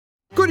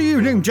Good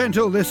evening,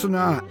 gentle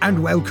listener,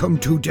 and welcome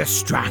to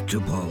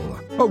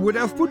Distractable, a Wood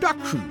Elf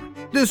production.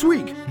 This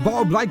week,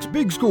 Bob likes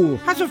Big School,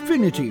 has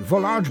affinity for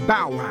large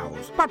bow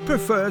wows, but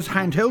prefers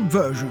handheld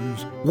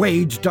versions.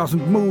 Wade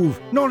doesn't move,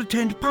 nor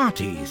attend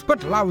parties,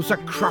 but loves a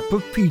crop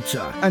of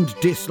pizza and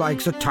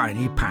dislikes a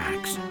tiny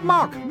PAX.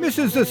 Mark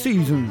misses the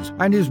seasons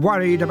and is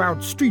worried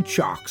about street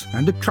sharks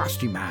and the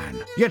trusty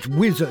man. Yet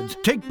wizards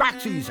take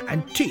backsies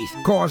and teeth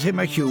cause him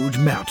a huge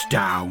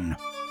meltdown.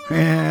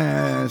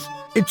 Yes,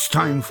 it's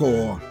time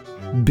for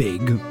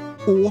Big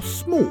or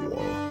Small.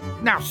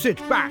 Now sit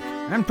back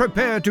and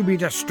prepare to be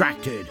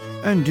distracted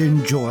and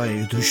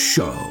enjoy the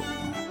show.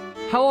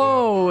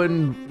 Hello,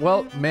 and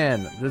well,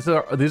 man, these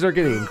are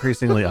getting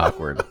increasingly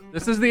awkward.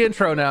 This is the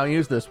intro now.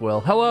 Use this,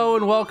 Will. Hello,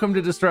 and welcome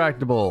to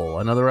Distractable,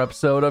 another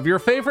episode of your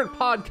favorite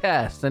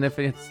podcast. And if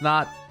it's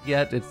not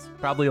yet, it's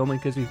probably only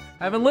because you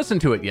haven't listened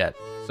to it yet.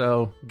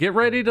 So get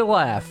ready to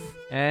laugh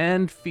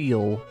and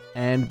feel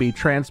and be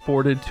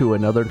transported to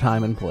another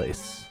time and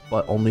place,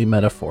 but only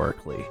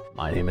metaphorically.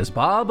 My name is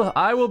Bob.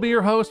 I will be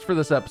your host for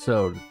this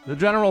episode. The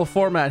general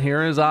format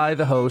here is I,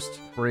 the host,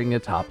 bring a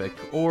topic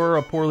or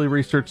a poorly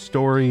researched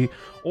story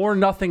or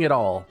nothing at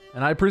all,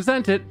 and I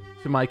present it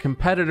to my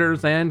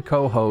competitors and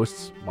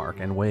co-hosts, Mark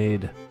and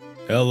Wade.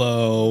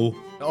 Hello.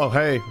 Oh,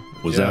 hey.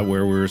 Was that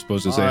where we were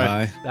supposed to say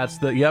hi? That's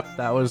the, yep,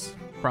 that was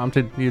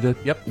prompted you to,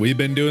 yep. We've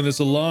been doing this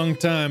a long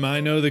time. I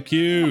know the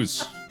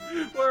cues.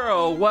 We're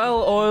a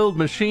well-oiled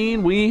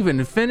machine. We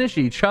even finish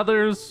each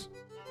other's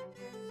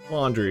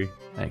laundry.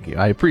 Thank you.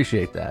 I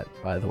appreciate that,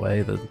 by the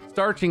way. The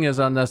starching is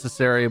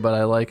unnecessary, but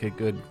I like a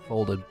good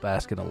folded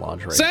basket of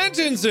lingerie.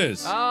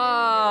 Sentences!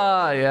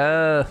 Ah,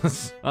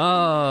 yes.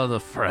 Oh, the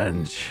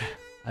French.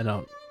 I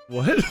don't...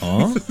 What?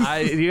 Huh?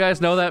 You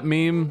guys know that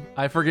meme?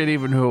 I forget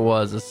even who it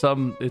was. It's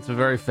a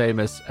very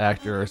famous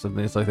actor or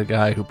something. It's like the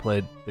guy who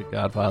played The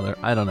Godfather.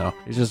 I don't know.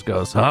 He just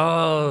goes,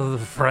 oh,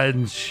 the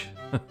French.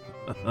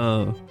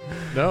 No,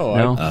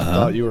 No? I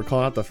thought you were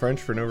calling out the French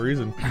for no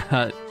reason.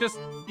 Just,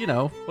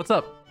 what's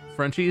up,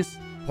 Frenchies?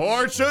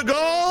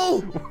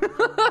 Portugal!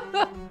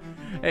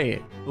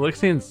 Hey,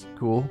 Lixian's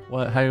cool.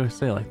 What? How do you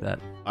say it like that?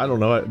 I don't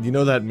know. You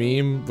know that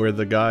meme where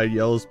the guy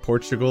yells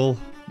Portugal?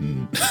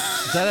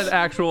 Is that an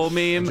actual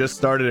meme? Just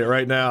started it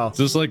right now.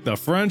 Just like the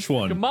French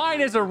one. Mine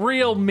is a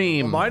real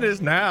meme. Mine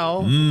is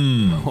now.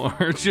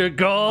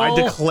 Portugal. I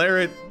declare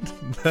it.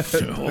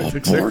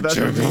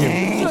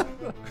 Portugal.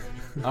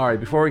 All right,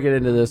 before we get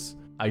into this,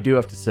 I do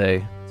have to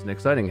say it's an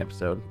exciting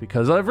episode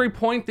because every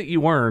point that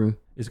you earn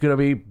is going to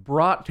be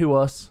brought to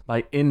us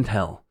by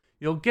Intel.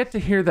 You'll get to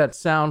hear that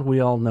sound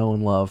we all know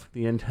and love,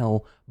 the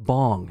Intel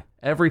bong,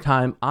 every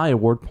time I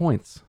award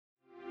points.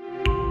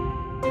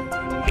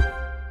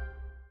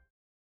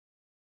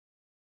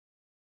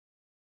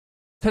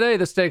 Today,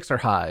 the stakes are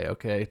high,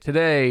 okay?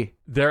 Today,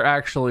 there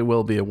actually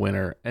will be a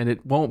winner, and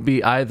it won't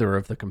be either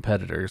of the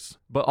competitors,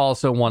 but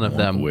also one of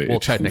them will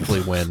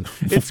technically win.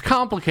 It's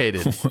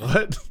complicated.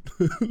 What?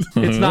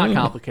 It's not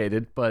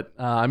complicated, but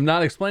I'm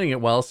not explaining it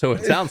well, so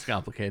it sounds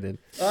complicated.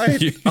 I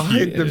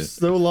am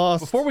so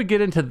lost. Before we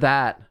get into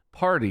that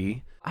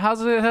party,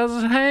 how's it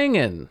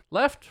hanging?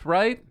 Left,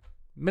 right,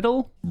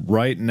 middle?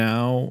 Right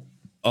now,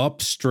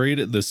 up straight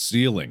at the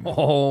ceiling.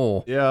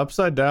 Oh. Yeah,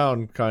 upside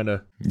down, kind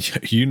of.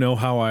 You know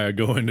how I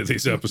go into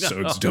these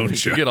episodes,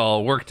 don't you? You get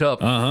all worked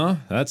up. Uh-huh.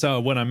 That's how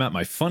when I'm at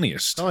my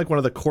funniest. Kind of like one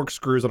of the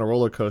corkscrews on a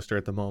roller coaster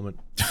at the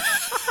moment.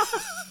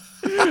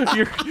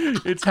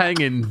 It's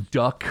hanging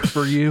duck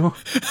for you.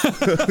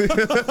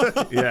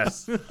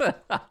 Yes.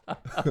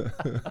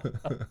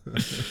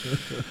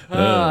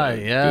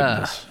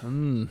 Yeah.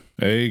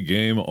 A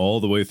game all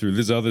the way through.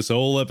 This is how this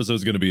whole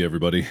episode's going to be,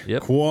 everybody.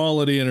 Yep.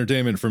 Quality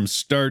entertainment from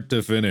start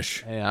to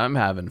finish. Hey, I'm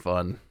having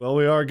fun. Well,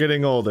 we are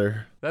getting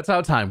older. That's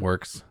how time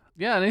works.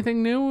 Yeah,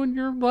 anything new in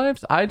your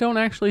lives? I don't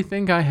actually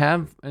think I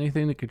have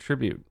anything to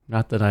contribute.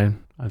 Not that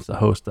as the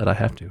host, that I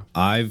have to.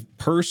 I've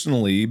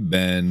personally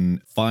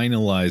been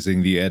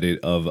finalizing the edit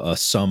of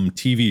some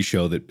TV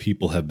show that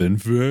people have been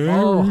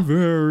very,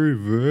 very,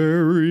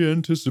 very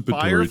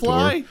anticipatory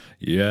Firefly? for.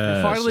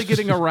 Yes. Finally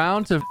getting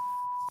around to...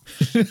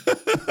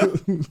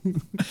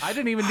 I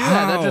didn't even do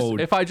that.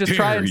 If I just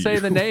try and say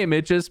the name,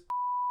 it just...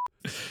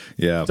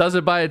 Yeah. does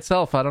it by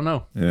itself. I don't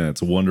know. Yeah,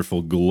 it's a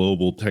wonderful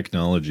global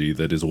technology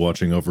that is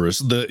watching over us.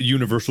 The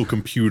universal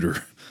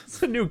computer.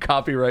 It's a new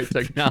copyright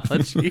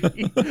technology.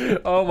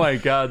 Oh my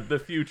God. The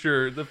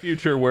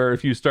future where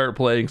if you start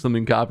playing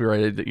something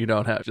copyrighted that you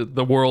don't have,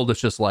 the world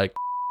is just like,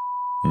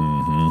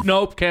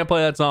 nope, can't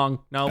play that song.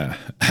 Nope.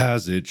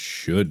 As it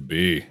should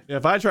be. Yeah,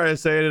 if I try to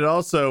say it, it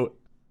also...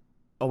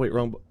 Oh, wait,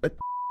 wrong...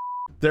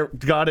 There,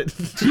 got it.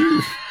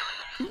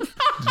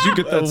 Did you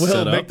get that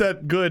set up? Make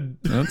that good.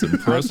 That's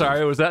impressive. I'm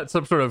sorry, was that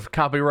some sort of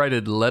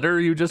copyrighted letter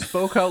you just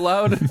spoke out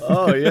loud?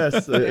 Oh,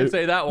 yes. I didn't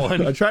say that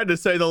one. I tried to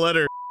say the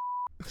letter.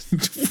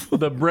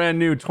 The brand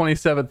new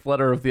 27th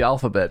letter of the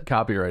alphabet,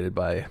 copyrighted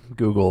by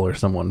Google or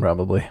someone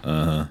probably.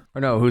 Uh-huh.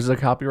 Or no, who's the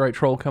copyright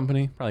troll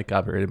company? Probably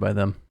copyrighted by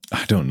them.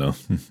 I don't know.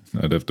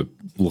 I'd have to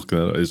look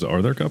that up.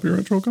 Are there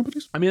copyright troll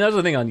companies? I mean, that was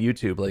the thing on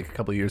YouTube like a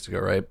couple of years ago,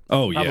 right?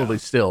 Oh, yeah. Probably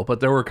still,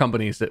 but there were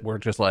companies that were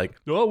just like,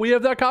 oh, we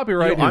have that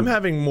copyright. I'm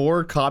having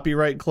more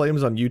copyright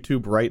claims on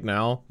YouTube right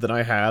now than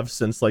I have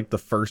since like the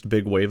first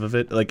big wave of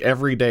it. Like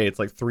every day, it's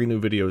like 3 new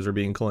videos are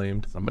being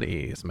claimed.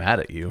 Somebody is mad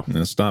at you.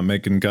 Stop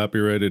making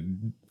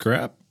copyrighted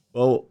crap.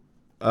 Well,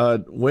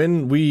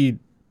 when we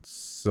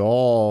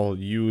saw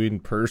you in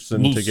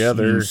person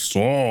together, You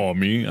saw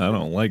me. I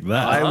don't like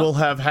that. I will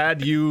have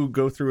had you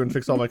go through and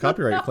fix all my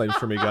copyright claims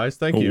for me, guys.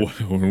 Thank you.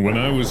 When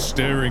I was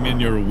staring in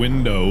your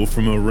window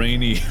from a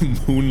rainy,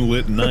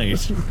 moonlit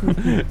night,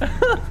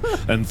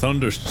 and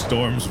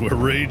thunderstorms were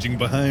raging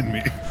behind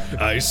me,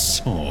 I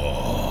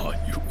saw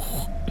you.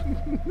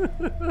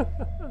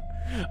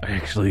 I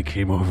actually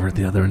came over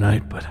the other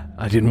night, but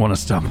I didn't want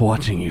to stop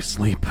watching you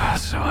sleep,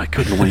 so I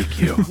couldn't wake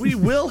you. We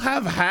will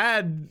have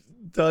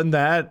done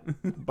that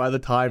by the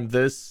time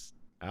this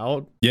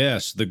out.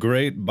 Yes, the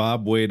great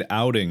Bob Wade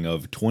outing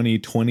of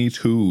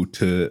 2022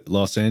 to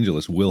Los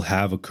Angeles will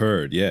have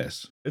occurred,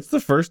 yes. It's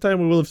the first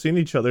time we will have seen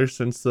each other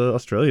since the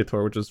Australia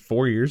tour, which was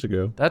 4 years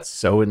ago. That's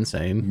so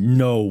insane.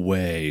 No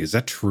way. Is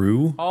that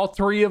true? All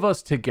 3 of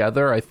us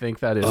together, I think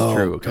that is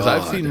true. Because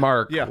I've seen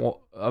Mark. Yeah.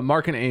 Well,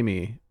 Mark and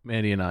Amy,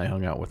 Mandy and I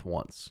hung out with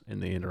once in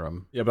the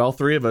interim. Yeah, but all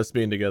 3 of us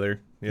being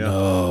together. Yeah.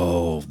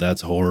 No,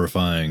 that's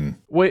horrifying.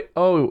 Wait,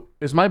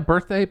 is my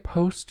birthday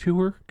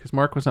post-tour? Because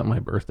Mark was at my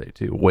birthday,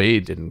 too.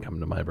 Wade didn't come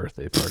to my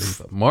birthday party,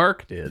 but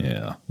Mark did.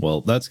 Yeah,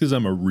 well, that's because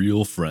I'm a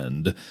real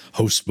friend.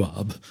 Host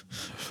Bob.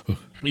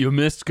 You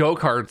missed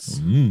go-karts.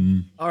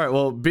 All right,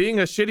 well, being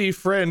a shitty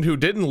friend who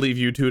didn't leave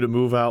you two to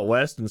move out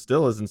west and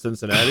still is in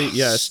Cincinnati,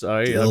 yes,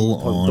 I am Still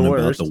on the about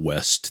worst. the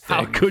West thing.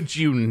 How could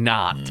you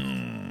not?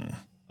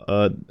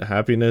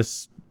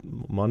 Happiness,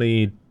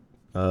 money,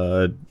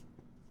 I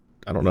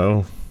don't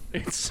know.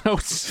 It's so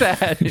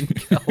sad in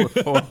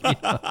California.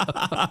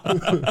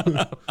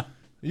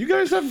 You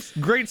guys have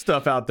great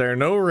stuff out there.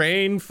 No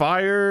rain,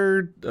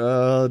 fire,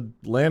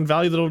 land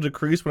value that'll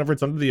decrease whenever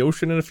it's under the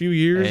ocean in a few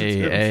years. I'm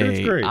sure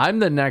it's great. I'm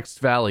the next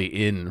valley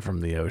in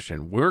from the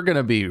ocean. We're going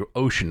to be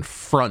ocean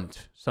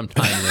front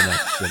sometime in the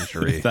next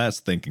century. That's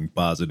thinking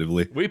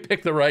positively. We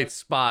picked the right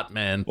spot,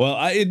 man. Well,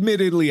 I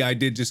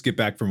did just get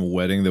back from a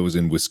wedding that was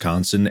in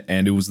Wisconsin,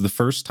 and it was the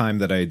first time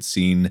that I had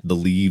seen the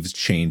leaves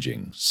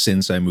changing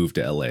since I moved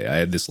to LA. I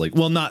had this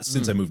not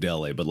since I moved to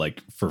LA, but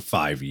like for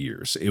 5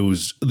 years. It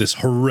was this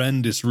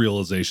horrendous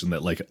realization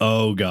that like,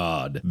 oh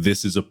God,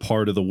 this is a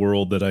part of the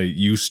world that I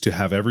used to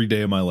have every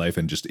day of my life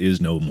and just is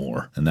no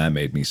more. And that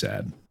made me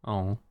sad.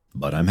 Oh.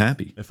 But I'm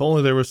happy. If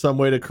only there was some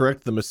way to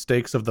correct the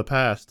mistakes of the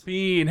past.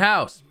 Peen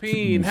house,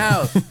 peen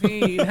house,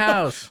 peen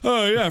house.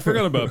 Oh yeah, I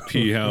forgot about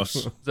P House.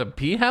 Is it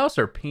pea house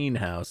or peen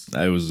house?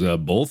 I was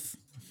both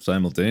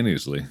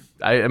simultaneously.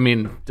 I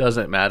mean,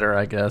 doesn't matter,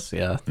 I guess.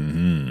 Yeah.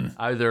 Mm-hmm.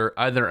 Either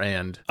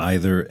and.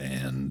 Either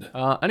and.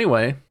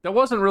 Anyway, that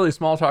wasn't really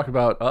small talk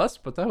about us,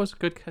 but that was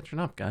good catching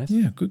up, guys.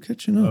 Yeah, good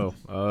catching up.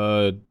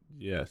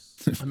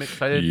 Yes. I'm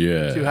excited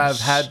Yes. to have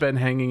had been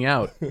hanging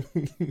out.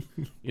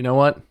 You know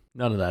what?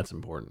 None of that's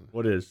important.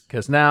 What is?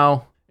 Because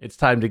now it's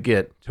time to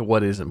get to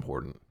what is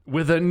important.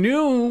 With a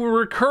new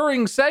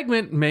recurring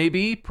segment,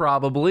 maybe,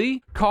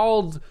 probably,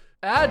 called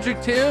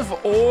Adjective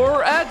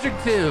or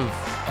Adjective.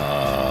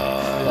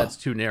 That's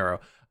too narrow.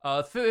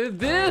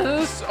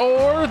 This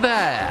or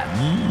that.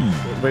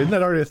 Wait, isn't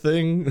that already a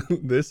thing?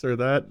 This or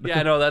that?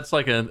 Yeah, no, that's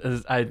like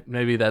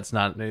maybe that's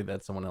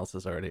someone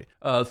else's already.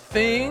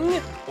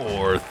 Thing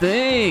or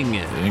thing.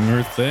 Thing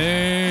or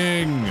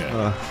thing.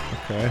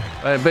 Okay.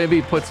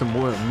 Maybe put some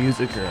more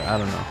music or I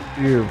don't know.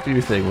 Do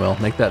your thing, Will.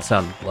 Make that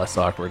sound less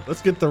awkward.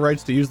 Let's get the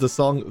rights to use the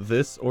song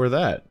This or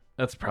That.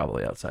 That's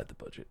probably outside the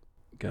budget.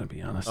 Gotta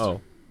be honest.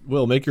 Oh.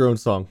 Will, make your own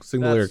song. Sing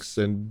the That's lyrics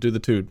and do the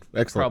tune.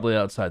 Excellent. Probably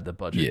outside the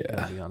budget. Yeah.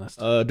 Gotta be honest.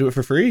 Do it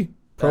for free?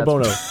 Pro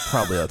bono.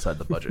 Probably outside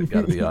the budget.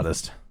 Gotta be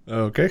honest.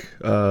 Okay.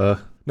 No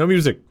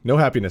music. No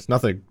happiness.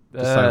 Nothing.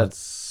 Just silence.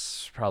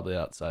 That's probably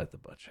outside the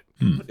budget.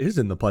 What is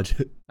in the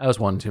budget? That was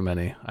one too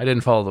many. I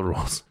didn't follow the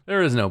rules.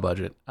 There is no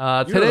budget.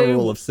 You're Today, a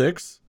rule of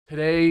 6.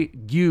 Today,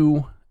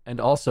 you and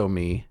also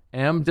me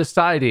am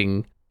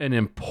deciding an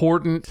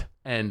important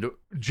and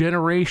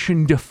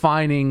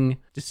generation-defining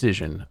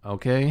decision,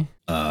 okay?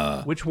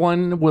 Which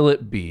one will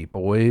it be,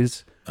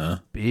 boys?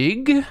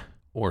 Big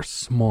or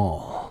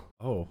small?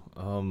 Oh,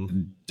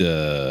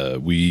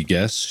 We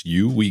guess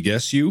you. We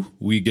guess you.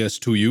 We guess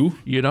to you.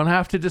 You don't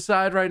have to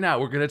decide right now.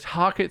 We're going to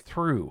talk it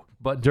through.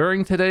 But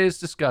during today's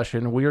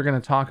discussion, we are going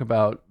to talk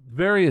about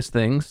various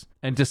things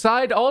and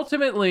decide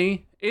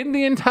ultimately in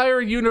the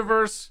entire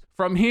universe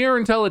from here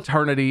until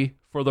eternity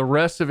for the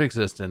rest of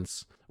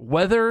existence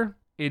whether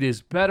it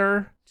is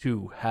better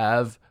to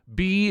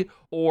be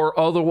or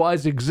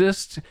otherwise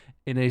exist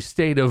in a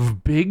state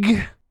of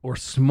big or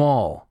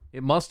small.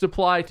 It must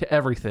apply to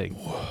everything.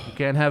 You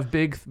can't have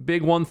big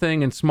one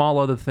thing and small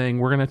other thing.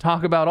 We're going to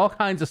talk about all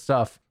kinds of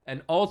stuff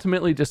and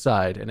ultimately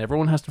decide, and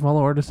everyone has to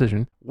follow our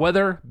decision,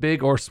 whether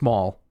big or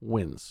small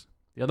wins.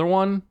 The other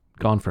one,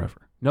 gone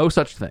forever. No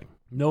such thing.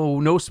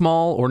 No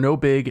small or no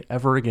big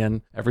ever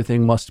again.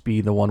 Everything must be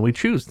the one we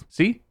choose.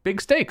 See? Big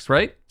stakes,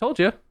 right? Told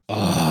you.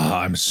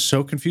 I'm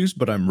so confused,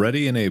 but I'm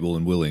ready and able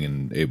and willing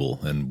and able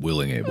and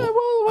willing able.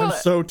 I'm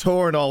so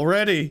torn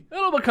already.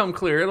 It'll become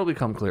clear.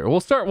 We'll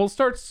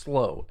start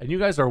slow. And you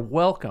guys are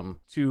welcome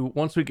to,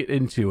 once we get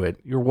into it,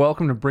 you're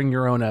welcome to bring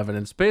your own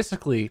evidence.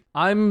 Basically,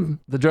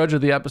 I'm the judge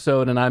of the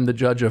episode and I'm the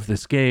judge of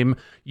this game.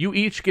 You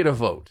each get a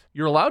vote.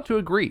 You're allowed to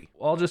agree.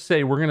 I'll just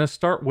say we're going to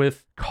start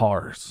with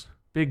cars.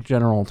 Big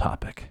general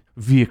topic.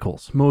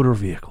 Vehicles, motor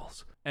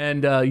vehicles.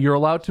 And you're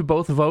allowed to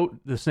both vote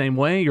the same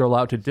way. You're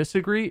allowed to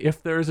disagree.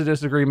 If there is a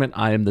disagreement,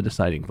 I am the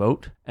deciding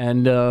vote.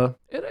 And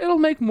it'll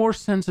make more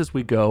sense as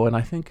we go. And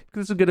I think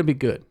this is going to be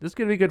good. This is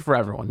going to be good for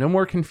everyone. No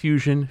more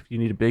confusion. If you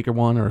need a bigger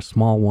one or a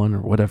small one or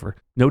whatever,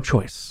 no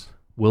choice.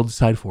 We'll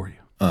decide for you.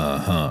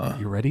 Uh-huh.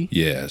 You ready?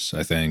 Yes,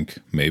 I think.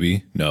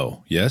 Maybe.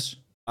 No. Yes?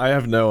 I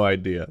have no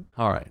idea.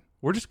 All right.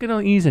 We're just going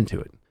to ease into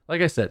it.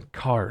 Like I said,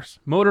 cars,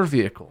 motor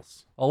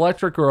vehicles,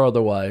 electric or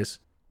otherwise.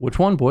 Which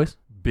one, boys?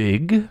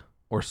 Big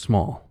or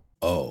small?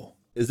 Oh.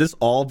 Is this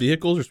all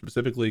vehicles or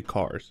specifically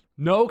cars?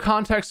 No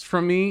context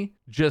from me,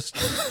 just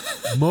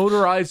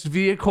motorized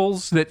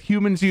vehicles that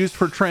humans use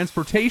for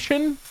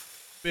transportation.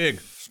 Big.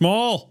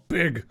 Small.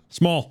 Big.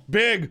 Small.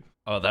 Big.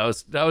 Oh, that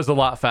was a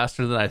lot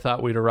faster than I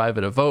thought we'd arrive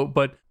at a vote,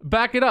 but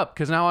back it up,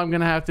 because now I'm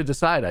going to have to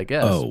decide, I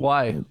guess. Oh.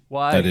 Why?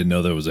 I didn't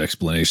know there was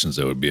explanations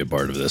that would be a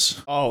part of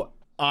this. Oh,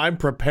 I'm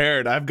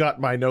prepared. I've got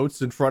my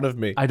notes in front of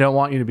me. I don't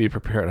want you to be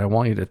prepared. I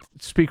want you to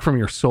speak from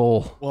your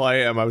soul. Well, I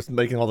am. I was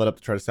making all that up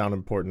to try to sound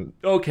important.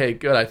 Okay,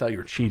 good. I thought you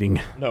were cheating.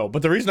 No,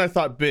 but the reason I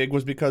thought big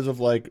was because of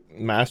like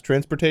mass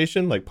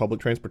transportation, like public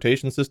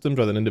transportation systems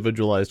rather than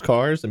individualized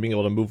cars and being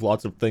able to move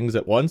lots of things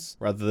at once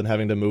rather than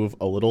having to move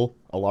a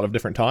lot of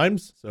different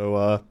times.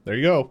 So there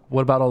you go.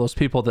 What about all those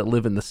people that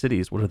live in the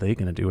cities? What are they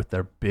going to do with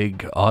their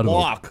big auto?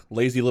 Walk,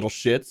 lazy little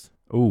shits.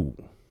 Ooh.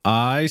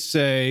 I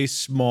say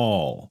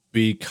small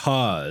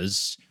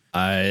because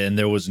and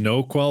there was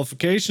no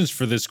qualifications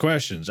for this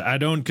questions. I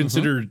don't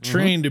consider a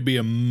train to be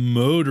a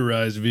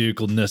motorized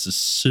vehicle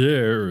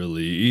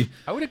necessarily.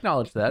 I would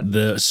acknowledge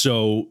that.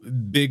 So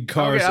big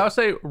cars. Okay, I'll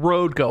say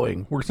road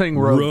going. We're saying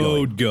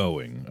road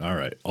going. All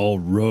right. All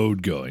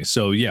road going.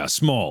 So yeah,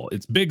 small.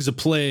 It's big's a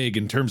plague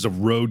in terms of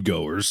road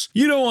goers.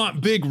 You don't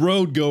want big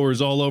road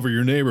goers all over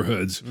your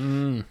neighborhoods.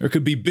 There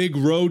could be big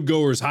road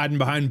goers hiding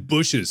behind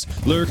bushes,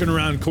 lurking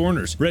around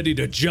corners, ready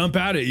to jump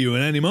out at you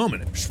at any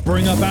moment.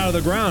 Spring up out of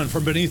the ground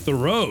from beneath the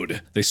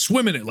road. They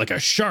swim in it like a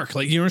shark.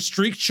 Like, you know,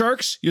 street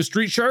sharks? You know,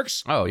 street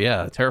sharks? Oh,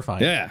 yeah.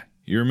 Terrifying. Yeah.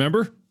 You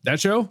remember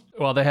that show?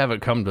 Well, they haven't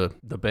come to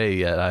the Bay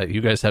yet.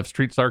 You guys have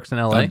street sharks in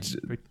LA?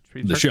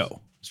 The show.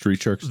 Street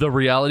Sharks. The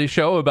reality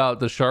show about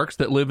the sharks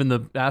that live in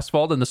the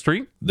asphalt in the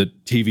street? The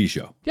TV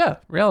show. Yeah,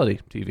 reality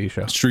TV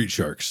show. Street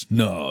Sharks.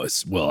 No,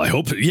 I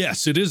hope,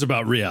 yes, it is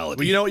about reality.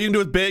 Well, you know what you can do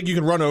with big? You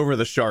can run over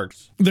the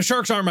sharks. The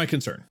sharks aren't my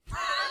concern.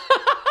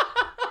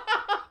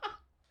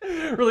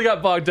 Really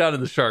got bogged down in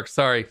the sharks.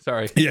 Sorry.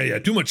 Yeah.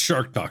 Too much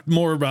shark talk.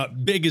 More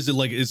about big is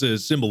a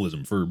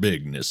symbolism for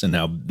bigness and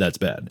how that's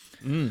bad.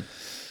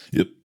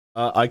 Yep.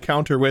 I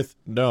counter with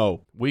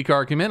no. Weak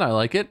argument. I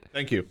like it.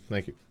 Thank you.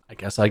 I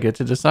guess I get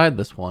to decide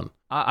this one.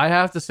 I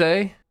have to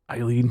say, I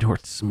lean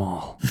towards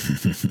small.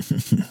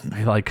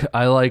 I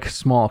like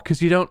small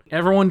because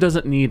everyone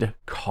doesn't need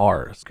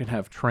cars. You can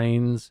have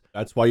trains.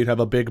 That's why you'd have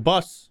a big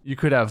bus. You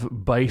could have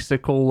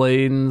bicycle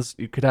lanes.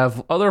 You could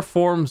have other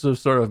forms of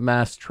sort of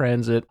mass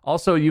transit.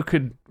 Also, you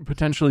could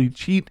potentially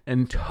cheat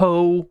and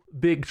tow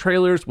big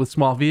trailers with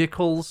small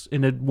vehicles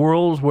in a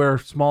world where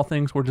small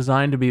things were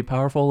designed to be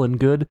powerful and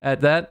good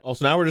at that.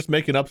 Also, now we're just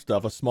making up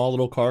stuff. A small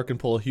little car can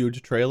pull a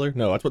huge trailer.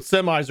 No, that's what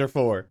semis are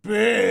for.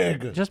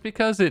 Big. Just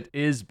because it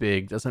is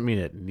big doesn't mean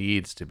it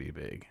needs to be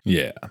big.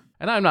 Yeah.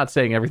 And I'm not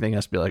saying everything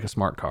has to be like a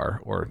smart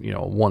car or,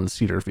 a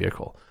one-seater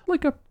vehicle.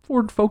 Like a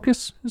Ford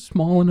Focus is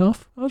small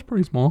enough. That was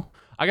pretty small.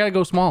 I gotta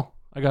go small.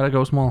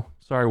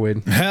 Sorry,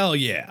 Wade. Hell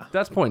yeah.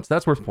 That's points.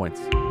 That's worth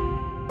points.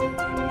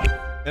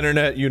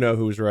 Internet, you know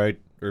who's right.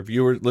 Or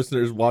viewers,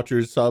 listeners,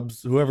 watchers,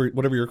 subs,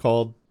 whatever you're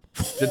called.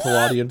 Gentle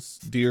audience,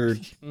 dear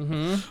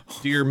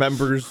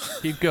members.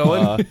 Keep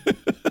going.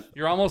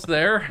 You're almost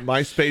there.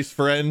 MySpace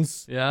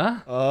friends. Yeah?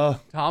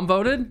 Tom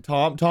voted?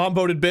 Tom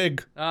voted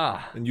big.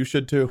 And you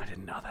should too. I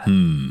didn't know that.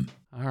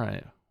 All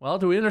right. Well,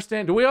 do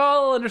we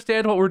all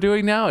understand what we're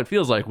doing now? It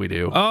feels like we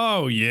do.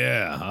 Oh,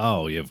 yeah,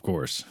 of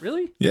course.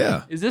 Really?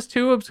 Yeah. Is this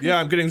too obscure? Yeah,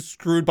 I'm getting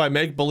screwed by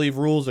make-believe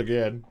rules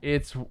again.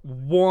 It's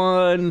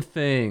one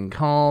thing.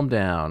 Calm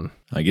down.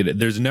 I get it.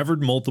 There's never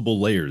multiple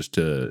layers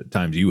to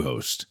times you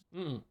host.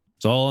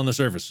 It's all on the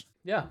surface.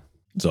 Yeah.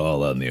 It's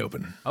all out in the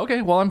open.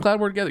 Okay, well, I'm glad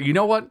we're together. You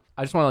know what?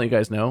 I just want to let you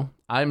guys know,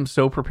 I'm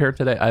so prepared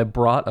today. I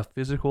brought a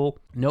physical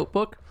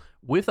notebook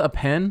with a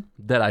pen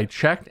that I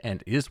checked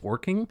and is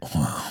working.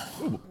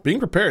 Ooh, being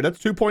prepared. That's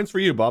 2 points for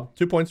you, Bob.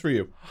 2 points for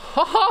you.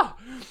 Ha!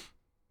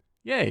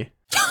 Yay.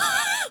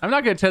 I'm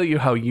not going to tell you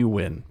how you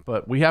win,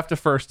 but we have to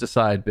first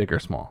decide big or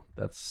small.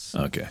 That's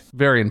okay.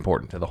 Very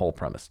important to the whole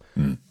premise.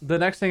 The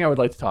next thing I would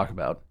like to talk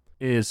about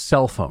is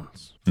cell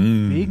phones.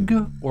 Big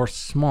or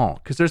small?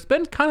 Because there's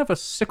been kind of a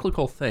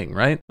cyclical thing,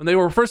 right? When they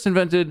were first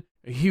invented,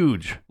 a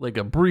huge, like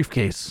a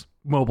briefcase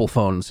mobile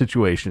phone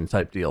situation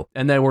type deal.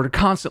 And they were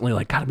constantly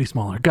like, gotta be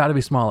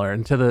smaller.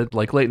 And to the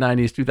like late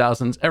 90s,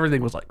 2000s,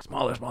 everything was like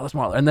smaller.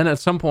 And then at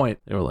some point,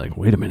 they were like,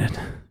 wait a minute,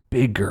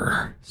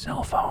 bigger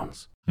cell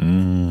phones.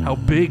 How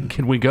big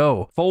can we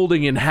go?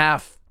 Folding in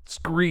half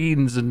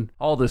screens and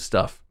all this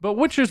stuff. But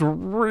which is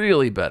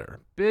really better?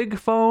 Big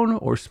phone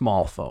or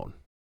small phone?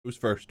 Who's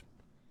first?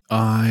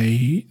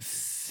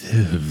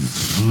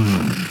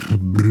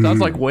 Sounds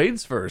like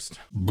Wade's first.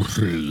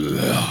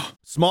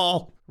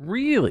 Small.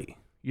 Really?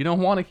 You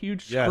don't want a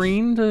huge Yes.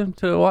 screen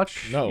to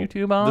watch No.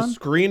 YouTube The on?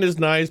 screen is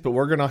nice, but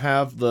we're gonna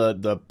have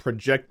the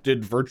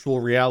projected virtual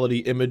reality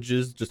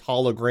images, just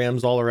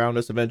holograms all around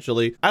us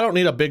eventually. I don't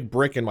need a big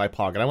brick in my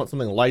pocket. I want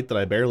something light that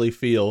I barely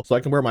feel, so I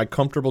can wear my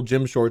comfortable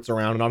gym shorts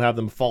around and not have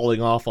them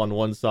falling off on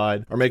one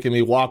side or making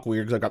me walk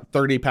weird because I got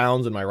 30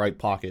 pounds in my right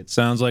pocket.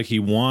 Sounds like he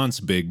wants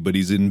big, but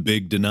he's in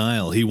big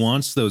denial. He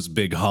wants those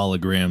big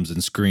holograms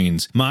and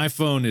screens. My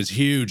phone is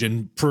huge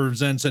and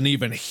presents an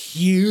even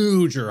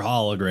huger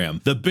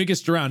hologram. The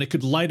biggest around. It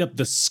could light up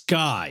the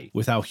sky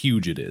with how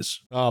huge it is.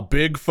 A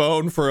big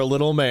phone for a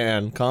little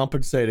man.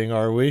 Compensating,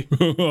 are we?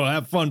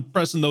 Have fun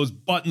pressing those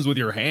buttons with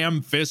your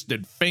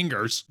ham-fisted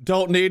fingers.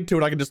 Don't need to,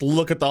 and I can just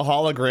look at the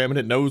hologram and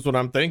it knows what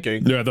I'm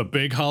thinking. Yeah, the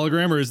big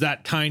hologram, or is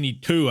that tiny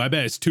too? I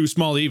bet it's too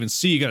small to even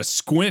see. You gotta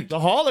squint. The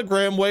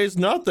hologram weighs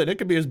nothing. It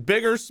can be as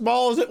big or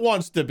small as it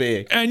wants to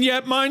be. And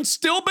yet mine's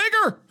still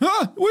bigger.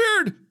 Huh,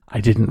 weird.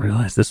 I didn't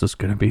realize this was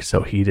going to be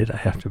so heated. I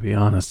have to be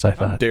honest. I How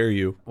thought, dare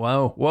you?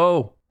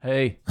 whoa,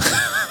 hey.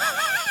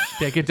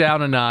 Take it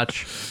down a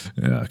notch.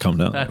 Yeah, calm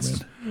down there, That's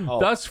man.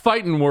 that's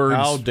fighting words.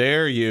 How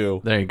dare you?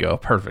 There you go.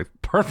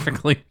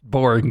 Perfectly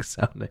boring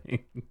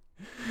sounding.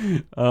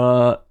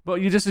 But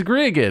you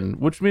disagree again,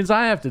 which means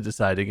I have to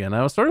decide again.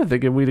 I was sort of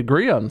thinking we'd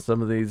agree on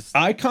some of these.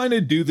 I kind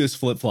of do this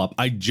flip-flop.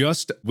 I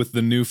just, with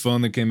the new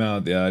phone that came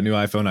out, the new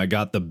iPhone, I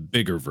got the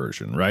bigger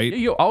version, right?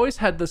 You always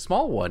had the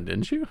small one,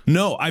 didn't you?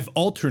 No, I've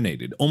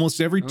alternated. Almost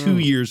every 2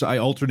 years, I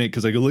alternate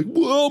because I go like,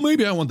 well,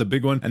 maybe I want the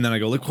big one. And then I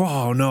go like,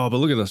 oh, no, but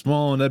look at the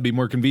small one. That'd be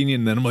more convenient.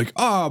 And then I'm like,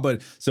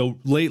 but so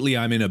lately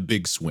I'm in a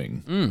big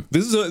swing.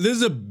 This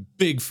is a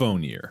big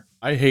phone year.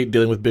 I hate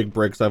dealing with big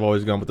bricks. I've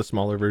always gone with the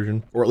smaller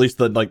version, or at least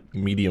the like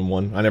medium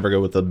one. I never go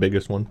with the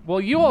biggest one.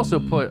 Well, you also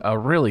put a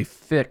really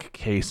thick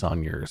case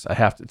on yours. I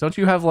have to. Don't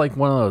you have like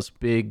one of those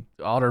big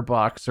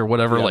OtterBox or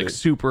whatever, Yeah, like they're-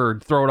 super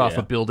throw it off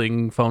Yeah. a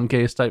building phone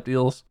case type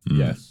deals?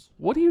 Yes.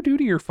 What do you do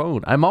to your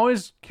phone? I'm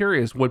always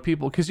curious what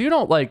people, because you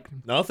don't like,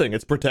 Nothing.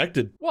 It's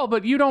protected. well,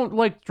 but you don't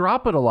like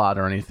drop it a lot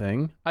or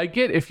anything. I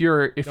get if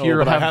you're No,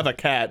 but I have a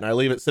cat and I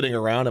leave it sitting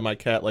around and my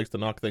cat likes to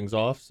knock things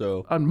off.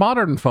 So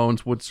modern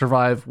phones would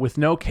survive with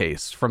no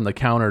case from the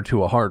counter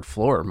to a hard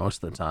floor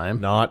most of the time.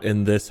 not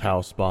in this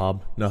house,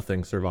 Bob.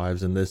 Nothing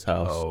survives in this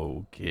house.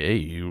 Okay,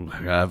 you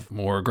have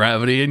more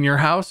gravity in your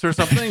house or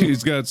something?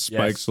 He's got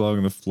spikes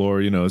along the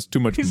floor. You know, it's too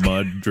much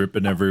mud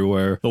dripping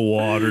everywhere. The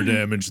water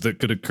damage that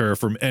could occur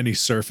from any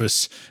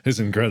surface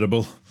is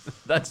incredible.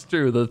 That's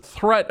true. The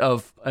threat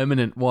of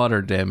imminent water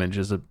damage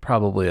is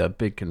probably a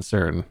big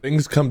concern.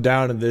 Things come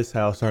down in this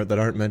house that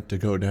aren't meant to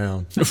go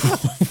down.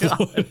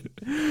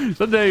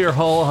 Someday your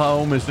whole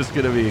home is just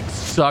going to be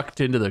sucked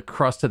into the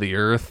crust of the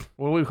earth.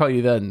 What do we call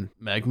you then?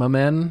 Magma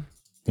men?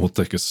 We'll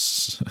take a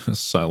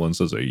silence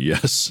as a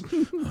yes.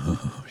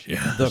 Oh,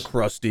 yes. The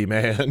crusty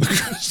man.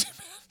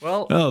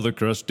 Well, Oh, the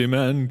crusty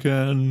man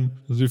can,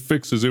 as he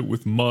fixes it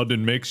with mud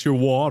and makes your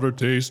water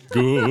taste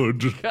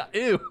good.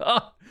 ew.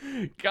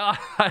 God,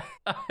 I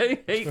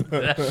hate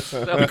that.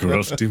 The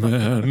crusty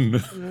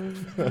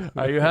man.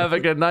 Are you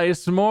having a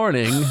nice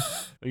morning?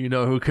 You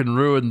know who can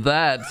ruin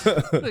that?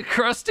 The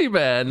crusty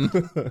man.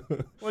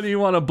 What do you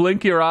want to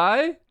blink your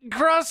eye?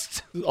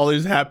 Crust. All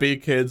these happy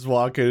kids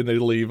walk in and they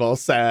leave all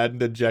sad and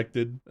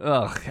dejected.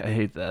 Ugh, I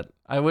hate that.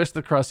 I wish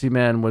the crusty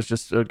man was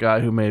just a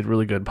guy who made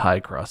really good pie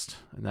crust,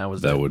 and that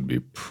was That it. would be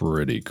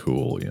pretty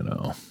cool, you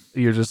know.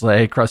 You're just like,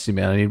 hey, crusty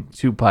man, I need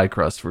 2 pie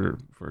crusts for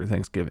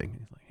Thanksgiving.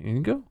 He's like, here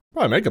you go.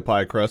 Probably make a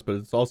pie crust, but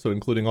it's also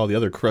including all the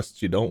other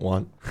crusts you don't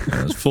want.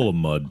 Yeah, it's full of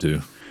mud,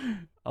 too.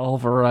 All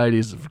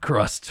varieties of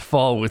crust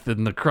fall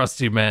within the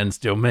crusty man's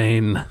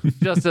domain.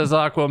 Just as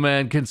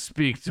Aquaman can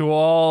speak to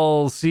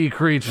all sea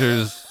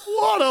creatures,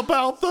 What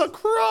about the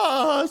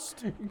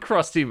crust?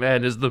 Krusty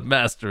Man is the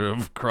master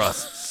of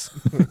crusts.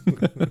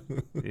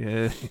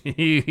 Yeah.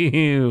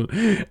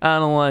 I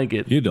don't like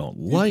it. You don't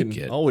like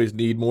Can it. always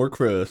need more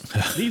crust.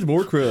 Needs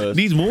more crust.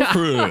 Needs more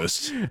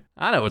crust.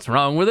 I know what's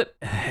wrong with it.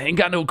 Ain't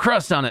got no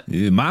crust on it.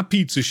 Yeah, my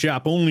pizza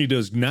shop only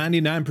does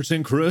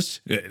 99%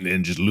 crust and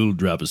then just a little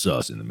drop of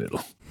sauce in the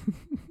middle.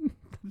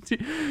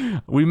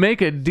 We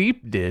make a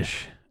deep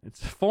dish.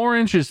 It's 4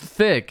 inches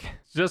thick.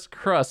 Just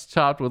crust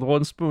topped with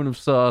 1 spoon of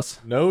sauce.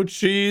 No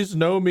cheese,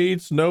 no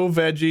meats, no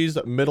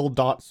veggies, middle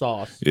dot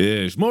sauce. Yeah,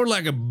 it's more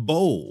like a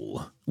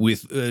bowl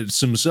with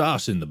some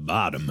sauce in the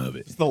bottom of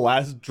it. It's the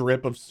last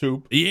drip of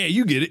soup. Yeah,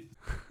 you get it.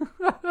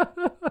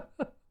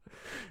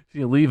 If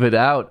you leave it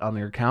out on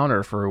your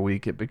counter for a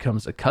week, it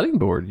becomes a cutting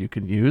board you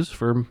can use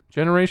for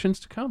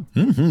generations to come.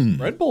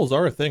 Bread bowls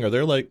are a thing. Are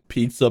there like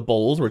pizza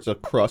bowls where it's a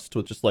crust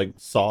with just like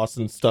sauce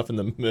and stuff in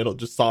the middle,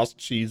 just sauce,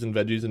 cheese, and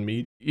veggies and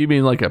meat? You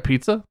mean like a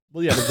pizza?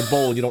 Well, yeah, but the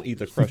bowl, you don't eat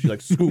the crust. You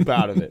like scoop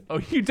out of it. Oh,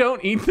 you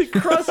don't eat the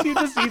crust? You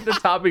just eat the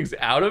toppings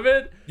out of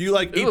it? You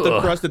like eat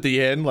the crust at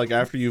the end, like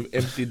after you've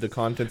emptied the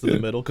contents in the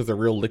middle because they're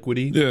real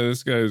liquidy. Yeah,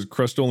 this guy is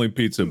crust only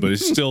pizza, but he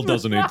still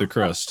doesn't eat the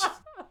crust.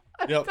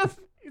 Yep.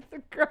 Eat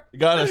the crust. You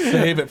gotta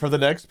save it for the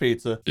next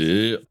pizza.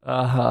 Yeah.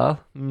 Uh-huh.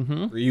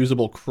 Mm-hmm.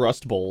 Reusable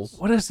crust bowls.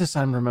 What is this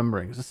I'm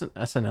remembering? Is this an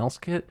SNL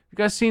skit? You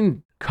guys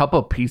seen Cup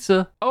of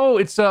Pizza? Oh,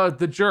 it's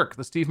The Jerk,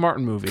 the Steve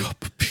Martin movie.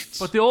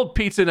 But the old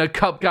pizza in a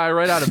cup guy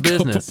right out of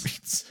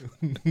business.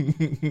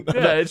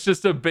 Yeah, it's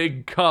just a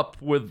big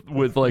cup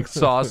with like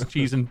sauce,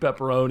 cheese, and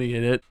pepperoni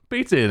in it.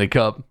 Pizza in a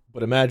cup.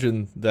 But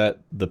imagine that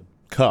the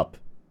cup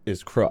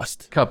is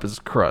crust. Cup is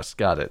crust.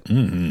 Got it.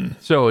 Mm-hmm.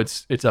 So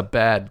it's a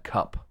bad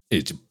cup.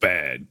 It's a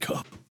bad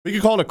cup. We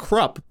could call it a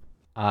crup.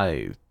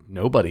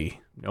 Nobody.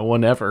 No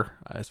one ever,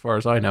 as far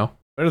as I know.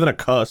 Better than a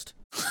cust.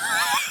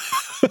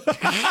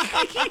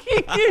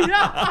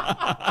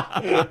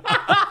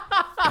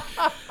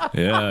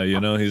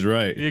 Yeah, he's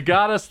right. You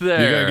got us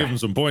there. You gotta give him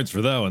some points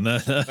for that one.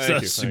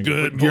 That's a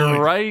good point. You're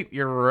right.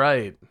 You're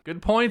right.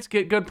 Good points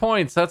get good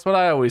points. That's what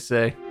I always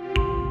say.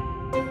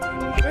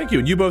 Thank you.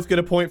 And you both get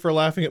a point for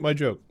laughing at my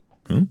joke.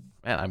 Man,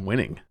 I'm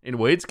winning in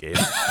Wade's game.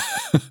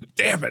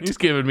 Damn it. He's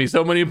giving me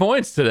so many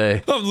points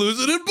today. I'm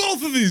losing in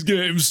both of these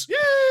games.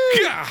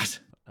 Yay! God.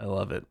 I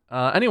love it.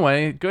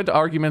 Anyway, good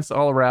arguments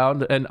all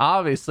around. And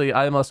obviously,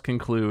 I must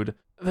conclude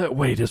that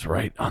Wade is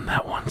right on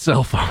that one.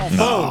 Cell phone.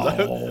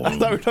 Phones. I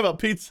thought we were talking about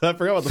pizza. I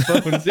forgot about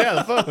the phones. Yeah,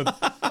 the phones.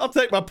 I'll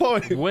take my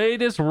point.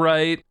 Wade is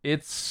right.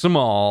 It's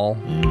small.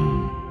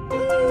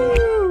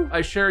 I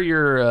share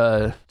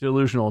your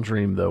delusional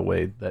dream, though,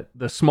 Wade, that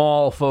the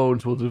small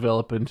phones will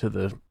develop into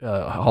the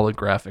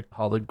holographic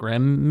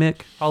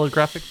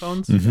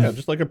phones. Mm-hmm. Yeah,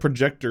 just like a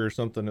projector or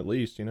something at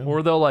least,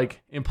 Or they'll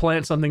like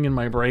implant something in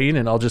my brain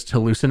and I'll just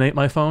hallucinate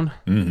my phone.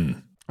 Mm-hmm.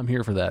 I'm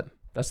here for that.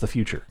 That's the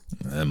future.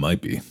 That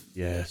might be.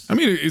 Yes. I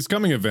mean, it's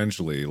coming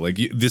eventually. Like,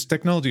 this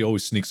technology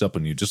always sneaks up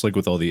on you, just like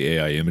with all the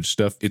AI image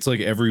stuff. It's like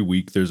every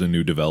week there's a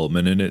new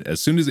development in it.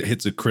 As soon as it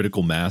hits a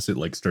critical mass, it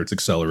like starts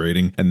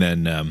accelerating. And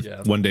then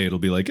one day it'll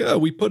be like, oh,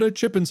 we put a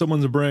chip in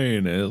someone's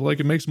brain.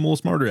 It makes them a little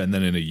smarter. And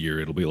then in a year,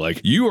 it'll be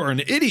like, you are an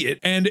idiot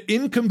and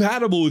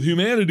incompatible with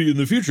humanity in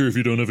the future if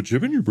you don't have a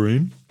chip in your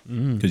brain.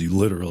 Because you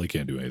literally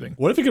can't do anything.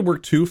 What if it could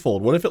work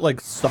twofold? What if it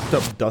like sucked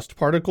up dust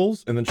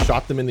particles and then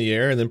shot them in the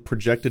air and then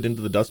projected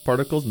into the dust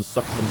particles and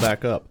sucked them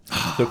back up?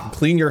 So it can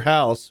clean your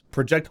house,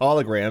 project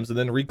holograms, and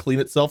then re-clean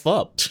itself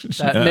up.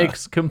 That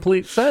makes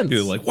complete sense.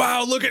 You're like,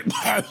 wow, look at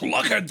that.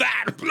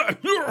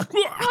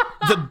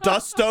 The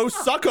Dusto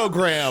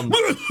Suckogram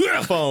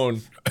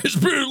phone.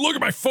 Look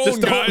at my phone,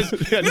 guys.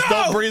 Just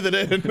don't breathe it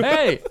in.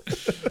 Hey,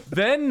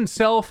 then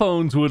cell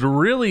phones would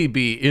really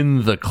be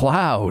in the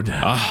cloud. Is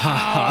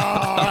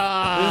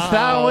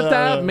that what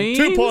that means?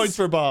 2 points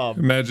for Bob.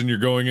 Imagine you're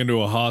going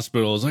into a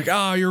hospital. It's like,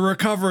 you're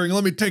recovering.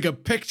 Let me take a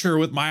picture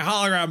with my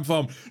hologram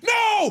phone.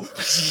 No!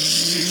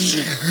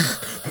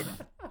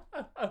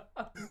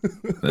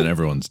 Then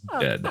everyone's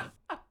dead.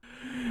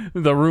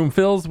 The room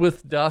fills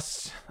with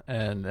dust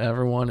and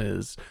everyone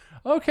is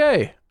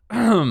okay.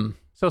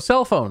 So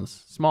cell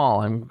phones,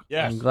 small. I'm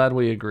glad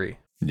we agree.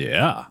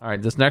 Yeah. All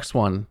right, this next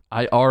one,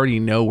 I already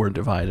know we're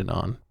divided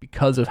on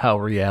because of how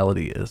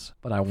reality is,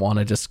 but I want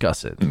to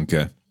discuss it.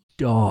 Okay.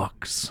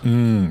 Dogs.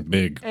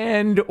 Big.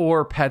 And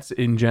or pets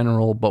in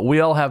general, but we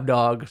all have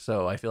dogs,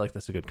 so I feel like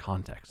that's a good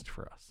context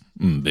for us.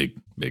 Big.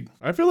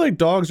 I feel like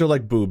dogs are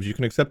like boobs. You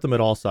can accept them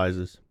at all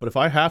sizes. But if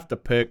I have to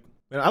pick,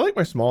 I like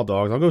my small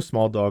dogs. I'll go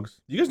small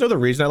dogs. You guys know the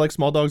reason I like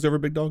small dogs over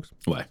big dogs?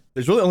 Why?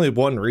 There's really only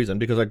one reason,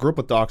 because I grew up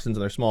with dachshunds and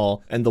they're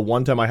small. And the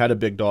one time I had a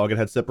big dog, it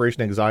had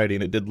separation anxiety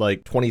and it did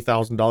like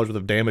 $20,000 worth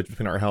of damage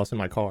between our house and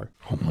my car.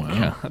 Oh my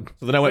God.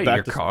 So then I went back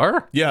your to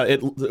car? Yeah,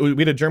 we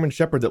had a German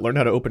Shepherd that learned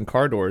how to open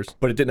car doors,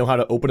 but it didn't know how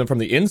to open them from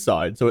the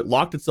inside. So it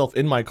locked itself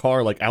in my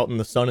car, like out in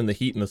the sun and the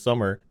heat in the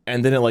summer.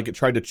 And then it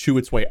tried to chew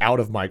its way out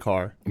of my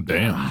car.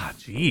 Damn.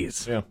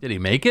 Jeez. Yeah. Did he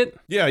make it?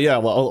 Yeah.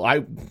 Well,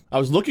 I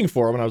was looking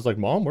for him and I was like,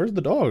 Mom, where's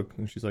the dog?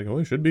 And she's like, oh,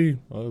 he should be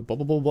blah, blah,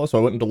 blah, blah. So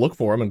I went to look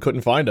for him and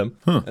couldn't find him.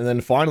 And then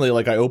finally,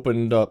 I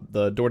opened up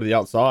the door to the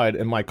outside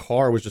and my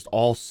car was just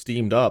all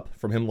steamed up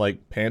from him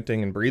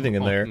panting and breathing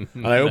in there.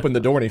 And I opened the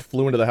door and he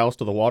flew into the house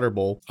to the water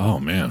bowl. Oh,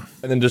 man.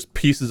 And then just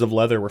pieces of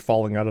leather were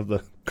falling out of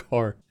the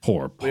car.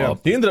 Poor pup. Yeah,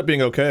 he ended up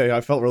being okay. I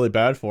felt really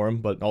bad for him,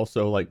 but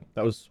also I think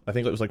it was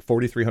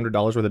 $4,300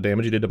 worth of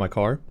damage he did to my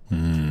car.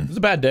 It was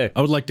a bad day.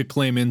 I would like to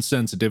claim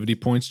insensitivity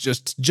points.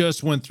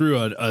 Just went through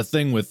a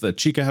thing with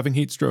Chica having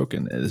heat stroke,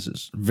 and this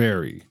is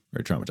very,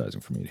 very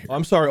traumatizing for me to hear.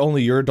 I'm sorry,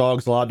 only your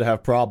dog's allowed to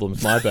have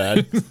problems. My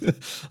bad.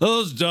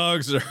 Those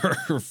dogs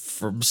are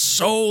from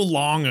so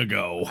long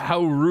ago.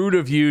 How rude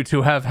of you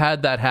to have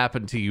had that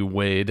happen to you,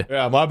 Wade.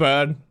 Yeah, my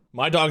bad.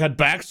 My dog had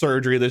back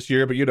surgery this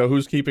year, but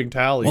who's keeping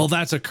tally? Well,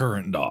 that's a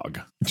current dog.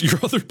 Your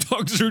other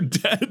dogs are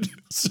dead,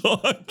 so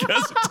I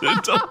guess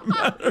it doesn't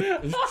matter.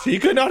 Is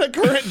Chica not a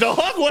current dog?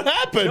 What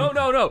happened?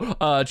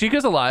 No.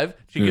 Chica's alive.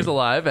 Chica's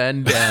alive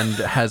and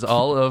has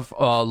all of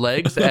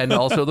legs and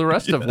also the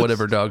rest of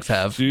whatever dogs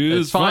have.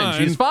 She's fine.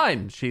 She's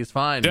fine. She's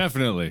fine.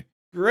 Definitely.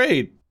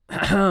 Great.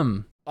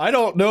 I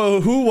don't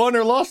know who won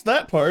or lost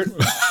that part.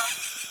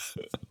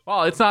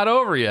 Well, it's not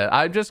over yet.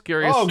 I'm just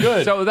curious. Oh,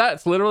 good. So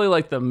that's literally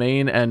like the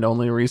main and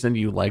only reason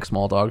you like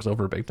small dogs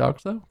over big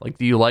dogs, though? Like,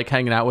 do you like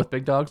hanging out with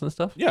big dogs and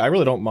stuff? Yeah, I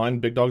really don't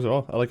mind big dogs at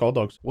all. I like all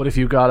dogs. What if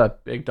you got a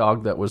big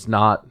dog that was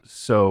not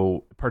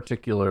so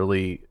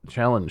particularly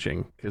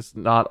challenging? Because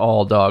not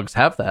all dogs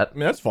have that. I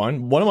mean, that's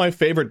fine. One of my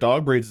favorite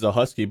dog breeds is a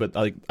husky, but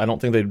I don't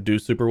think they do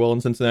super well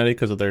in Cincinnati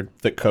because of their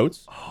thick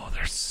coats. Oh,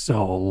 they're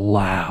so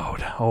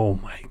loud. Oh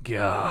my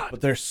God.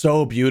 But they're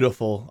so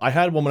beautiful. I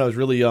had one when I was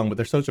really young, but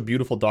they're such a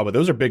beautiful dog. But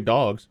those are big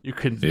dogs. You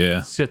could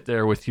Yeah. sit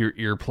there with your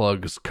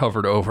earplugs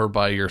covered over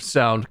by your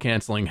sound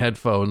canceling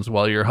headphones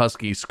while your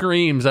husky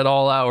screams at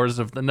all hours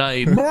of the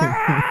night.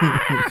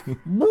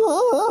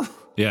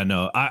 Yeah,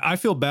 no, I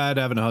feel bad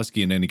having a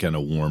husky in any kind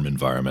of warm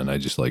environment. I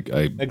just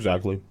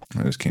Exactly.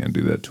 I just can't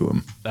do that to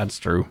them. That's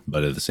true.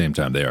 But at the same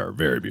time, they are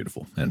very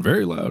beautiful and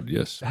very loud.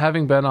 Yes.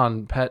 Having been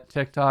on pet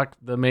TikTok,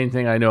 the main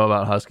thing I know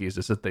about huskies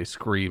is that they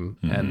scream,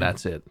 and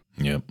that's it.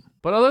 Yep.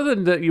 But other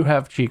than that, you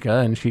have Chica,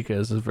 and Chica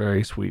is a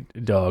very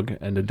sweet dog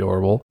and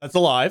adorable. That's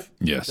alive.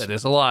 Yes. That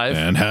is alive.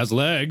 And has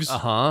legs.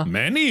 Uh-huh.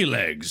 Many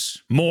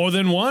legs. More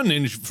than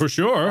one, for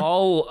sure.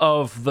 All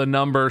of the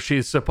number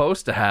she's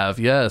supposed to have,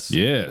 yes.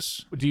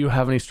 Yes. Do you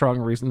have any strong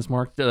reasons,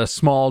 Mark? Did a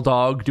small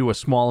dog do a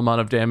small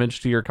amount of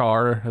damage to your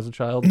car as a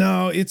child?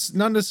 No, it's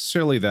not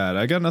necessarily that.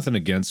 I got nothing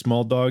against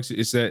small dogs.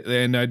 It's that,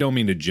 and I don't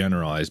mean to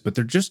generalize, but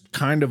they're just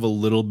kind of a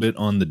little bit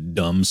on the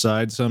dumb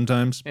side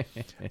sometimes.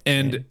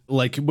 And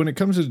like when it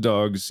comes to dogs,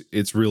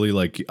 it's really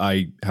like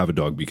I have a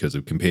dog because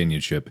of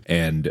companionship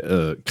and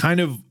kind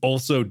of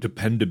also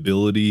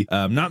dependability.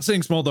 Not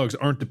saying small dogs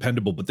aren't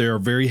dependable, but they are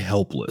very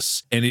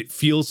helpless. And it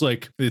feels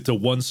like it's a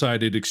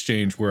one-sided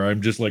exchange where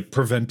I'm just like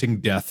preventing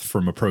death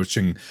from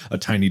approaching a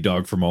tiny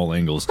dog from all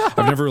angles.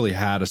 I've never really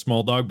had a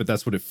small dog, but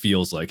that's what it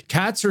feels like.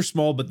 Cats are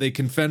small, but they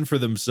can fend for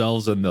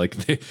themselves and like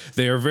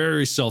they are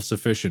very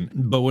self-sufficient.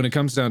 But when it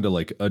comes down to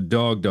like a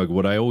dog,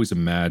 what I always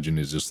imagine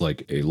is just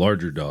like a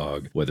larger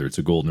dog, whether it's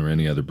a golden or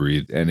any other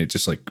breed. And it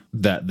just like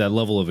that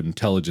level of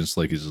intelligence,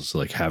 like is just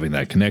like having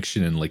that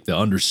connection and like the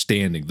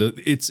understanding.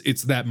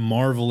 It's that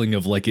marveling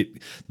of like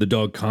the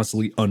dog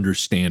constantly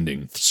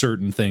understanding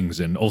certain things.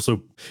 And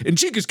also in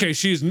Chica's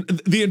case,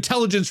 the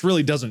intelligence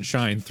really doesn't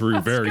shine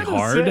through very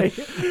hard. I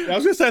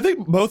was gonna say, I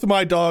think both of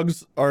my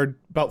dogs are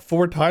about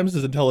 4 times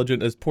as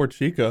intelligent as poor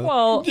Chica.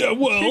 Well, Yeah,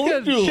 well,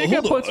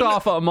 Chica hold puts on.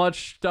 off a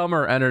much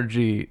dumber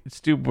energy,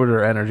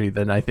 stupider energy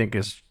than I think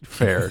is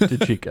fair to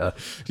Chica.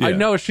 I Yeah.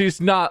 know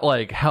she's not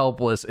like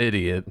helpless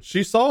idiot.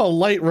 She saw a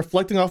light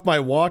reflecting off my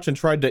watch and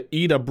tried to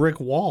eat a brick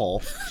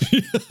wall.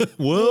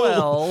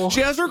 Well,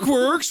 She has her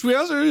quirks.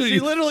 She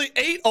literally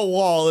ate a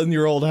wall in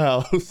your old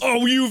house.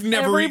 Oh, you've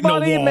never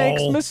everybody eaten a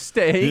wall. makes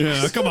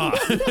mistakes. Yeah, come on.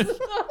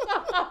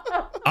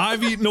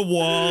 I've eaten a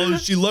wall.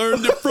 She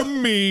learned it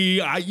from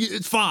me.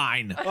 It's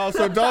fine. Oh,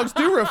 so dogs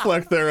do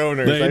reflect their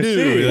owners. They I do.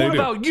 see. They What do.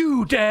 about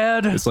you,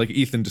 Dad? It's like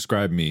Ethan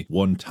described me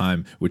one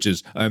time, which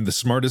is I'm the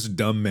smartest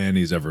dumb man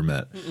he's ever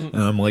met. And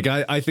I'm like,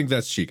 I think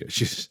that's Chica.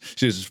 She's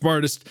the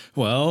smartest.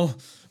 Well,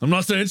 I'm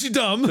not saying she's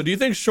dumb. So do you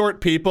think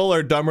short people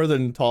are dumber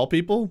than tall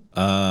people? Be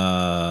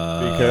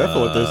Be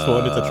careful with this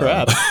one. It's a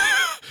trap.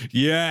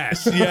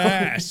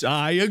 Yes,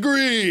 I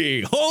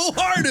agree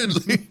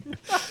wholeheartedly.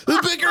 The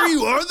bigger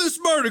you are, the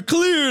smarter,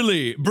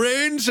 clearly.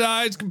 Brain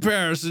size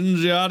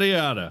comparisons, yada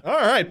yada. All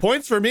right,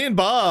 points for me and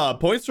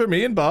Bob.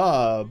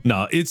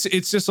 No, it's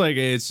just like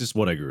it's just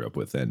what I grew up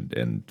with,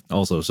 and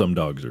also small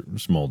dogs are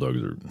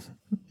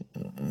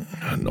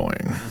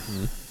annoying.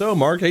 So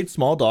Mark hates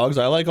small dogs.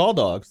 I like all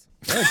dogs.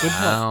 Yeah, good point.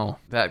 Wow,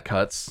 that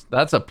cuts.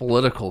 That's a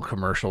political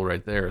commercial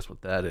right there, is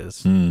what that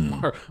is.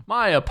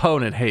 My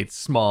opponent hates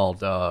small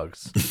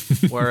dogs,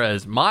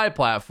 whereas my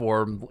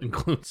platform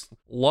includes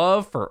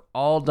love for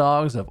all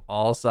dogs of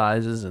all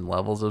sizes and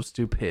levels of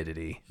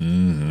stupidity.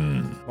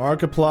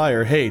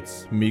 Markiplier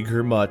hates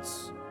meager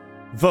mutts.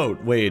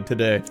 Vote Wade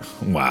today.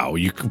 Wow,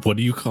 what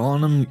are you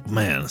calling them?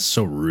 Man, it's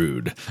so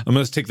rude. I'm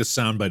gonna take the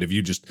soundbite of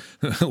you just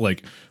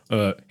like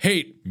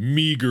hate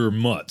meager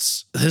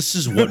mutts. This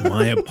is what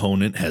my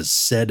opponent has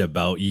said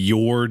about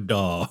your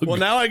dog. Well,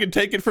 now I can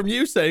take it from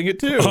you saying it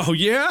too. Oh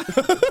yeah,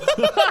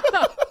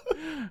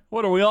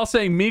 What, are we all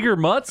saying meager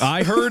mutts?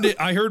 I heard it.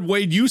 I heard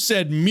Wade. You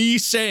said me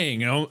saying.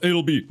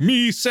 It'll be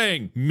me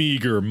saying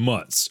meager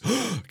mutts.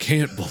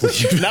 Can't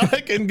believe Now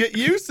I can get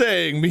you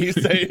saying me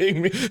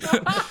saying me.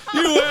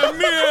 you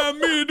and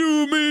me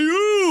do me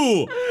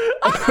you.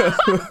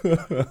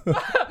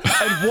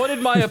 And what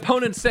did my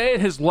opponent say at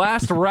his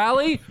last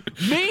rally?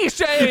 Me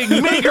saying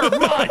meager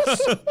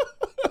mutts.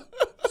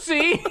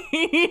 See,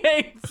 he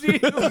hates you,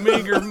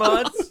 meager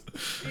mutts.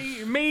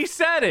 Me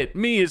said it.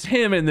 Me is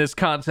him in this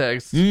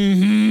context.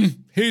 He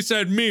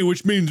said me,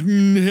 which means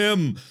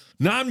him,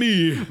 not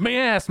me. May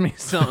ask me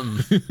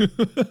something.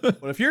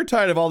 But if you're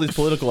tired of all these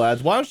political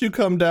ads, why don't you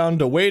come down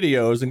to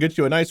Wadios and get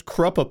you a nice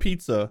cruppa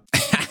pizza?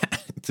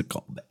 It's a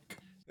callback.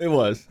 It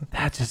was.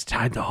 That just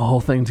tied the whole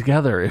thing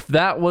together. If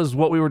that was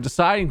what we were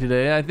deciding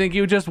today, I think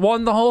you just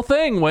won the whole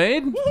thing,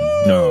 Wade.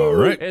 All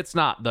right. It's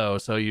not, though,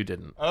 so you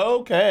didn't.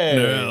 Okay.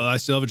 No, I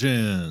still have a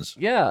chance.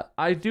 Yeah,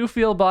 I do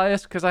feel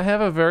biased because I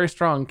have a very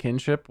strong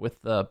kinship with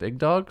big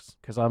dogs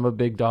because I'm a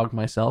big dog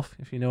myself,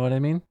 if you know what I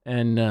mean.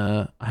 And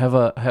I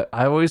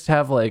always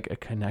have like a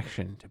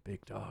connection to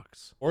big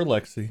dogs. Or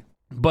Lexi.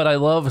 But I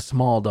love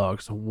small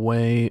dogs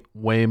way,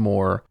 way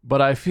more. But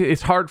I feel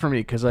it's hard for me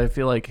because I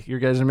feel like you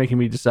guys are making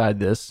me decide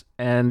this.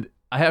 And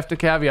I have to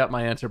caveat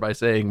my answer by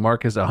saying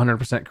Mark is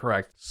 100%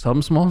 correct.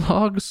 Some small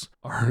dogs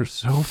are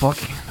so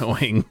fucking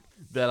annoying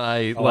that I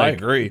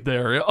agree.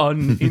 They're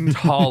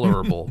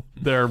intolerable.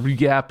 They're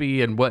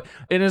yappy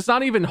and it's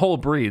not even whole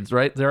breeds,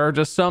 right? There are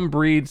just some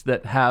breeds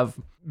that have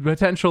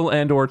potential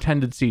and or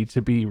tendency to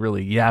be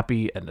really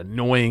yappy and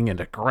annoying and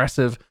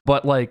aggressive,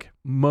 but like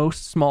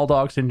most small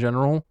dogs in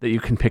general, that you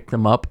can pick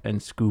them up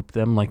and scoop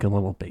them like a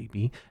little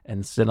baby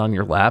and sit on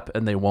your lap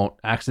and they won't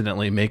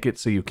accidentally make it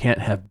so you can't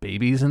have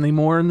babies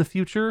anymore in the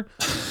future.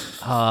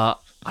 I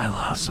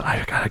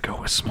gotta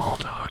go with small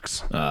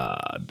dogs.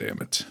 Ah, damn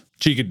it.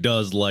 Chica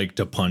does like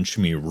to punch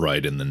me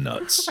right in the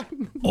nuts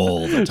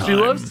all the time. She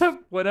loves to,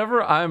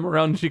 whenever I'm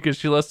around Chica,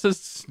 she loves to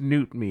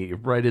snoot me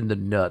right in the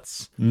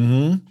nuts.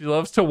 Mm-hmm. She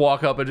loves to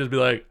walk up and just be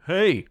like,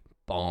 hey,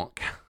 bonk.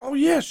 Oh,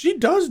 yeah, she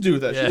does do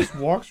that. Yeah. She just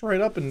walks right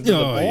up and...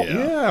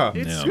 Yeah.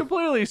 It's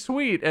completely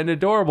sweet and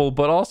adorable,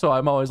 but also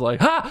I'm always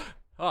like, ha!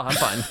 Oh, I'm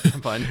fine.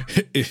 I'm fine.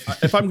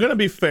 If I'm going to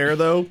be fair,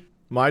 though,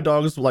 my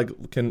dogs, we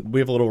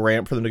have a little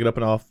ramp for them to get up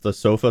and off the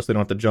sofa so they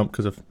don't have to jump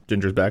because of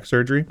Ginger's back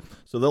surgery.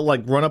 So they'll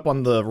run up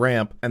on the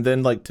ramp and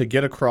then to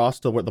get across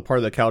to the part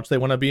of the couch they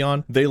want to be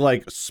on,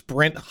 they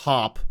sprint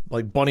hop,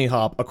 bunny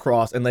hop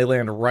across, and they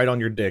land right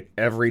on your dick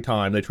every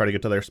time they try to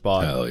get to their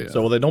spot. Hell yeah.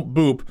 So they don't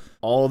boop.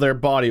 All of their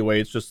body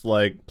weight's just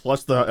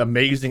plus the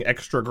amazing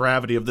extra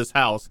gravity of this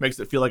house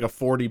makes it feel like a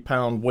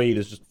 40-pound weight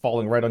is just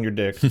falling right on your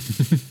dick.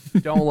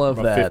 Don't love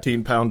A that.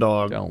 15-pound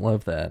dog. Don't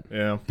love that.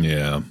 Yeah.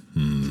 Yeah.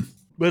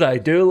 But I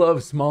do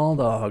love small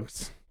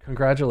dogs.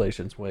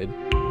 Congratulations, Wade.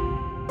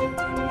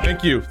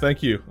 Thank you.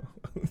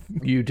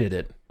 You did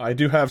it. I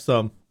do have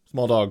some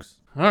small dogs.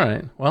 All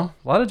right. Well,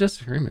 a lot of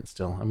disagreement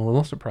still. I'm a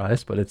little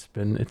surprised, but it's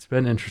been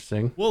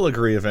interesting. We'll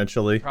agree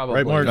eventually.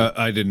 Probably. Right, Mark?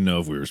 I didn't know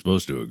if we were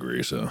supposed to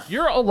agree, so.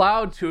 You're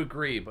allowed to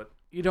agree, but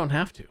you don't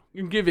have to.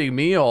 You're giving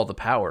me all the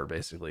power,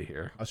 basically,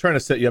 here. I was trying to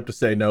set you up to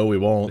say no, we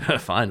won't.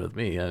 Fine with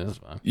me. Yeah, that's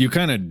fine. You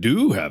kind of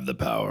do have the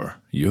power.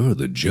 You're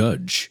the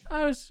judge.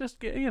 I was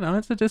just,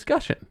 it's a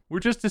discussion. We're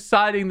just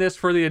deciding this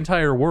for the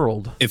entire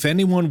world. If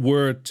anyone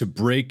were to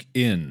break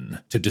in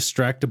to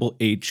Distractable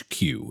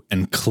HQ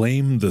and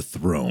claim the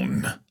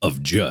throne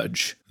of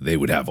judge, they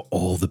would have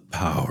all the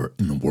power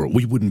in the world.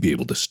 We wouldn't be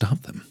able to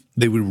stop them.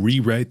 They would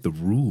rewrite the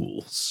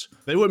rules.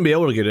 They wouldn't be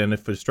able to get in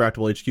if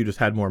Distractable HQ just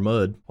had more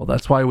mud. Well,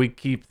 that's why we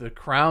keep the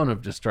crown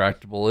of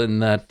Distractable in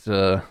that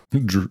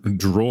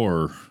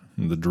Drawer.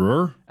 The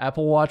drawer?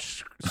 Apple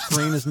Watch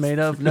screen is made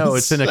of. No,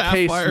 it's in a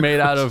case made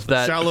out of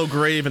that Shallow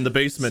grave in the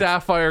basement.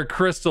 sapphire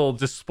crystal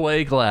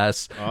display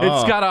glass.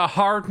 It's got a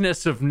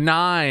hardness of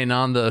 9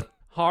 on the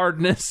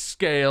hardness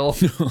scale.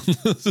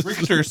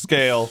 Richter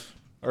scale.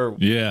 Or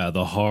Yeah,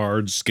 the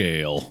hard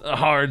scale. A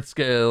hard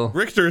scale.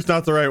 Richter is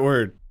not the right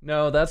word.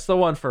 No, that's the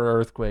one for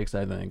earthquakes,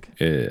 I think.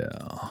 Yeah.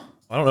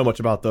 I don't know much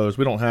about those.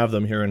 We don't have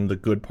them here in the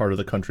good part of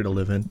the country to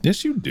live in.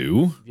 Yes, you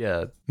do.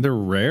 Yeah. They're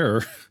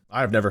rare.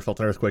 I've never felt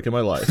an earthquake in my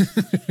life.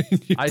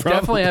 I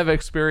definitely have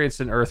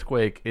experienced an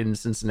earthquake in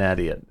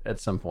Cincinnati at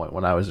some point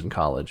when I was in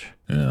college.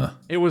 Yeah.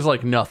 It was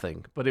like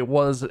nothing, but it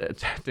was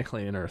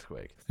technically an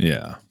earthquake.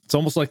 Yeah. It's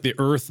almost like the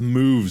earth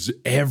moves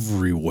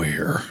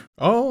everywhere.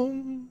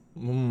 Oh.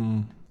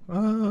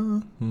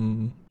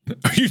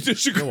 Are you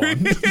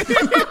disagreeing?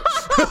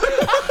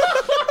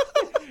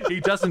 He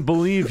doesn't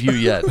believe you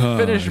yet.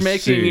 Finish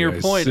making your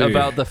point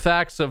about the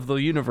facts of the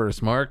universe,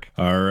 Mark.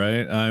 All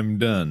right, I'm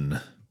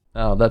done.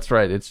 Oh, that's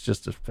right. It's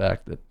just a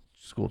fact that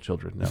school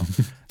children know.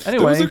 There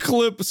Anyway, was a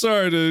clip,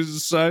 sorry to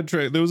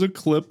sidetrack, there was a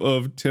clip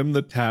of Tim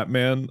the Tap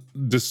Man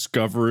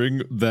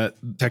discovering that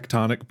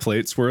tectonic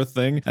plates were a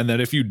thing, and that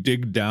if you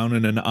dig down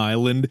in an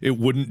island, it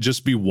wouldn't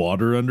just be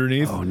water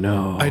underneath. oh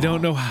no. I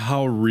don't know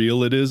how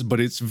real it is, but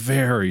it's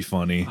very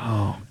funny.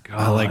 Oh god.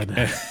 I like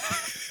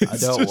I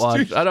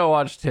don't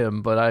watch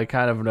Tim, but I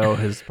kind of know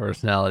his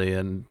personality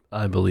and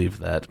I believe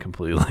that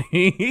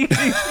completely.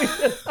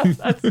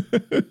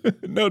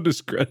 No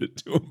discredit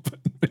to him, but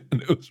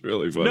man, it was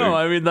really funny. No,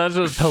 I mean, that's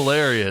just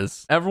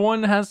hilarious.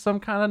 Everyone has some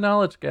kind of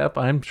knowledge gap.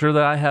 I'm sure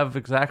that I have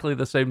exactly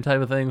the same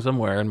type of thing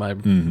somewhere in my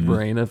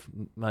brain of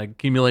my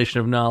accumulation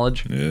of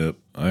knowledge. Yep,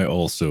 I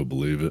also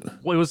believe it.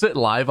 Wait, was it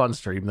live on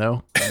stream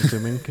though? I'm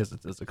assuming because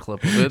there's a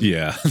clip of it.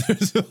 Yeah,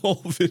 there's a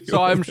whole video.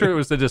 So I'm sure it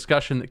was the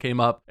discussion that came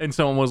up and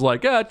someone was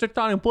like, yeah,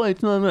 tectonic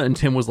plates, and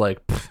Tim was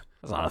like,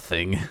 that's not a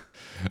thing.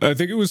 I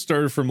think it was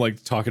started from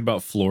like talking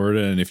about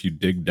Florida, and if you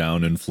dig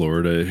down in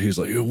Florida, he's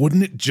like,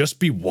 wouldn't it just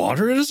be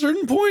water at a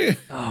certain point?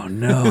 Oh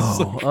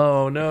no.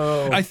 Oh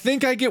no. I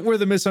think I get where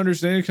the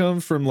misunderstanding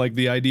comes from, like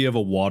the idea of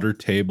a water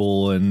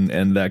table and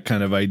that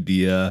kind of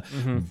idea.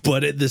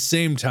 But at the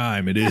same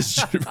time, it is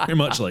very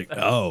much like,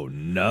 oh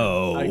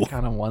no. I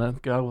kind of want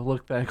to go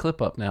look that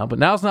clip up now, but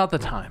now's not the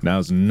time.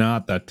 Now's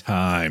not the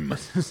time.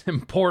 This is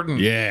important.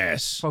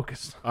 Yes.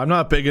 Focus. I'm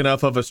not big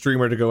enough of a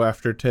streamer to go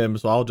after Tim,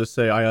 so I'll just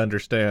say I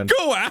understand.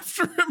 Go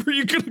after him? Are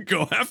you gonna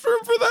go after him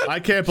for that? I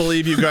can't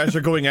believe you guys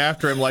are going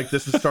after him like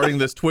this is starting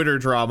this Twitter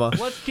drama.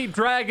 Let's keep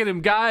dragging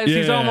him, guys.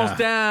 He's Yeah. almost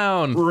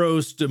down.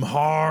 Roast him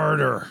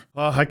harder.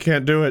 Oh, I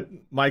can't do it.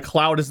 My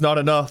clout is not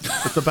enough.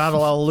 It's a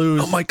battle I'll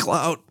lose. Oh, my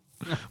clout.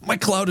 My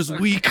clout is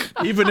weak.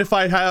 Even if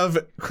I have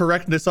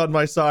correctness on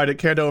my side, it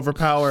can't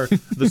overpower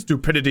the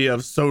stupidity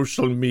of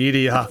social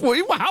media.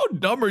 Wait, how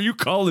dumb are you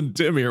calling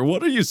Tim here?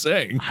 What are you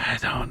saying? I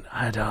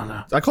don't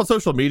know. I call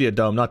social media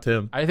dumb, not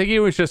Tim. I think he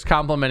was just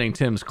complimenting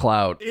Tim's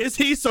clout. Is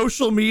he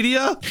social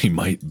media? He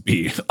might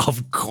be.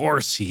 Of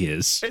course he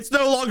is. It's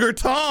no longer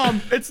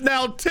Tom. It's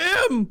now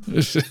Tim.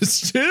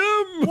 It's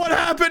Tim. What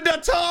happened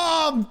to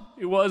Tom?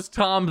 He was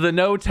Tom the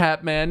No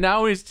Tap Man.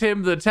 Now he's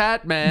Tim the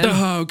Tat Man.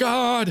 Oh,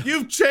 God.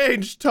 You've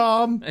changed,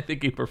 Tom. I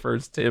think he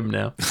prefers Tim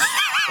now.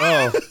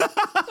 Oh.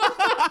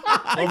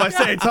 Well, if I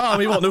say Tom,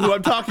 he won't know who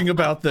I'm talking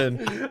about then.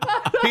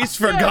 He's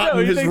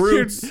forgotten his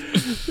roots.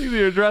 Thinks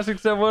you're addressing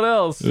someone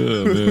else.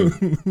 Oh,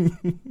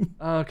 man.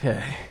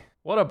 Okay.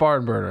 What a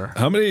barn burner.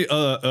 How many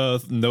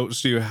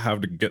notes do you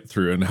have to get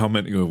through, and how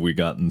many have we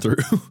gotten through?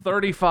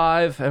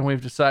 35, and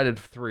we've decided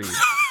 3.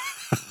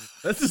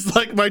 This is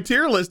like my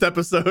tier list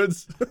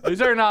episodes.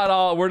 These are not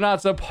all. We're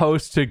not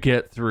supposed to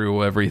get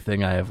through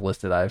everything I have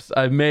listed.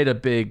 I've made a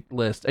big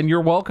list, and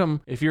you're welcome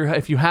if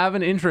you have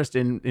an interest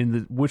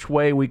in which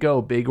way we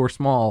go, big or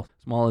small.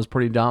 Small is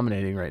pretty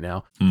dominating right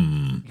now.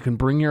 You can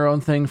bring your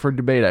own thing for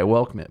debate. I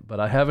welcome it, but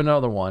I have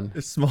another one.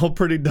 Is small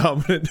pretty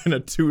dominant in a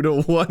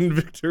 2-1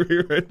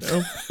 victory right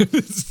now?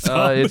 It's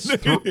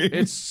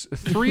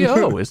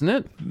 3-0, isn't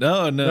it?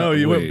 No,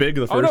 you went big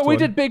the first one. Oh no, we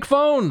did big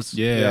phones.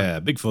 Yeah,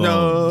 big phones.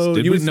 No,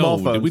 did you we? did small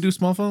No, phones. did we do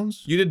small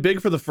phones? You did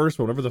big for the first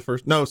one. Whatever the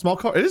first. No, small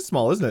car. It is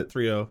small, isn't it?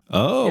 3-0.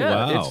 Oh,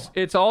 Yeah, wow.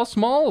 it's all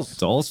smalls.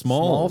 It's all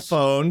Small small.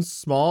 phones,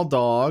 small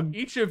dog.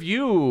 Each of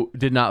you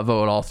did not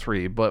vote all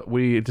 3, but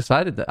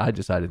I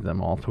decided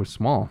them all to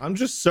small. I'm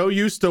just so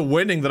used to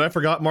winning that I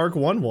forgot Mark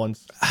won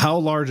once. How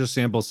large a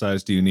sample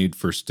size do you need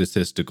for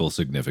statistical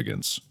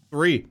significance?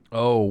 3.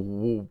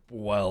 Oh,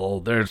 well,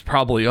 there's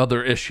probably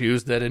other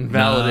issues that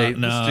invalidate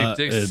Nah,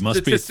 the it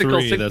must be statistical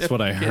 3. That's what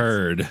I significance.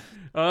 heard.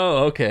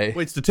 Oh, okay.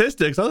 Wait,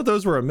 statistics? I thought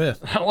those were a myth.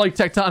 I don't like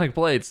tectonic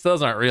plates.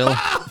 Those aren't real.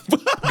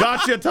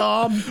 Gotcha,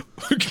 Tom.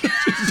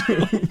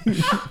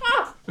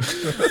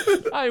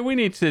 We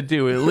need to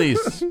do at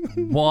least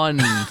 1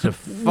 to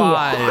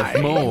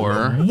 5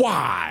 more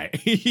Why?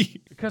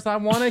 because I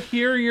want to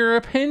hear your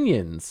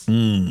opinions.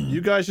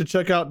 You guys should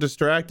check out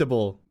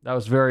Distractable. That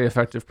was very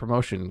effective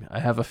promotion. I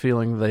have a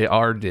feeling they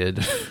did.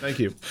 Thank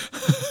you.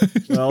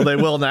 Well, they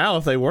will now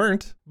if they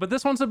weren't. But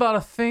this one's about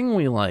a thing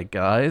we like,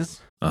 guys.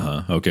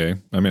 Okay.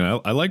 I mean,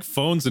 I like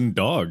phones and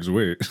dogs.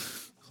 Wait.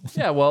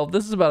 Yeah, well,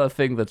 this is about a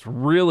thing that's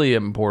really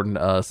important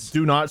to us.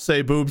 Do not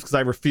say boobs because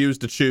I refuse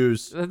to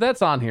choose.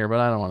 That's on here, but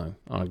I don't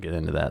want to get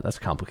into that. That's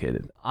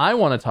complicated. I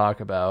want to talk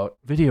about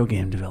video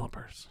game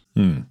developers.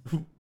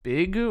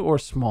 Big or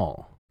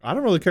small? I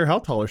don't really care how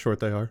tall or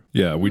short they are.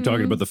 Yeah, are we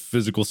talking about the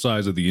physical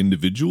size of the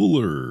individual,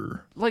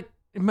 or? Like,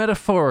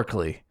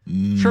 metaphorically.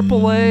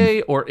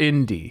 AAA or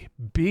indie?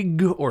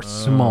 Big or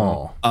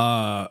small?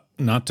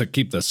 Not to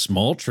keep the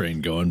small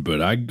train going,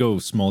 but I go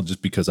small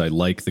just because I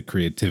like the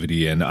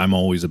creativity, and I'm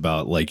always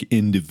about like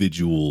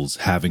individuals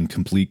having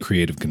complete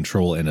creative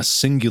control and a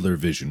singular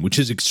vision, which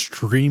is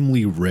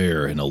extremely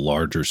rare in a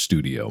larger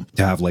studio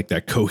to have like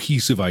that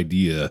cohesive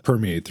idea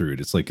permeate through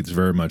it. It's like, it's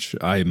very much,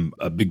 I'm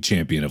a big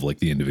champion of like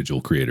the individual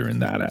creator in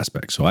that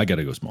aspect. So I got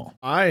to go small.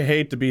 I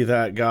hate to be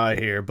that guy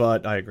here,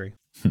 but I agree.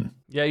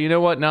 Yeah, you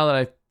know what? Now that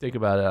I think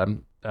about it,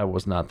 that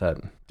was not that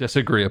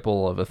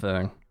disagreeable of a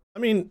thing. I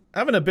mean,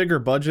 having a bigger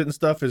budget and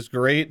stuff is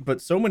great, but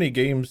so many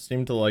games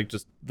seem to like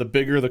just the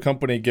bigger the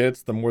company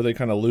gets, the more they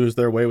kind of lose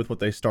their way with what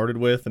they started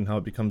with and how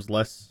it becomes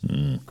less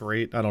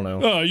great. I don't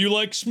know. You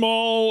like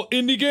small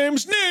indie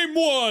games? Name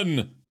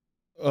one.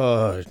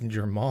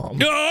 Your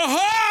mom.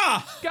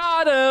 Aha!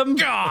 Got him!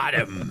 Got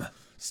him.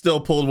 Still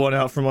pulled one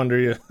out from under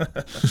you.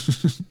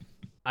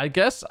 I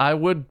guess I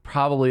would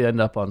probably end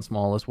up on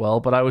small as well,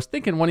 but I was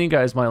thinking one of you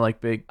guys might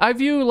like big. I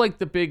view like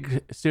the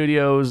big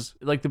studios,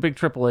 like the big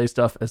AAA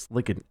stuff as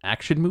like an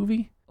action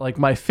movie. like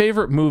my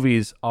favorite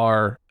movies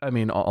are, I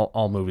mean,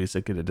 all movies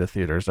that get into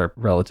theaters are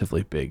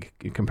relatively big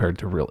compared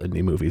to real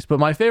indie movies. But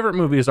my favorite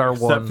movies are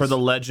Except ones for The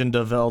Legend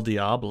of El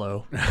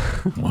Diablo.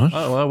 What?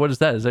 Oh, well, what is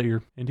that? Is that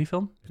your indie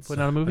film? You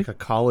putting out a movie? Like a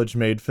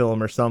college-made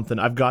film or something.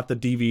 I've got the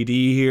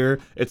DVD here.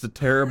 It's a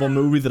terrible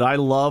movie that I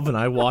love, and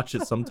I watch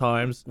it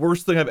sometimes.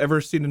 Worst thing I've ever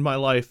seen in my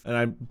life, and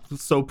I'm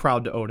so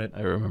proud to own it.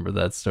 I remember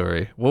that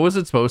story. What was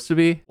it supposed to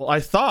be? Well, I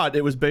thought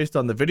it was based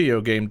on the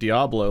video game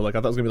Diablo. Like, I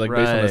thought it was going to be, like,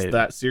 based on Right.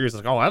 that series.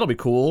 Like, oh, that'll be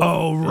cool.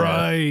 Oh,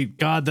 right.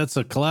 God, that's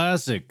a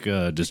classic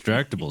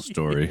Distractable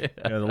story.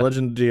 Yeah, The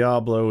Legend of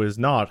Diablo is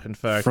not, in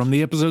fact. From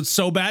the episode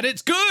So Bad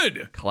It's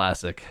Good.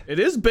 Classic. It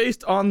is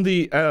based on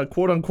the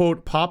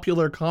quote-unquote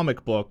popular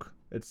comic book.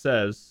 It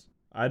says,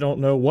 I don't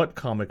know what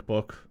comic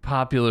book.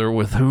 Popular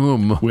with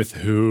whom? With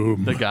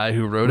whom? The guy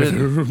who wrote it?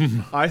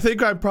 I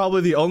think I'm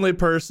probably the only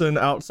person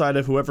outside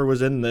of whoever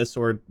was in this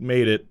or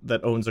made it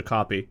that owns a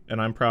copy,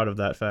 and I'm proud of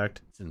that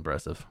fact. It's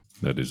impressive.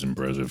 That is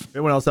impressive. If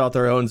anyone else out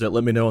there owns it,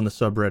 let me know in the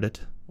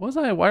subreddit.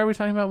 Why are we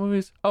talking about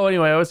movies? Oh,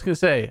 anyway, I was going to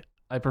say,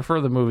 I prefer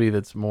the movie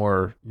that's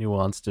more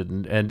nuanced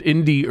and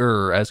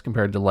indie-er as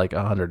compared to like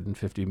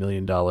 $150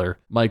 million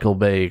Michael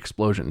Bay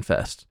Explosion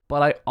Fest.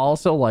 But I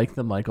also like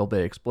the Michael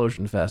Bay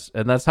Explosion Fest,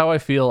 and that's how I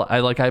feel.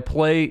 I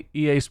play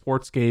EA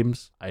Sports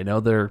games. I know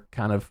they're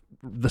kind of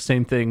the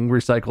same thing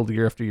recycled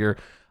year after year.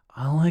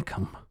 I like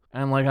them.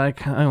 And like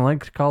I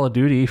liked Call of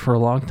Duty for a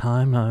long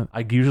time.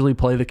 I usually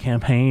play the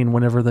campaign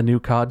whenever the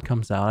new COD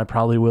comes out. I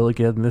probably will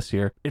again this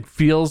year. It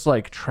feels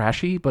like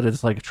trashy, but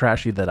it's like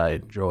trashy that I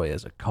enjoy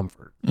as a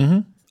comfort.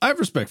 Mm-hmm. I have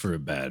respect for a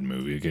bad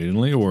movie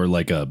occasionally, or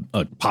like a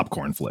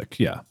popcorn flick.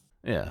 Yeah.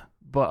 Yeah.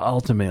 But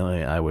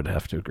ultimately, I would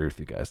have to agree with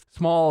you guys.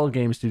 Small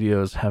game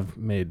studios have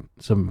made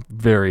some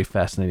very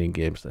fascinating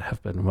games that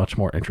have been much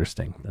more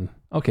interesting than...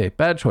 Okay,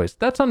 bad choice.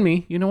 That's on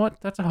me. You know what?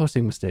 That's a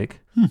hosting mistake.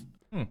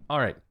 All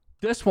right.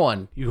 This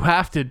one, you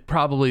have to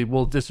probably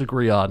will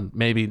disagree on.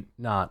 Maybe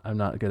not. I'm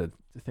not good at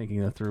thinking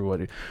that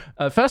through.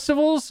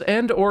 Festivals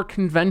and or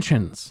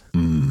conventions.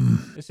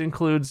 This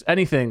includes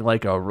anything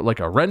like a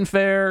Ren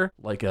Fair,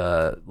 like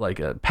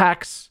a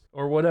PAX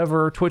or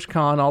whatever,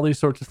 TwitchCon, all these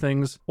sorts of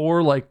things,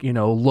 or like, you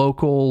know,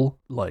 local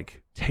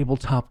like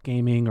tabletop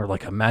gaming or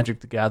like a Magic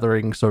the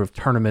Gathering sort of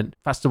tournament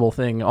festival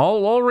thing.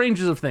 All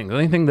ranges of things.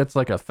 Anything that's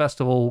like a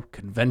festival,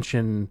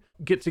 convention,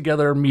 get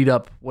together, meet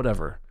up,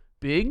 whatever.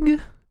 Big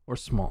or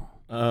small?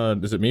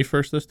 Is it me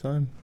first this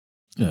time?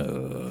 Yeah.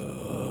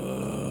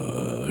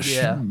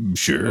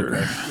 Sure.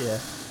 Yeah.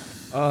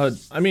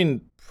 I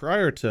mean,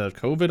 prior to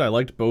COVID, I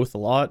liked both a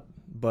lot,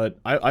 but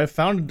I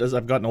found as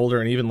I've gotten older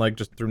and even like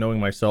just through knowing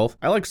myself,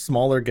 I like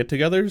smaller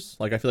get-togethers.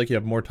 Like I feel like you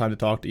have more time to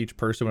talk to each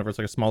person whenever it's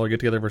like a smaller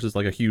get-together versus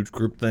like a huge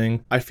group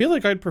thing. I feel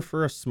like I'd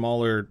prefer a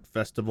smaller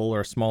festival or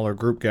a smaller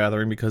group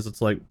gathering because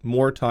it's like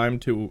more time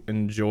to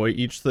enjoy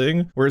each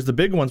thing. Whereas the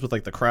big ones with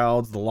like the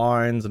crowds, the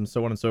lines, and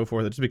so on and so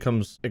forth, it just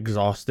becomes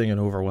exhausting and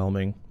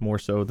overwhelming more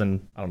so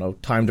than, I don't know,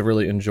 time to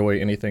really enjoy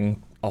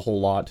anything a whole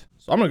lot.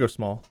 So I'm gonna go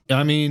small.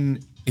 I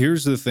mean,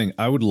 here's the thing.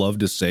 I would love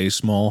to say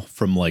small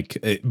from like,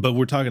 but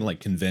we're talking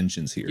like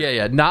conventions here.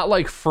 Yeah. Not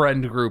like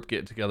friend group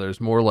get-togethers,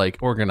 more like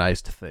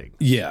organized thing.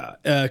 Yeah,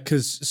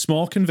 because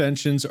small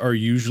conventions are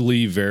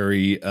usually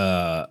very,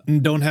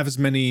 don't have as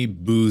many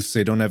booths.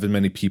 They don't have as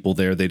many people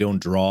there. They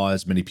don't draw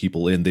as many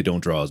people in. They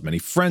don't draw as many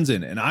friends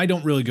in. And I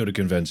don't really go to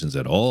conventions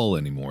at all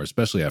anymore,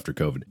 especially after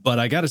COVID. But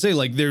I got to say,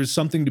 like, there's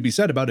something to be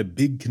said about a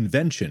big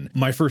convention.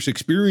 My first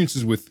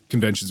experiences with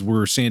conventions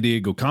were San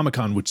Diego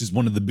Comic-Con, which is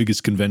one of the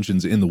biggest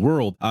conventions in the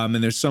world. And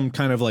there's some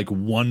kind of like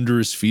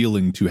wondrous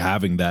feeling to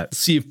having that.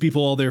 See if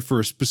people all there for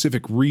a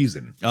specific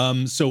reason.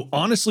 So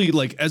honestly,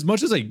 like as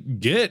much as I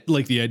get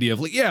like the idea of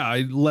like,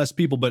 yeah, less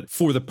people, but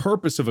for the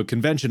purpose of a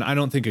convention, I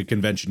don't think a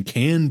convention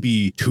can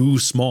be too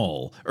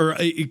small, or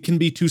it can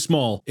be too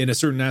small in a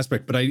certain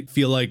aspect, but I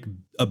feel like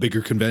a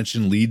bigger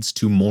convention leads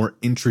to more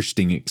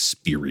interesting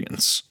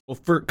experience. Well,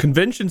 for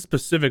conventions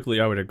specifically,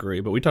 I would agree.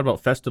 But we talked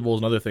about festivals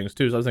and other things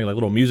too. So I was thinking like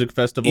little music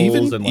festivals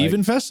and like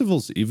even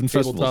festivals,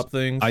 tabletop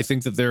things. I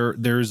think that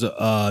there's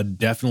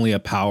definitely a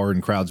power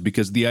in crowds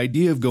because the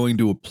idea of going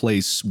to a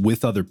place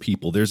with other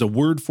people, there's a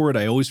word for it.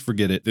 I always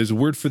forget it. There's a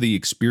word for the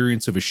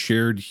experience of a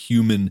shared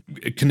human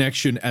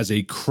connection as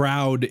a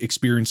crowd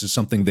experiences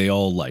something they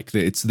all like.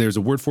 There's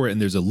a word for it,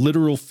 and there's a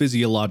literal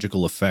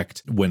physiological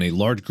effect when a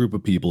large group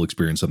of people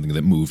experience something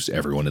that moves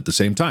everyone at the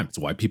same time. It's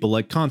why people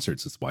like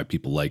concerts. It's why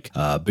people like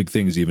big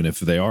things, even if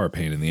they are a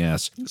pain in the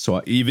ass.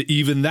 So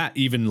even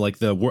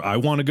like I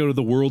want to go to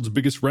the world's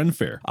biggest Ren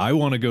Fair. I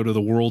want to go to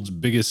the world's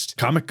biggest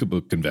comic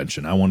book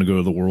convention. I want to go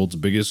to the world's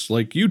biggest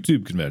like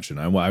YouTube convention.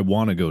 I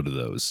want to go to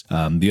those.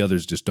 The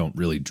others just don't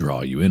really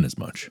draw you in as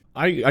much.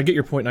 I get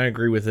your point and I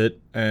agree with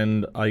it.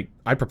 And I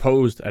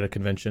proposed at a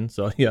convention.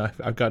 So yeah,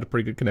 I've got a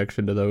pretty good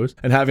connection to those.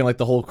 And having like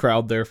the whole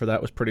crowd there for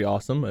that was pretty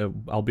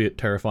awesome, albeit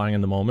terrifying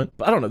in the moment.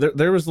 But I don't know.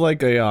 There was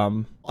like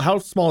a how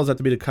small is that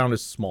to be to count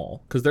as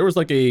small? Because there was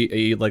like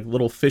a like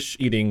little fish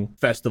eating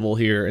festival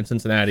here in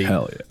Cincinnati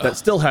Hell yeah. that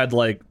still had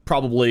like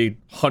probably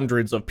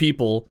hundreds of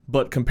people,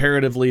 but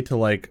comparatively to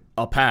like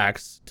a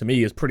PAX to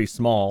me is pretty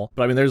small,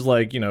 but I mean there's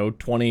like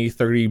 20,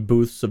 30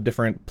 booths of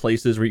different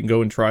places where you can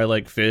go and try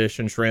like fish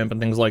and shrimp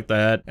and things like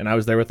that. And I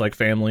was there with like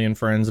family and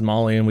friends and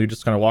Molly, and we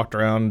just kind of walked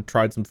around,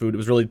 tried some food. It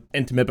was really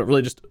intimate, but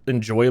really just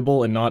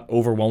enjoyable and not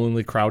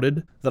overwhelmingly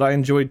crowded, that I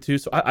enjoyed too.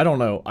 So I don't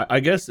know. I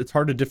guess it's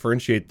hard to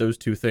differentiate those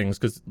two things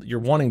because you're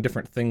wanting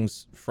different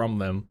things from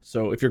them.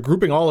 So if you're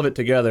grouping all of it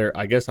together,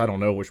 I guess I don't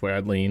know which way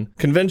I'd lean.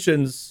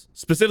 Conventions,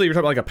 specifically, you're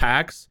talking about like a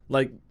PAX.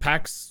 Like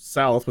PAX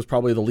South was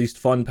probably the least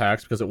fun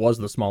PAX because it was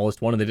the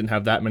smallest one and they didn't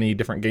have that many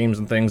different games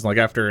and things. Like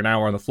after an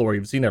hour on the floor,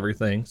 you've seen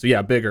everything. So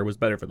yeah, bigger was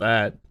better for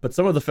that. But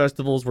some of the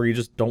festivals where you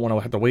just don't want to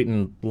have to wait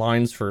in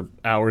lines for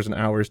hours and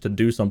hours to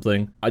do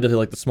something, I definitely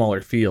like the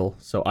smaller feel.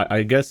 So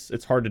I guess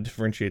it's hard to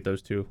differentiate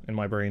those two in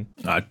my brain.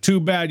 Too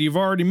bad you've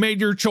already made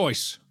your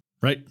choice.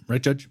 Right,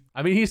 Judge?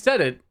 I mean, he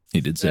said it.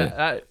 He did say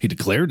it. He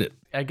declared it.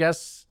 I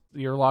guess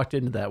you're locked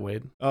into that,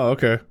 Wade. Oh,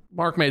 okay.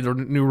 Mark made the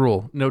new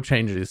rule. No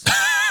changes.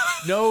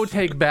 No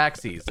take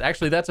backsies.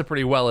 Actually, that's a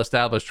pretty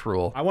well-established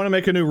rule. I want to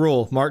make a new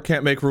rule. Mark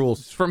can't make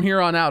rules. From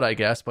here on out, I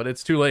guess, but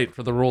it's too late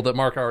for the rule that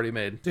Mark already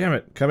made. Damn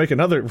it. Can I make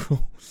another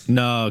rule?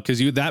 No, because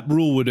that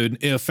rule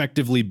would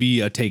effectively be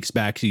a takes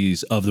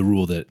backsies of the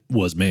rule that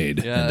was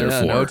made. Yeah, and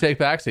therefore, no take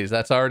backsies.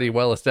 That's already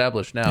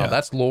well-established now. Yeah.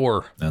 That's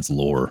lore. That's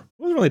lore.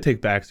 It wasn't really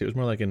take backs. It was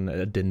more like an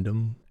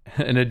addendum.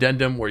 An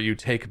addendum where you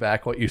take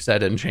back what you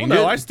said and change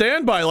No, it. I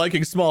stand by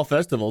liking small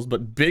festivals,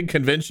 but big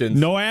conventions.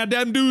 No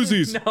addem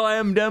doozies. No, I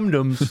am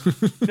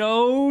dum-dums.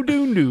 No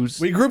doon-doos.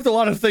 We grouped a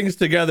lot of things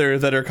together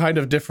that are kind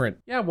of different.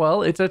 Yeah,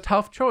 well, it's a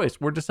tough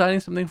choice. We're deciding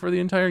something for the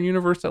entire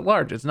universe at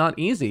large. It's not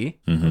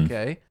easy,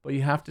 okay? But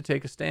you have to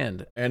take a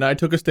stand. And I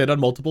took a stand on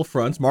multiple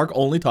fronts. Mark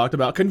only talked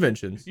about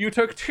conventions. You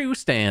took 2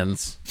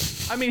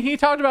 stands. I mean, he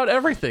talked about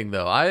everything,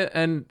 though.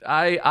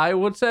 I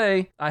would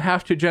say I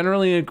have to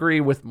generally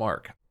agree with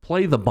Mark.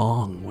 Play the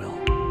bong, Will.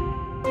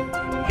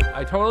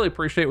 I totally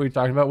appreciate what you're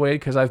talking about, Wade,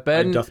 because I've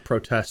been... I doth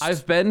protest.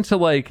 I've been to,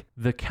 like,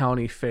 the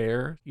county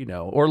fair,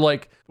 or,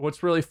 like,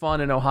 what's really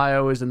fun in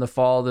Ohio is in the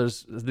fall,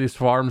 these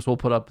farms will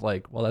put up,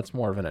 like, well, that's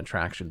more of an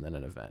attraction than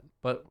an event.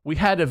 But we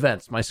had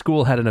events. My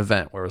school had an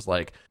event where it was,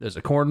 like, there's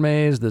a corn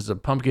maze, there's a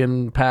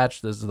pumpkin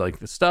patch, there's, like,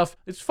 the stuff.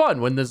 It's fun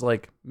when there's,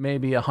 like,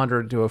 maybe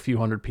 100 to a few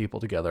hundred people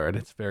together, and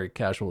it's very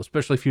casual,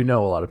 especially if you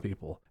know a lot of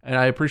people. And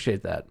I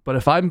appreciate that. But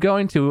if I'm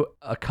going to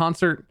a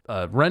concert,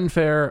 a Ren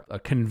Fair, a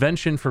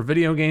convention for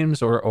video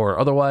games, or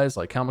otherwise,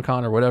 like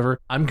Comic-Con or whatever,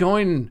 I'm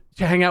going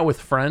to hang out with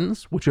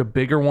friends, which a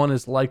bigger one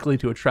is likely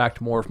to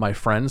attract more of my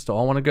friends to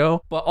all want to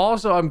go. But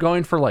also I'm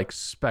going for like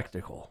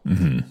spectacle.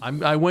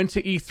 I went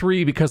to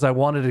E3 because I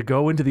wanted to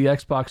go into the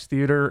Xbox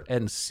theater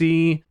and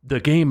see the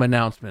game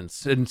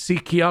announcements and see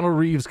Keanu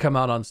Reeves come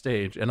out on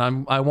stage. And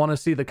I want to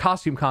see the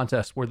costume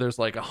contest where there's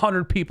like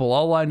 100 people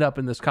all lined up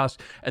in this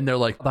costume, and they're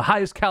like the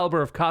highest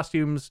caliber of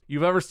costumes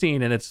you've ever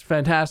seen, and it's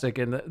fantastic.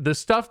 And the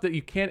stuff that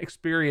you can't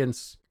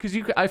experience, because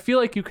I feel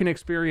like you can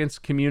experience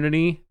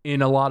community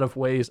in a lot of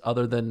ways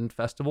other than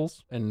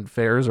festivals and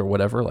fairs or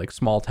whatever, like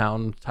small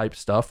town type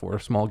stuff or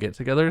small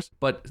get-togethers.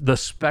 But the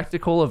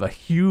spectacle of a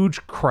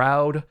huge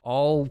crowd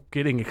all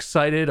getting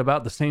excited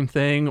about the same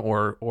thing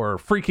or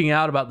freaking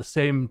out about the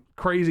same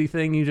crazy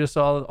thing you just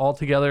saw all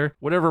together,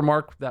 whatever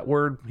Mark, that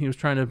word he was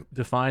trying to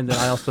define that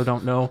I also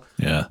don't know.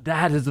 Yeah.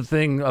 That is the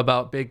thing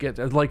about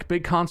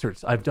big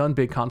concerts. I've done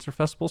big concert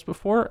festivals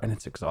before, and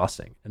it's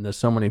exhausting, and there's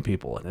so many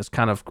people, and it's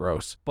kind of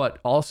gross. But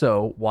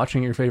also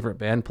watching your favorite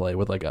band play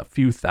with like a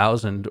few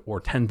thousand or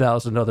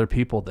 10,000 other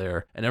people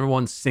there, and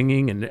everyone's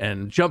singing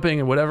and jumping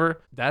and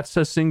whatever, that's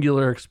a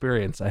singular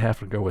experience. I have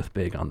to go with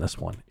big on this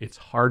one. It's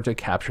hard to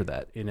capture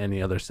that in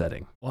any other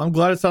setting. Well, I'm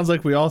glad it sounds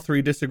like we all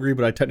three disagree,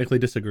 but I technically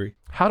disagree.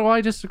 How do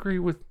I disagree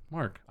with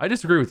Mark? I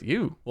disagree with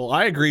you. Well,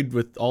 I agreed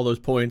with all those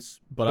points,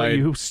 but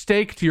you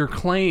staked your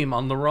claim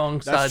on the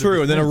wrong side. That's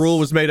true, and then a rule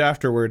was made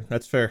afterward.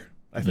 That's fair.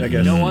 I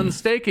guess. No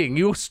unstaking.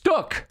 You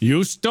stuck.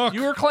 You stuck.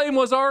 Your claim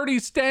was already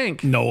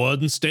stank. No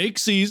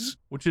unstakesies.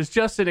 Which is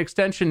just an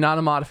extension, not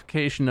a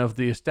modification of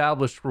the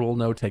established rule,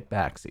 no take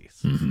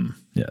backsies.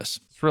 Yes.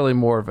 It's really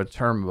more of a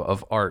term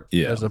of art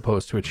as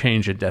opposed to a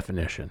change in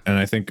definition. And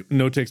I think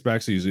no takes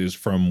backsies is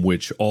from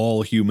which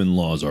all human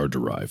laws are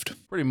derived.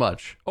 Pretty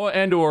much.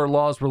 Or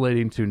laws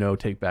relating to no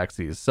take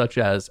backsies, such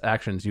as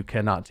actions you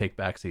cannot take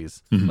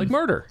backsies, like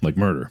murder. Like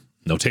murder.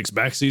 No takes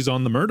backsies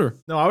on the murder.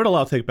 No, I would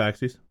allow take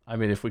backsies. I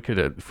mean, if we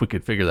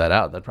could figure that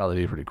out, that'd probably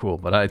be pretty cool.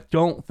 But I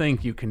don't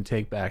think you can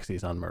take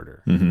backsies on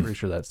murder. I'm pretty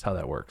sure that's how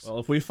that works. Well,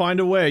 if we find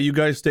a way, you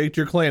guys staked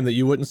your claim that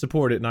you wouldn't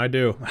support it, and I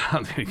do.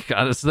 You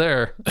got us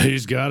there.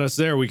 He's got us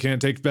there. We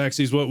can't take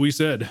backsies what we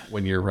said.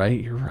 When you're right,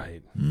 you're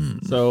right.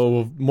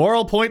 So,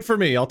 moral point for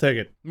me. I'll take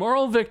it.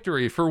 Moral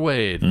victory for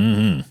Wade.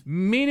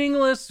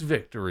 Meaningless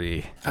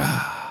victory.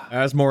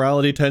 As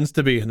morality tends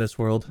to be in this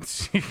world.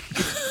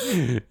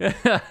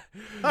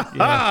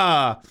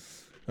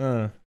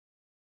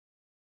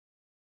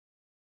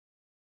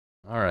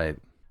 All right.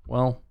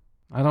 Well,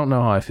 I don't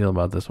know how I feel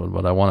about this one,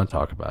 but I want to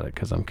talk about it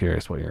because I'm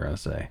curious what you're going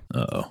to say.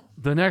 Uh-oh.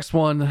 The next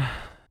one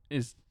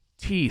is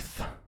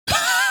teeth.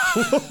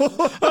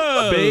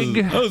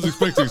 Big I was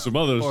expecting some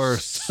others. or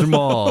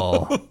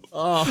small?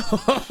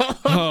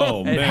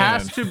 Oh man. It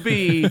has to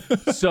be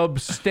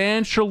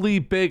substantially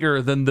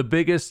bigger than the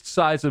biggest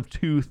size of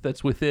tooth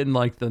that's within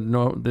like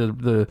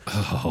the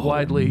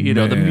widely,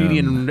 the man.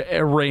 median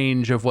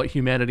range of what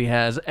humanity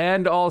has,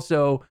 and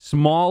also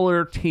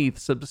smaller teeth,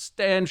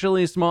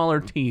 substantially smaller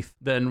teeth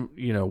than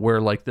where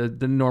like the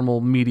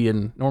normal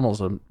median. Normal's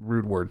a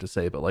rude word to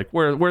say, but like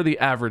where the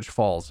average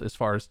falls as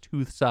far as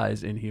tooth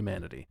size in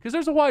humanity, because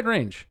there's a wide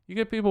range. You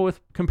get people with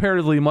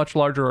comparatively much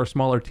larger or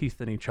smaller teeth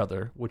than each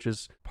other, which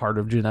is part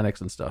of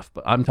genetics and stuff,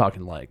 but I'm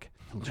talking like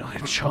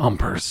giant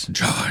chompers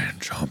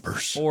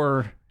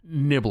or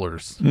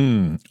nibblers.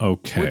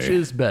 Okay. Which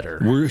is better?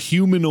 We're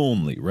human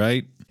only,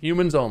 right?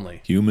 Humans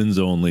only.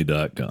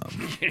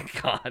 Humansonly.com.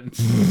 God.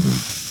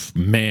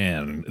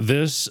 Man,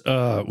 this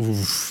because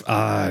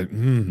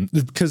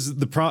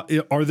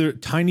are there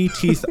tiny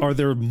teeth? Are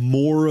there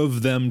more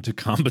of them to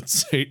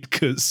compensate?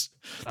 Because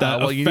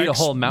you need a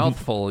whole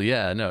mouthful.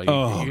 Yeah, no.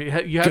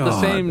 You have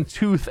the same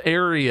tooth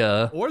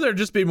area. Or there'd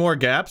just be more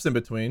gaps in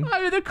between.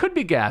 I mean, there could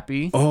be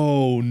gappy.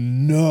 Oh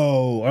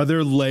no! Are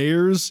there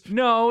layers?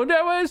 No,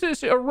 that was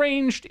just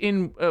arranged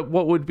in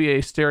what would be a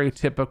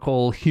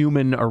stereotypical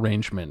human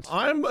arrangement.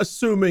 I'm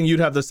assuming you'd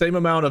have the same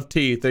amount of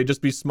teeth. They'd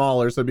just be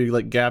smaller, so there'd be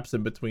like gaps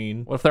in between.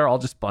 What if they're all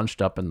just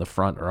bunched up in the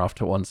front or off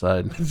to one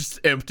side? Just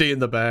empty in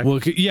the back. Well,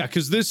 yeah,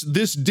 because this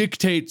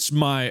dictates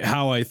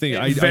how I think.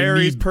 It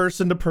varies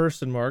person to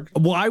person, Mark.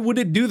 Why would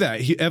it do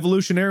that?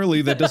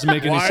 Evolutionarily, that doesn't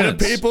make any Why sense.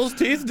 do people's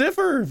teeth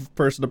differ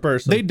person to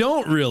person? They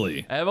don't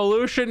really.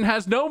 Evolution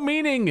has no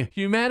meaning.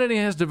 Humanity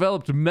has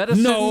developed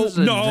medicines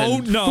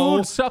and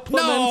food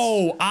supplements.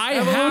 No, I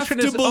have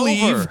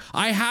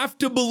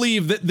to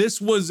believe that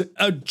this was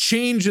a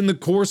change in the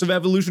course of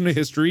evolution in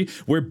history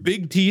where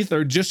big teeth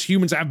are just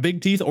humans have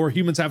big teeth or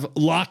humans have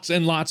lots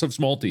and lots of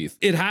small teeth.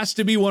 It has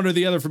to be one or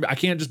the other. I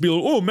can't just be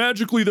like, oh,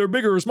 magically they're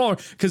bigger or smaller,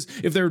 because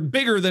if they're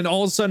bigger, then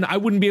all of a sudden I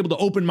wouldn't be able to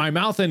open my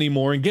mouth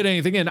anymore and get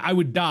anything in. I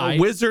would die. A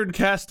wizard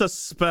cast a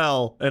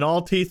spell and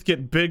all teeth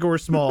get big or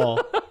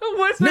small.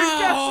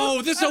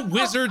 No, this is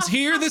wizards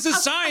here. This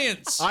is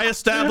science. I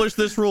established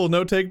this rule.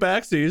 No take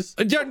backsies.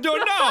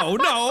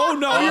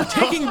 No. You're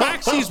taking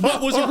backsies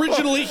what was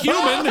originally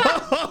human.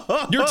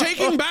 You're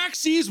taking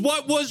backsies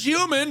what was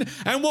human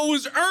and what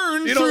was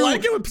earned. You don't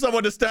like it when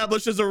someone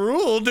establishes a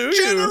rule, do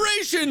you?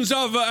 Generations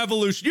of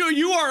evolution.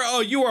 You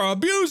are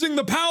abusing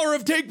the power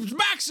of take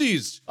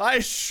backsies. I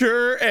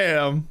sure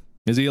am.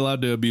 Is he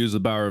allowed to abuse the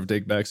power of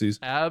take backsies?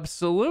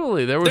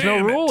 Absolutely. There was no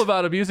rule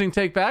about abusing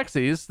take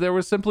backsies. There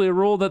was simply a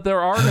rule that there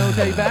are no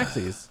take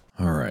backsies.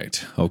 All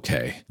right.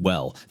 Okay.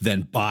 Well,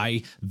 then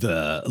by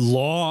the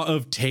law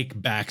of take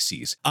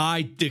backsies,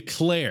 I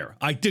declare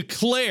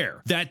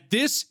that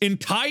this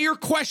entire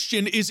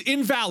question is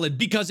invalid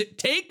because it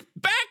take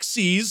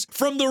backsies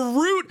from the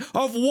root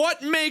of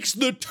what makes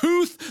the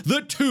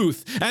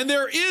tooth. And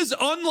there is,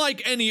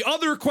 unlike any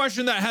other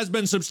question that has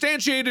been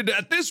substantiated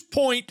at this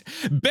point,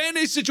 been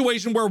a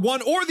situation where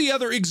one or the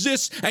other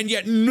exists, and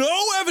yet no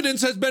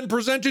evidence has been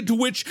presented to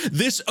which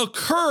this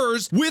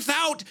occurs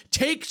without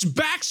takes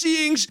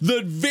backseeing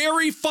the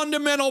very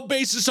fundamental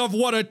basis of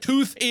what a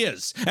tooth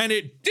is. And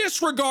it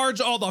disregards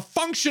all the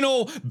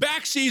functional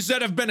backsies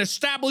that have been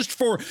established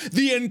for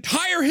the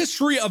entire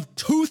history of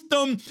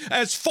toothdom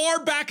as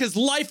far back as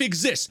life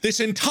exists.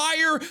 This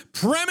entire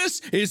premise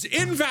is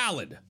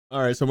invalid.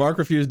 All right, so Mark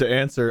refused to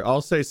answer.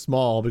 I'll say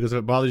small because if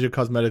it bothers you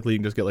cosmetically, you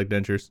can just get like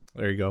dentures.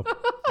 There you go.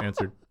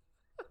 Answered.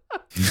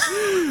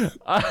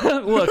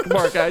 Look,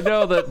 Mark, I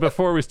know that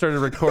before we started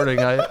recording,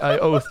 I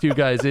oathed you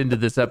guys into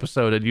this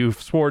episode, and you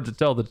swore to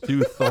tell the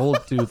truth, the whole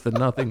truth, and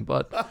nothing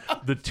but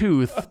the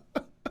tooth.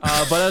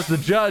 But as the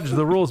judge,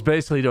 the rules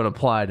basically don't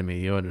apply to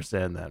me. You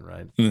understand that,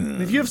 right?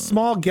 If you have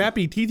small,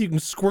 gappy teeth, you can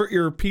squirt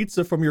your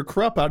pizza from your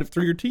crop out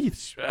through your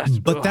teeth.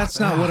 But that's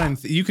not what I'm...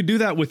 You could do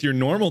that with your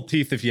normal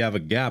teeth if you have a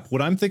gap. What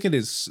I'm thinking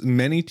is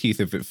many teeth,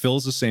 if it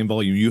fills the same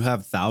volume, you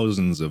have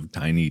thousands of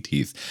tiny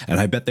teeth, and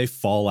I bet they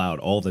fall out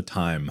all the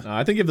time.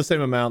 I think you have the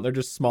same amount. They're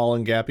just small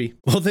and gappy.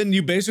 Well, then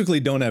you basically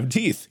don't have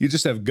teeth. You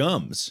just have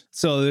gums.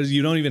 So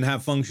you don't even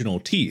have functional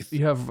teeth.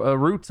 You have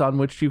roots on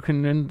which you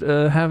can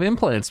have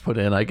implants put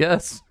in, I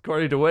guess,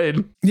 according to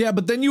Wade. Yeah,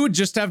 but then you would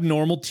just have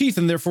normal teeth,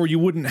 and therefore you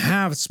wouldn't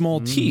have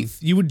small teeth.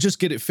 You would just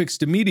get it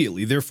fixed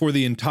immediately. Therefore,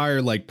 the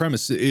entire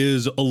premise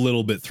is a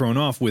little bit thrown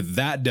off with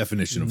that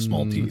definition of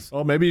small teeth.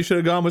 Oh, maybe you should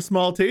have gone with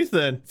small teeth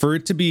then. For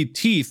it to be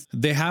teeth,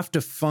 they have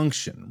to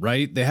function,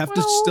 right? They have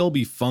to still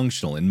be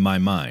functional in my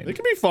mind. They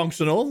can be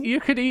functional. You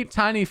could eat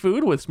tiny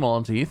food with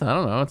small teeth. I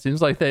don't know. It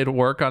seems like they'd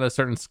work on a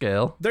certain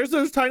scale. There's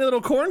those tiny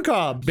little corn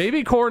cobs.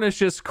 Baby corn is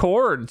just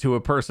corn to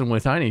a person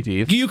with tiny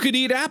teeth. You could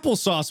eat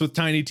applesauce with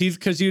tiny teeth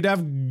because you'd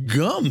have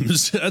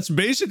gums. That's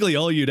basically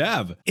all you'd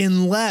have.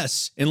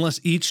 Unless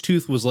each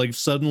tooth was like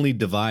suddenly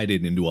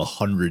divided into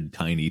 100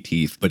 tiny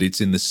teeth, but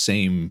it's in the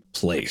same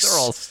place. They're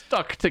all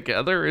stuck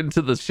together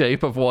into the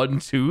shape of one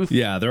tooth.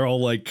 Yeah, they're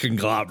all like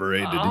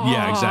conglomerated.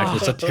 Yeah, exactly.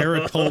 It's a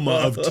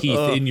teratoma of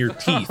teeth in your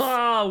teeth.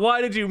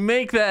 Why did you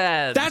make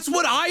that? That's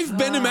what I've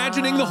been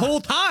imagining the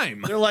whole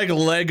time. They're like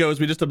Legos.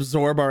 We just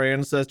absorb our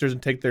ancestors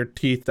and take their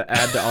teeth to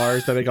add to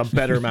ours to make a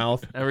better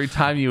mouth. Every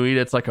time you eat,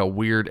 it's like a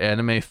weird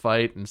anime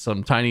fight, and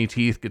some tiny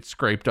teeth get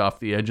scraped off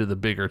the edge of the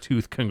bigger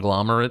tooth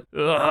conglomerate.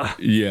 Ugh.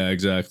 Yeah,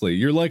 exactly.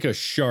 You're like a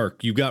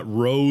shark. You've got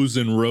rows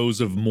and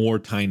rows of more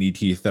tiny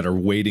teeth that are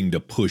waiting to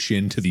push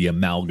into the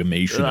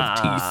amalgamation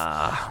of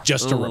teeth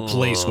just to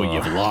replace what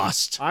you've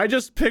lost. I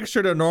just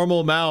pictured a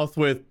normal mouth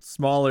with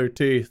smaller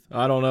teeth.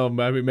 I don't know.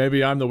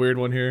 Maybe I'm the weird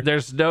one here.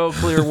 There's no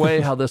clear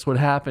way how this would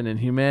happen in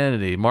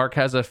humanity. Mark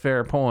has a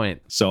fair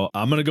point. So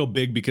I'm going to go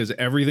big because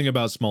everything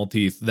about small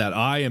teeth that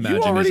I You imagine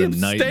is already a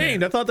abstained.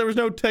 nightmare. I thought there was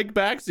no take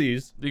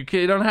backsies. You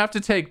don't have to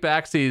take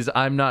backsies.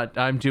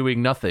 I'm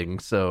doing nothing.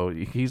 So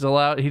he's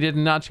allowed. He did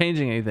not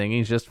changing anything.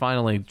 He's just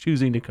finally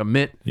choosing to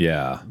commit.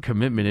 Yeah.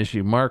 Commitment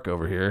issue Mark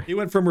over here. He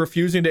went from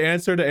refusing to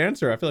answer to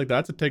answer. I feel like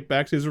that's a take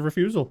backsies of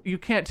refusal. You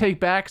can't take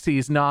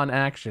backsies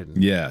non-action.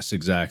 Yes,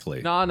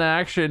 exactly.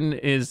 Non-action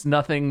is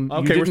nothing.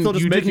 Okay, we're still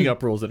just making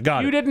up rules.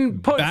 Got You it.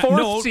 didn't put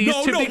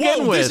forthseas to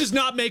begin whoa, with. this is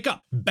not make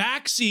up.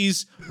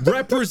 Backsies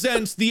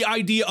represents the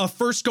idea of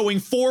first going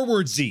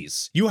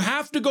forwardsies. You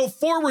have to go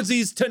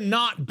forwardsies to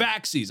not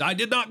backsies. I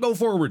did not go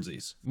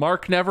forwardsies.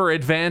 Mark never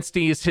advanced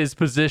his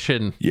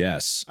position.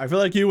 Yes. I feel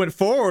like you went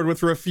forward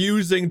with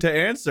refusing to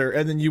answer,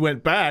 and then you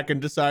went back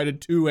and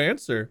decided to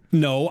answer.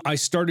 No, I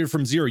started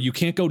from zero. You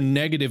can't go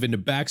negative into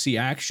backseat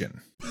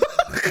action.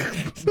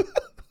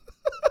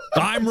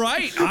 I'm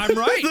right. I'm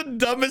right. The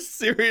dumbest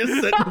serious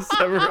sentence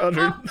ever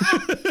uttered.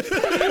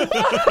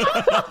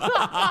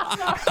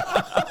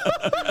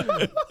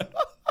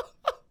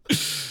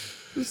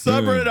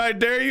 Subreddit, I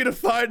dare you to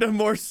find a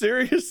more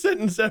serious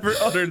sentence ever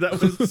uttered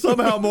that was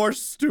somehow more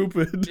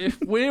stupid. If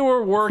we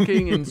were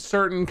working in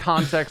certain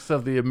contexts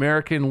of the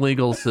American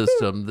legal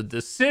system, the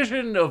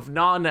decision of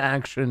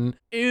non-action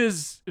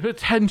is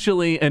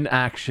potentially an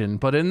action.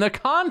 But in the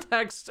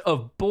context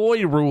of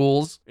boy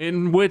rules,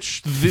 in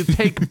which the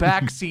take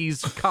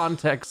backsies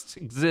context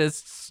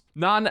exists,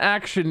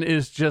 non-action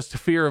is just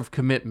fear of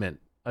commitment.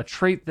 A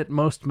trait that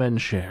most men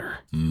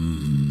share.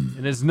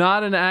 It is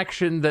not an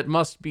action that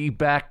must be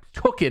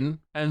back-tooken,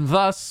 and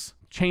thus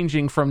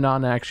changing from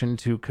non-action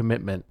to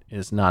commitment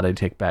is not a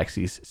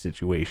take-backsies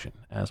situation,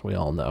 as we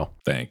all know.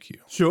 Thank you.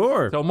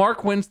 Sure. So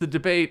Mark wins the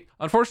debate.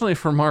 Unfortunately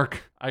for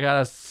Mark, I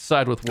gotta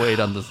side with Wade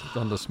on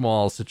the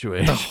small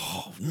situation.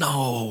 Oh,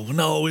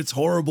 no, it's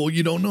horrible.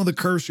 You don't know the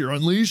curse you're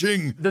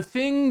unleashing. The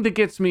thing that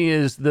gets me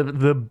is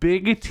the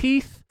big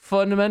teeth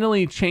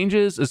fundamentally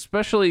changes,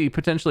 especially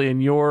potentially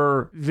in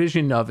your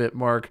vision of it,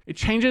 Mark. It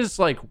changes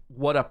like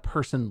what a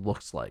person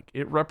looks like.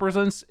 It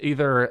represents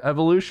either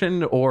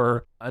evolution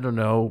or, I don't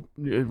know,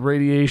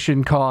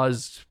 radiation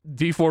caused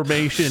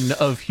deformation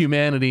of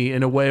humanity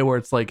in a way where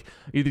it's like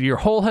either your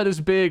whole head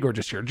is big or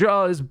just your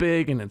jaw is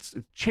big, and it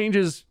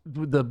changes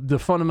the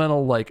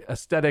fundamental like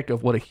aesthetic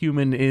of what a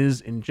human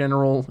is in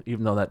general,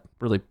 even though that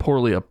really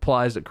poorly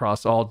applies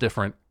across all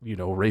different, you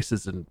know,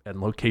 races and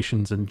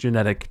locations and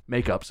genetic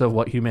makeups of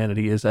what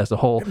humanity is as a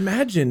whole.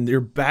 Imagine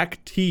your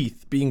back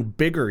teeth being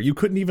bigger. You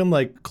couldn't even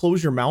like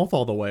close your mouth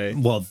all the way.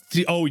 Well,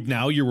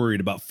 now you're worried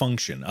about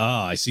function.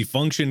 I see.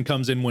 Function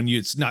comes in when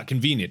it's not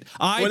convenient.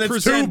 When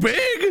it's too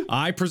big?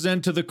 I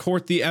present to the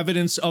court the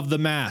evidence of The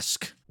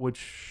Mask. Which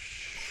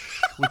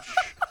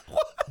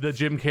the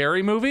Jim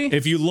Carrey movie?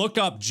 If you look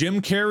up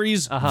Jim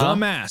Carrey's The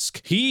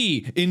Mask,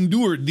 he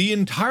endured the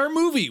entire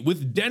movie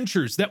with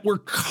dentures that were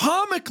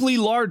comically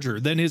larger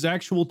than his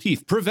actual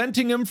teeth,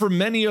 preventing him from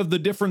many of the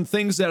different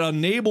things that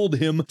enabled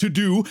him to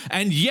do,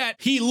 and yet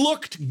he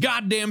looked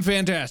goddamn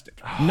fantastic.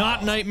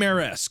 Not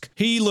nightmare-esque.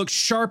 He looked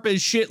sharp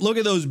as shit. Look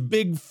at those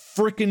big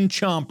frickin'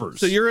 chompers.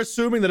 So you're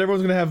assuming that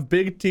everyone's going to have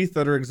big teeth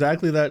that are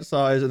exactly that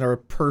size and are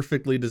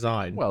perfectly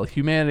designed. Well,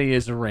 humanity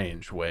is a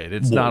range, Wade.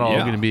 It's not all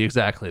going to be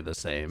exactly the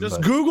same. Just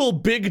but Google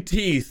big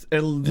teeth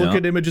and look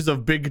at images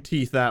of big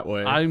teeth that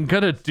way. I'm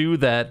going to do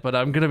that, but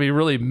I'm going to be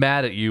really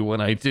mad at you when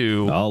I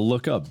do. I'll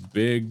look up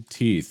big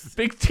teeth.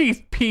 Big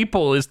teeth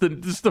people is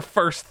the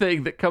first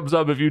thing that comes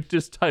up if you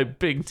just type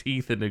big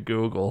teeth into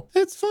Google.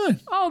 It's fine.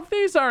 Oh,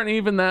 these aren't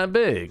even that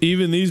big.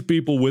 Even these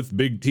people with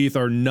big teeth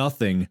are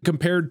nothing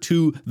compared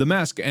to The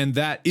Mask, and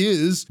that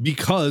is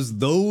because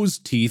those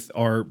teeth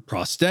are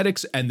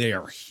prosthetics and they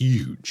are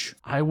huge.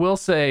 I will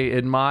say,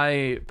 in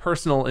my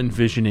personal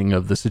envisioning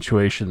of the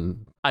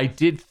situation, I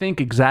did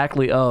think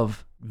exactly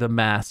of The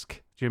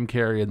Mask, Jim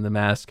Carrey and The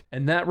Mask,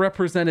 and that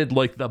represented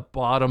like the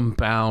bottom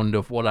bound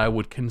of what I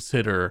would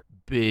consider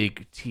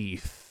big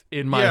teeth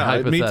in my yeah,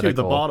 hypothetical. me too.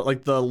 The bottom,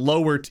 like the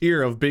lower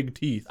tier of big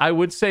teeth. I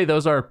would say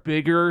those are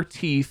bigger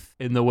teeth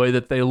in the way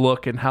that they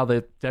look and how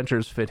the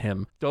dentures fit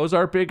him. Those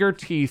are bigger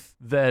teeth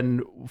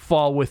than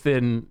fall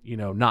within,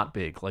 not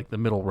big, like the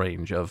middle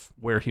range of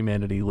where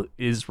humanity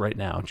is right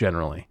now,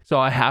 generally. So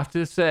I have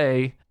to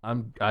say,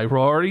 I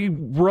already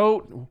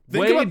wrote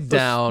Think way about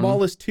down the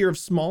smallest tier of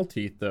small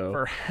teeth, though.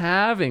 for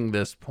having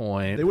this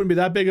point. They wouldn't be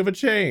that big of a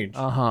change.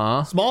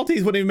 Uh-huh. Small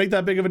teeth wouldn't even make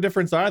that big of a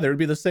difference either. It would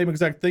be the same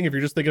exact thing if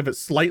you're just thinking of it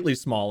slightly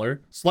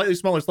smaller,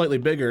 slightly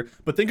bigger.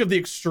 But think of the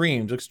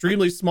extremes: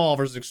 extremely small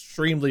versus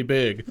extremely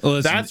big.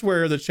 Listen, that's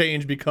where the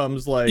change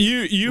becomes like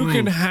you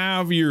can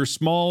have your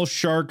small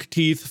shark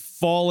teeth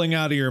falling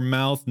out of your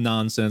mouth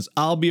nonsense.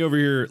 I'll be over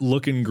here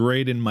looking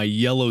great in my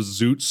yellow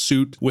zoot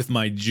suit with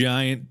my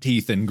giant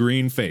teeth and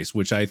green face,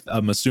 which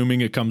I'm assuming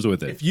it comes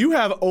with it. If you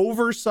have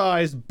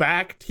oversized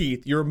back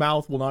teeth, your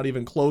mouth will not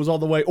even close all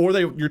the way, or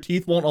your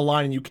teeth won't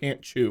align and you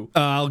can't chew.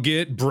 I'll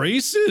get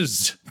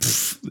braces.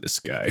 This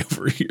guy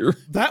over here.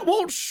 That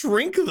won't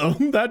shrink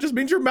them. That just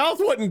means your mouth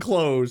wouldn't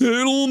close.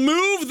 It'll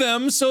move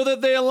them so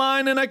that they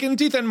align and I can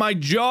teeth and my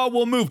jaw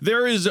will move.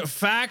 There is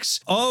facts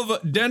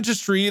of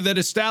dentistry that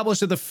establish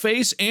that the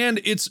face and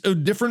its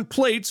different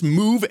plates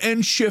move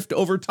and shift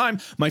over time.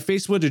 My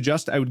face would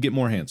adjust. I would get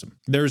more handsome.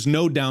 There's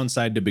no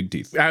downside to big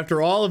teeth.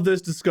 After all of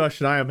this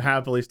discussion, I am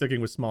happily sticking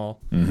with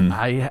small. Mm-hmm.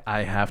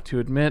 I have to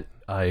admit,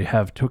 I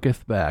have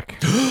tooketh back.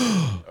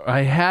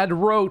 I had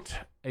wrote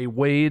a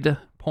Wade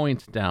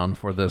point down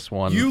for this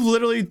one. You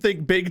literally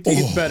think big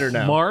teeth better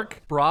now.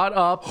 Mark brought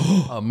up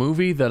a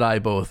movie that I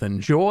both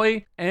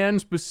enjoy and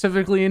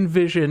specifically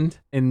envisioned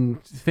in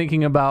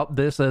thinking about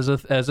this as a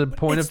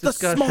point of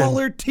discussion. It's the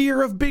smaller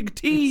tier of big It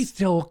teeth.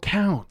 still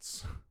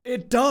counts.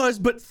 It does,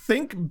 but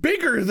think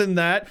bigger than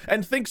that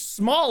and think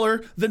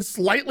smaller than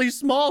slightly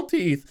small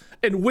teeth.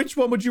 And which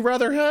one would you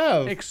rather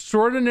have?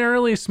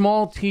 Extraordinarily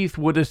small teeth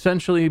would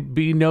essentially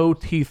be no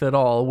teeth at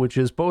all, which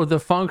is both a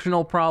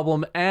functional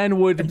problem and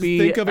would be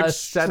think of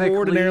aesthetically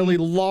extraordinarily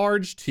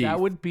large teeth.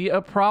 That would be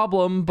a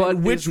problem, but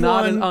And which it's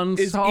not an one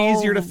is unsolved.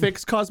 easier to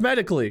fix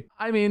cosmetically?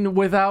 I mean,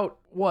 without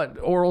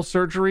oral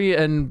surgery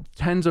and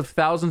tens of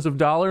thousands of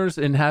dollars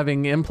in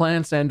having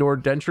implants and or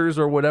dentures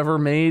or whatever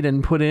made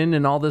and put in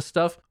and all this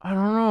stuff. I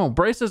don't know.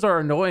 Braces are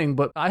annoying,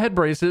 but I had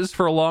braces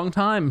for a long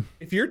time.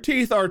 If your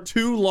teeth are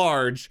too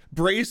large,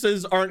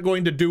 braces aren't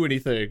going to do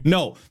anything.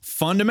 No,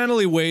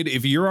 fundamentally, Wade,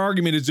 if your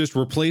argument is just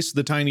replace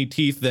the tiny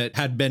teeth that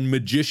had been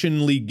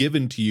magicianly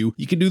given to you,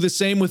 you can do the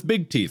same with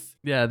big teeth.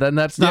 Yeah, then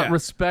that's not Yeah.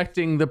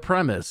 respecting the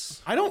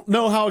premise. I don't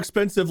know how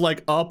expensive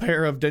like a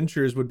pair of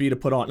dentures would be to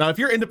put on. Now, if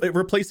you're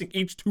replacing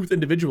each tooth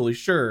individually,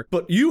 sure,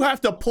 but you have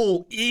to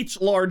pull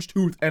each large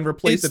tooth and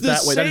replace It's it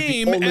that way. That is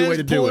the only way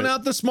to do pulling it.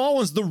 out the small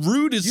ones. The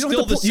root is You don't still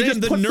have to the pull- you same.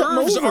 just The put something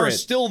nerves over are it.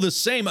 still the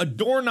same. A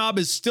doorknob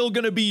is still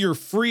going to be your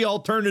free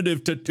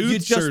alternative to tooth You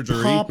just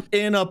surgery. pop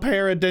in a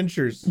pair of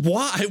dentures.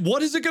 Why?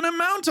 What is it going to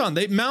mount on?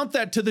 They mount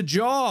that to the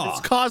jaw.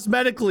 It's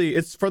cosmetically.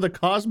 It's for the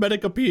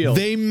cosmetic appeal.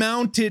 They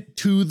mount it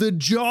to the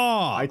jaw.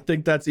 I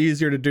think that's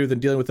easier to do than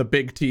dealing with the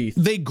big teeth.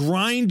 They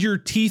grind your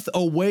teeth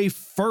away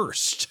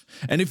first.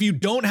 And if you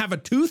don't have a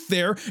tooth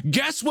there,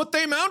 guess what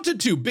they mounted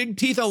to? Big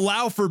teeth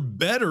allow for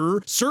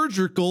better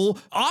surgical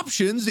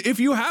options if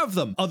you have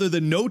them, other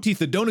than no teeth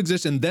that don't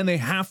exist, and then they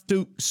have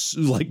to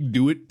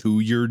do it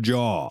to your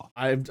jaw.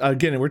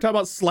 Again, we're talking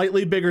about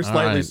slightly bigger,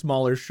 slightly right.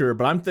 smaller, sure,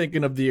 but I'm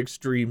thinking of the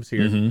extremes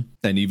here.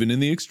 And even in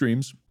the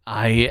extremes.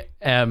 I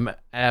am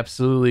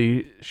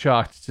absolutely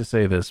shocked to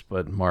say this,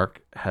 but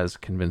Mark has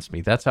convinced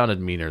me. That sounded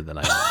meaner than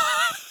I thought.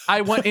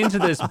 I went into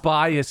this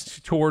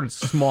biased towards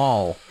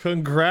small.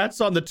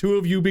 Congrats on the two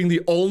of you being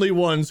the only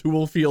ones who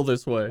will feel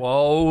this way.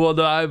 Well,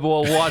 I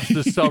will watch the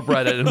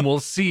subreddit and we'll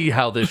see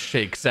how this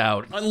shakes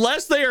out.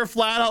 Unless they are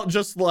flat out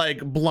just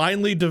like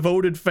blindly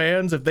devoted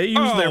fans, if they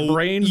use their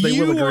brains, they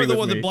will agree You are the with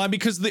one me. that blind,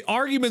 because the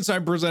arguments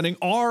I'm presenting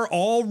are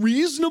all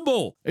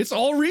reasonable. It's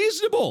all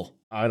reasonable.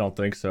 I don't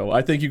think so.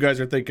 I think you guys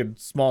are thinking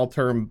small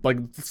term, like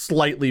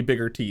slightly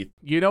bigger teeth.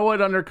 You know what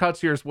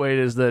undercuts yours, Wade,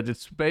 is that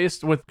it's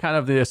based with kind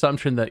of the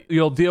assumption that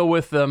you'll deal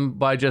with them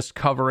by just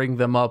covering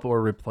them up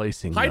or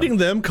replacing Hiding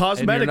them And you're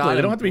cosmetically. not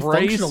They don't have to be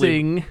functionally.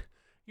 embracing-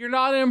 You're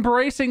not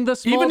embracing the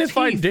small Even if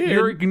I teeth. did.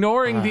 You're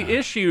ignoring the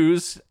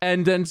issues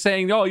and then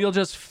saying, oh, you'll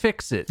just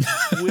fix it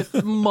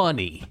with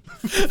money.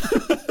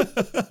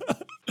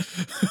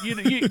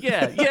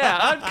 Yeah,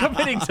 I'm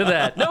committing to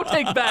that. No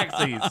take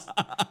backsies.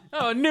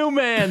 Oh, a new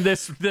man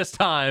this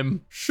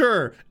time.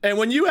 Sure. And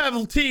when you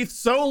have teeth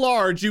so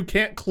large you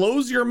can't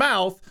close your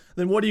mouth,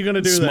 then what are you going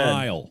to do then?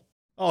 Smile.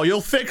 Oh,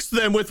 you'll fix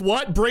them with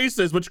what?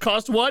 Braces, which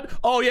cost what?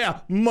 Oh,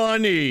 yeah,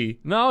 money.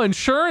 No,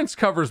 insurance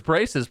covers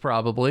braces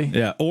probably.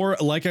 Yeah, or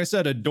like I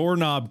said, a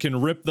doorknob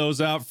can rip those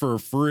out for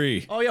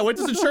free. Oh, yeah, what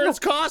does insurance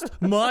cost?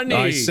 Money.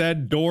 I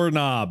said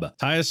doorknob.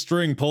 Tie a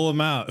string, pull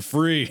them out,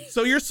 free.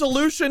 So your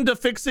solution to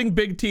fixing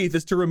big teeth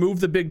is to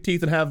remove the big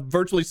teeth and have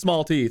virtually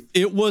small teeth.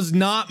 It was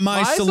not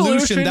my My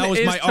solution. solution That was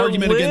is my to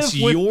argument live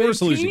against with your big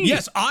solution. teeth.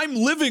 Yes, I'm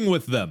living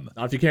with them.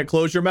 Not if you can't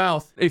close your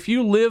mouth. If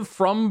you live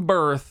from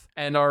birth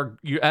and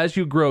as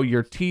you grow,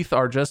 your teeth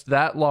are just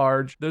that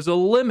large. There's a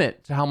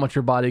limit to how much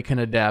your body can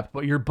adapt,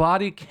 but your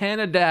body can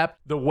adapt.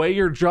 The way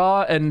your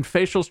jaw and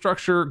facial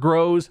structure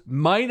grows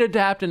might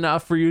adapt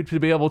enough for you to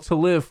be able to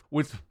live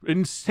with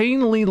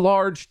insanely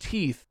large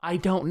teeth. I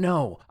don't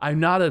know. I'm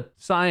not a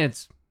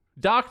science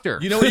doctor.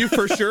 You know what you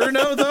for sure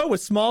know, though?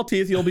 With small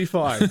teeth, you'll be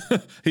fine.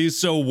 He's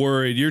so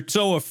worried. You're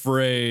so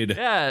afraid.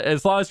 Yeah,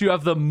 as long as you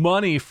have the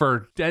money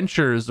for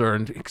dentures or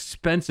an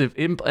expensive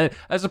implant.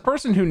 As a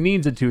person who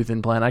needs a tooth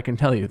implant, I can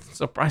tell you it's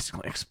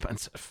surprisingly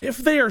expensive. If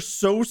they are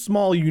so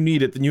small you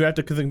need it, then you have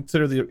to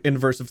consider the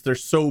inverse. If they're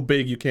so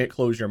big you can't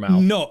close your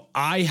mouth. No,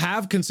 I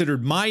have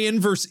considered my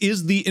inverse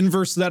is the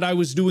inverse that I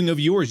was doing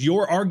of yours.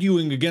 You're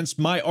arguing against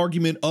my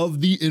argument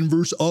of the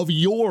inverse of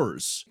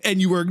yours.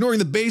 And you are ignoring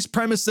the base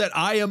premise that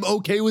I am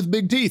okay with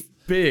big teeth.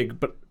 Big,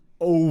 but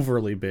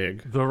overly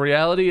big. The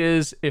reality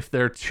is, if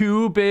they're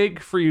too big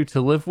for you to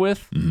live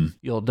with,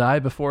 you'll die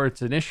before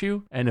it's an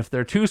issue. And if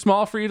they're too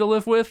small for you to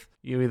live with,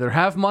 you either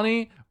have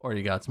money or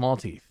you got small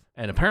teeth.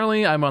 And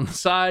apparently I'm on the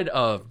side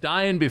of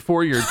dying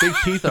before your big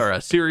teeth are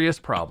a serious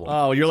problem.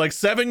 Oh, you're like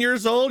 7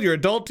 years old, your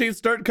adult teeth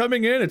start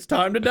coming in, it's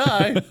time to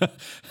die.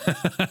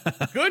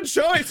 Good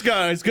choice,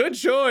 guys, good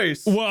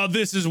choice. Well,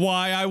 this is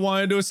why I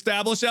wanted to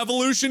establish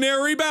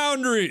evolutionary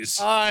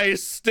boundaries. I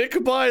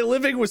stick by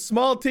living with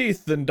small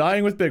teeth than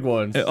dying with big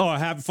ones. Oh,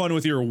 have fun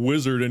with your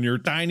wizard and your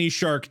tiny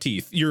shark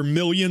teeth, your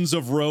millions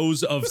of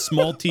rows of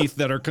small teeth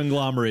that are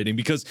conglomerating.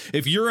 Because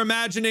if you're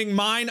imagining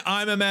mine,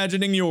 I'm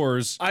imagining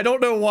yours. I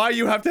don't know why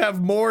you have to have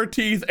more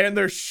teeth and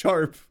they're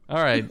sharp.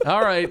 All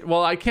right.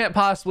 Well, I can't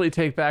possibly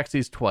take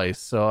backsies twice,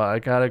 so I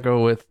gotta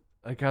go with.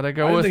 I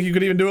didn't think you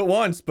could even do it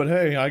once, but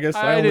hey, I guess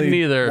I didn't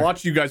only either.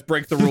 Watch you guys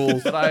break the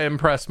rules. But I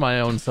impress my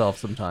own self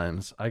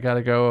sometimes. I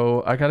gotta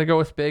go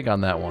with big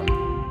on that one.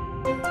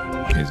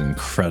 He's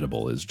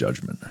incredible, his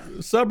judgment.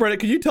 Subreddit,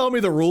 can you tell me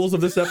the rules of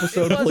this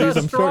episode, It was please? a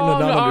I'm starting to strong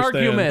not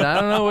understand. argument.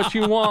 I don't know what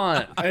you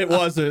want. It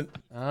wasn't.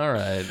 All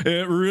right.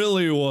 It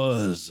really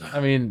was. I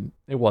mean,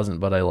 it wasn't,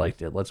 but I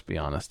liked it. Let's be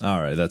honest.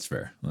 All right, that's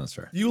fair. That's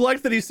fair. You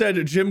like that he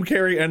said Jim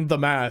Carrey and The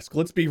Mask.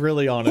 Let's be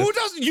really honest. Who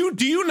doesn't?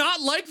 Do you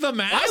not like The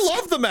Mask? I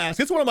love The Mask.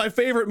 It's one of my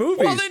favorite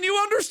movies. Well, then you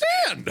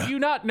understand. Do you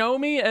not know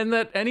me, and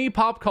that any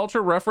pop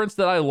culture reference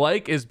that I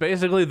like is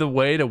basically the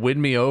way to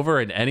win me over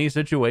in any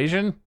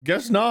situation?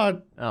 Guess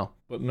not. Oh.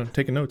 But I'm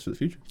taking notes for the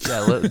future.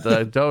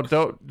 Yeah,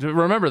 don't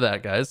remember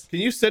that, guys. Can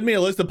you send me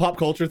a list of pop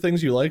culture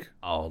things you like?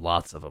 Oh,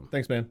 lots of them.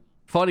 Thanks, man.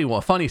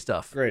 Funny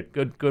stuff. Great.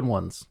 Good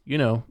ones. You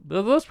know,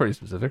 that's pretty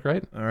specific,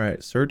 right? All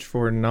right, search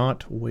for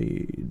not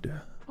Wade.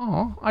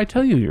 Oh, I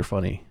tell you you're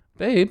funny.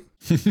 Babe.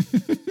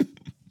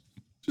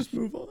 Just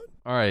move on.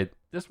 All right.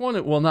 This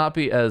one will not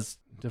be as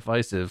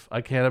divisive.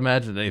 I can't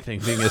imagine anything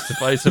being as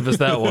divisive as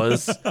that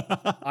was.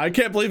 I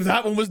can't believe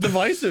that one was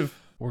divisive.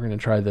 We're going to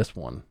try this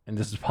one, and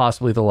this is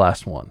possibly the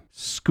last one.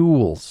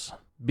 Schools,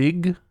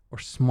 big or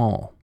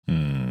small?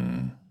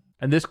 And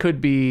this could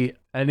be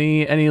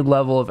any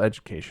level of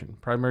education,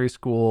 primary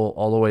school,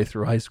 all the way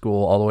through high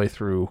school, all the way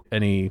through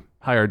any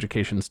higher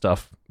education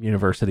stuff,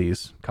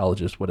 universities,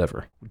 colleges,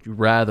 whatever. Would you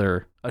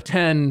rather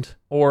attend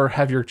or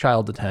have your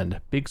child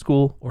attend big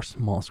school or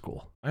small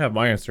school? I have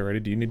my answer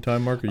ready. Do you need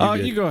time, Mark? Or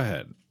You go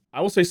ahead. I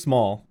will say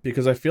small,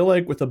 because I feel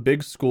like with a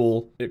big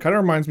school, it kind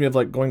of reminds me of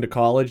like going to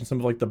college and some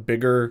of like the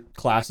bigger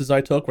classes I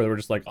took where there were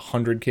just like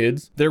 100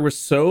 kids. There was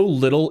so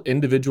little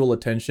individual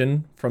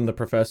attention from the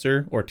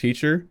professor or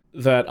teacher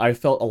that I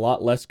felt a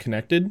lot less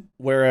connected.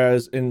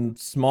 Whereas in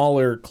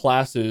smaller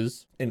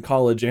classes in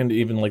college and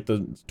even like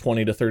the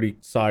 20 to 30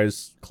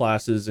 size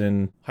classes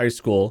in high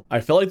school,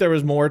 I felt like there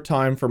was more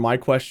time for my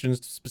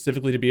questions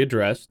specifically to be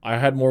addressed. I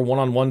had more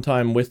one-on-one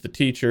time with the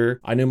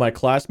teacher. I knew my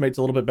classmates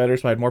a little bit better,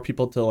 so I had more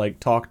people to like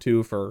talk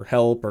to for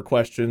help or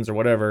questions or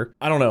whatever.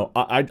 I don't know.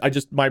 I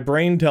just, my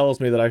brain tells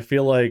me that I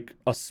feel like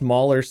a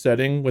smaller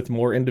setting with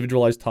more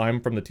individualized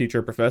time from the teacher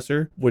or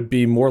professor would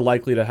be more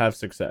likely to have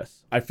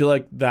success. I feel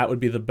like that would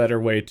be the better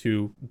way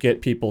to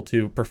get people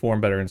to perform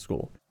better in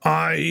school.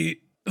 I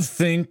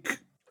think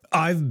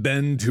I've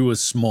been to a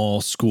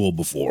small school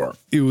before.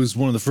 It was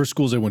one of the first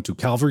schools I went to,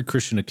 Calvary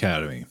Christian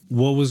Academy.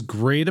 What was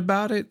great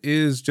about it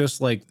is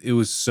just like it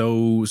was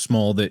so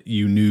small that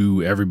you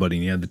knew everybody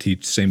and you had the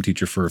same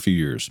teacher for a few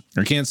years.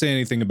 I can't say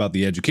anything about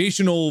the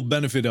educational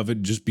benefit of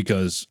it just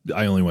because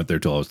I only went there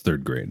till I was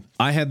third grade.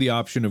 I had the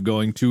option of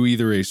going to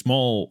either a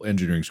small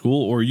engineering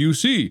school or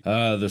UC.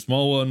 The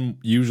small one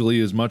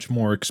usually is much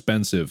more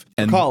expensive.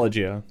 And College,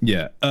 yeah.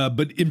 Yeah,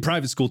 but in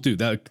private school too.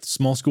 That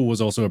small school was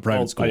also a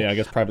private school. Oh, yeah, I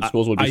guess private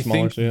schools would be I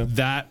smaller. think So, yeah.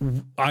 that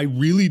I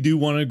really do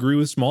want to agree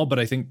with small, but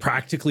I think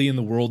practically in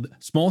the world,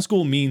 small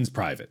school means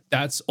private.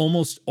 That's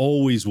almost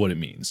always what it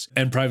means.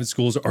 And private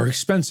schools are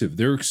expensive.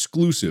 They're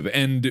exclusive.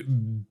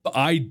 And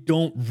I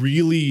don't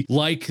really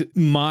like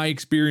my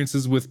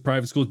experiences with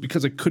private schools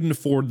because I couldn't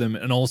afford them.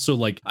 And also,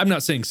 like, I'm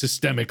not saying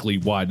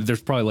systemically wide.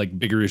 There's probably like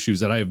bigger issues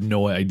that I have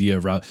no idea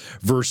about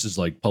versus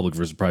like public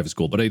versus private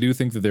school. But I do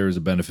think that there is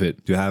a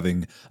benefit to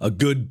having a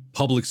good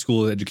public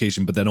school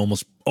education, but that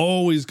almost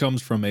always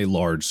comes from a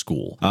large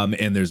school.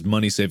 And there's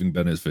money saving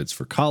benefits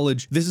for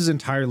college. This is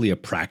entirely a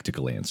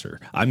practical answer.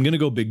 I'm going to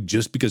go big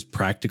just because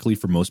practically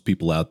for most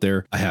people out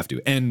there, I have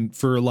to. And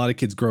for a lot of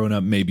kids growing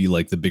up, maybe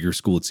like the bigger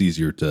school, it's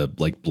easier to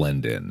like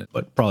blend in,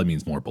 but probably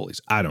means more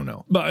bullies. I don't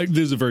know. But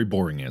this is a very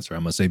boring answer.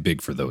 I'm going to say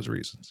big for those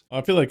reasons.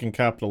 I feel like in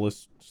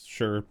capitalists,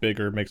 sure,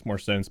 bigger makes more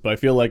sense. But I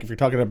feel like if you're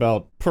talking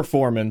about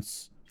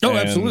performance, Oh,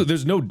 absolutely.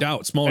 There's no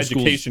doubt. Smaller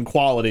education schools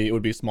quality, it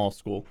would be small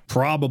school.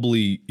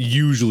 probably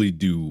usually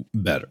do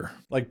better.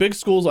 Like big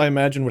schools, I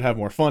imagine would have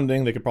more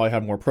funding. They could probably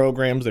have more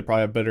programs. They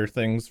probably have better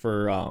things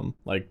for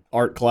like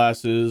art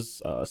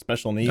classes,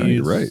 special needs,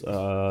 you're right.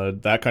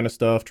 that kind of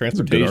stuff, Those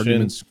are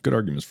transportation. good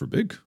arguments for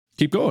big.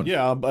 Keep going.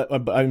 Yeah,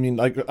 but I mean,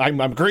 like I'm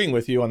agreeing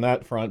with you on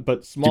that front.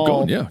 But small, Keep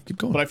going. Yeah, keep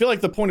going. But I feel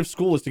like the point of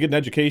school is to get an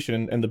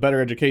education, and the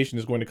better education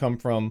is going to come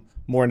from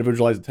more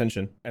individualized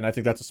attention. And I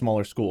think that's a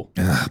smaller school.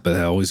 But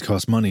that always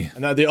costs money.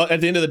 And at the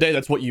end of the day,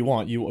 that's what you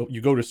want. You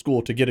go to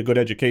school to get a good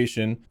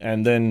education,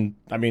 and then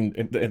I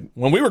mean,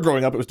 when we were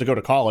growing up, it was to go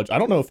to college. I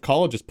don't know if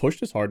college is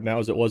pushed as hard now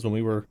as it was when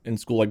we were in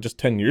school, like just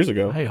 10 years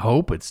ago. I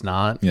hope it's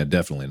not. Yeah,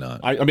 definitely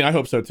not. I mean, I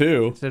hope so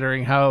too.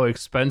 Considering how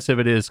expensive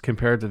it is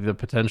compared to the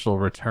potential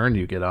return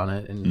you get on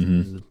it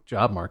in the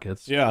job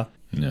markets. Yeah.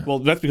 Yeah. Well,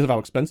 that's because of how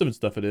expensive and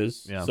stuff it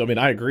is. Yeah. So, I mean,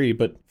 I agree.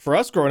 But for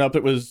us growing up,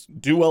 it was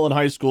do well in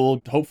high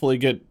school, hopefully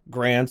get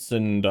grants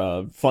and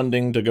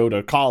funding to go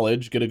to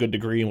college, get a good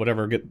degree and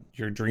whatever, get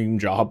your dream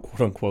job,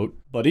 quote unquote.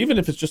 But even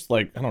if it's just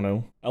like, I don't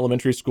know,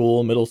 elementary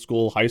school, middle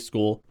school, high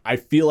school, I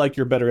feel like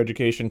your better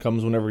education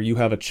comes whenever you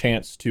have a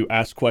chance to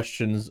ask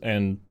questions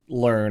and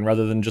learn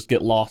rather than just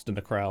get lost in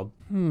the crowd.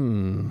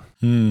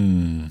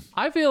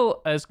 I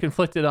feel as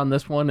conflicted on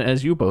this one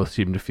as you both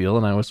seem to feel,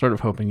 and I was sort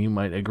of hoping you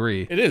might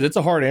agree. It is. It's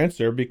a hard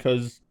answer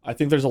because I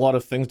think there's a lot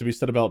of things to be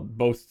said about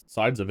both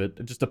sides of it.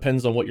 It just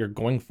depends on what you're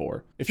going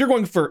for. If you're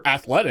going for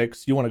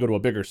athletics, you want to go to a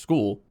bigger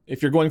school.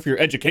 If you're going for your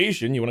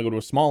education, you want to go to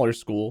a smaller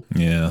school.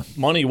 Yeah.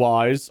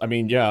 Money-wise, I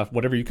mean, yeah,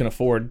 whatever you can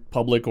afford,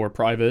 public or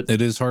private.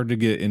 It is hard to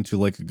get into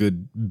like a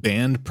good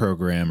band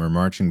program or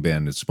marching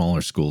band at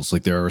smaller schools.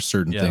 Like there are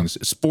certain things.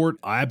 Sport,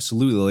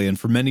 absolutely. And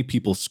for many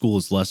people, school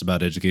is less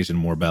about education,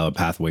 more about a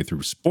pathway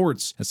through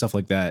sports and stuff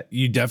like that.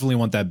 You definitely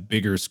want that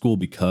bigger school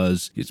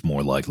because it's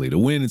more likely to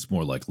win. It's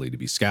more likely to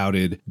be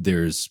scouted.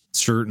 There's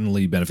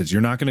certainly benefits.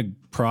 You're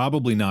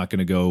probably not going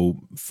to go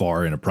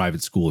far in a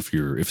private school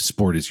if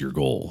sport is your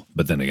goal.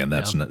 But then again,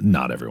 that's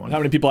not everyone. How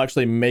many people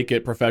actually make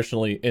it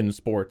professionally in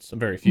sports?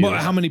 Very few. Well,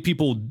 how many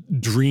people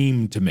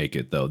dream to make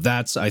it though?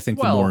 That's, I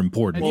think, the more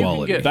important and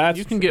quality.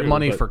 You can get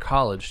money for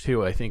college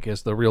too, I think,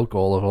 is the real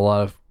goal of a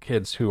lot of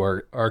kids who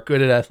are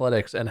good at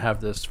athletics and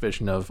have this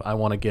vision of, I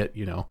want to get,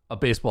 a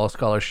baseball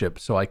scholarship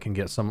so I can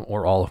get some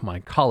or all of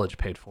my college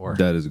paid for.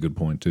 That is a good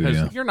point too. Because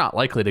Yeah. you're not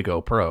likely to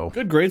go pro.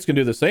 Good grades can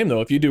do the same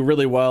though. If you do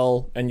really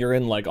well and you're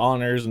in like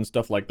honors and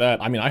stuff like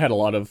that. I mean, I had a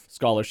lot of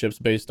scholarships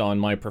based on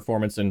my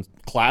performance in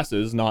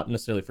classes, not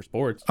necessarily for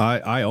sports.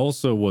 I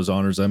also was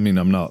honors. I mean,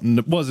 I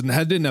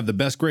didn't have the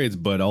best grades,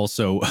 but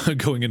also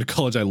going into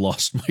college, I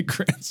lost my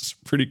grades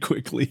pretty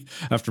quickly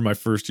after my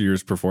first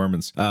year's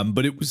performance.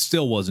 But it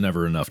still wasn't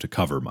ever enough to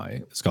cover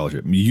my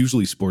scholarship.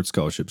 Usually sports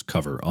scholarships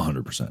cover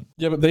 100%.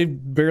 Yeah, but they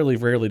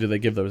rarely do they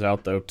give those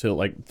out though to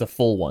like the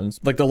full ones.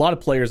 Like a lot of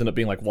players end up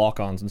being like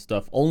walk-ons and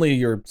stuff. Only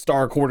your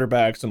star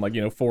quarterbacks and like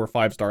 4 or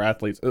 5 star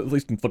athletes, at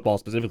least in football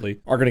specifically,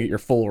 are going to get your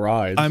full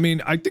rise. I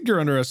mean, I think you're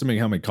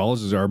underestimating how many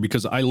colleges there are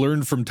because I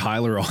learned from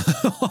Tyler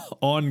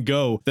on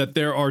Go that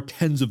there are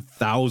tens of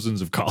thousands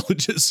of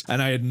colleges,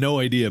 and I had no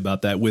idea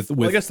about that. With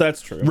I guess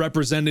that's true.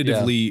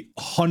 Representatively,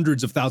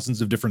 hundreds of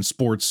thousands of different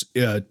sports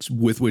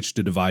with which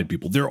to divide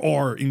people. There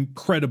are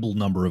incredible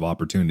number of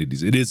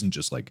opportunities. It isn't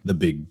just like the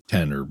Big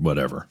Ten or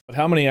whatever. But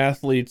how many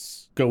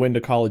athletes go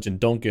into college and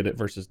don't get it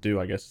versus do,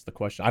 I guess is the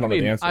question. I don't know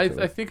the answer to I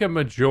it. think a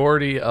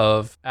majority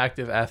of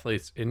active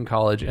athletes in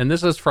college, and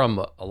this is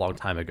from a long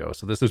time ago,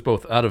 so this is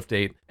both out of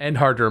date and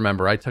hard to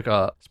remember. I took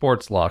a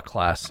sports law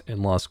class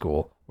in law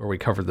school where we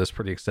covered this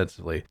pretty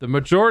extensively. The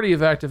majority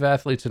of active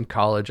athletes in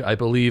college, I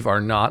believe, are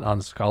not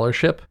on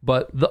scholarship,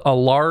 but a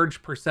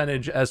large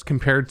percentage as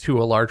compared to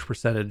a large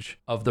percentage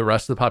of the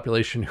rest of the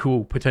population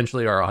who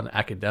potentially are on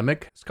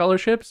academic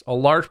scholarships, a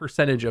large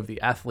percentage of the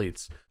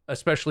athletes,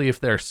 especially if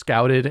they're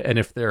scouted and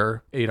if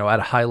they're, at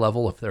a high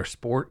level of their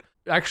sport,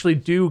 actually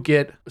do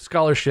get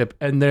scholarship,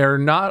 and they're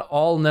not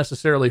all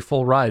necessarily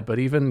full ride, but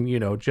even,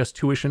 just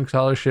tuition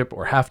scholarship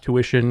or half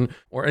tuition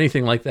or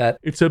anything like that.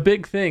 It's a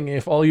big thing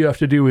if all you have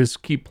to do is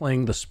keep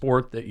playing the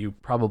sport that you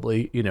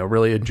probably,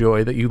 really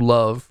enjoy, that you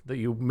love, that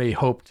you may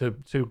hope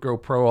to go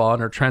pro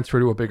on or transfer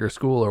to a bigger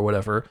school or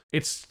whatever.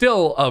 It's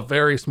still a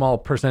very small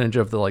percentage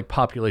of the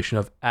population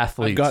of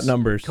athletes. I've got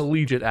numbers.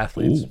 Collegiate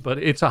athletes, but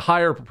it's a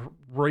higher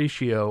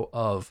ratio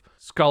of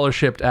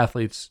scholarship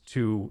athletes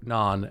to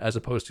non, as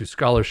opposed to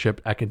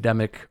scholarship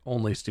academic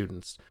only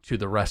students to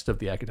the rest of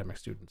the academic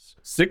students.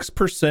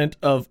 6%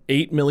 of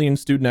 8 million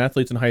student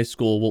athletes in high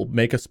school will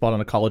make a spot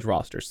on a college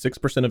roster.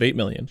 6% of 8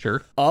 million.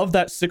 Sure. Of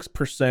that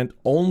 6%,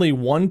 only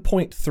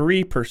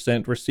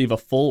 1.3% receive a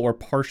full or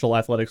partial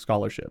athletic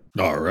scholarship.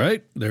 All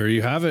right, there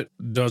you have it.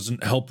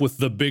 Doesn't help with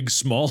the big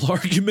small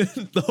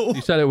argument, though.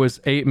 You said it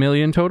was 8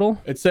 million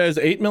total? It says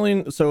 8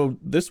 million. So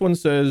this one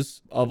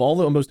says of all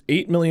the almost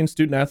 8 million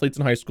student athletes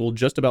in high school,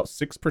 just about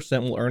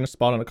 6% will earn a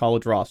spot on a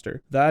college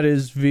roster. That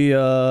is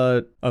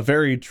via a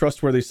very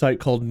trustworthy site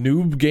called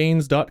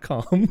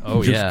noobgains.com.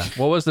 Oh, yeah.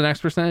 What was the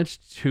next percentage?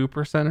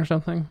 2% or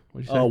something?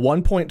 What'd you say?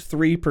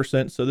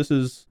 1.3%. So this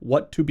is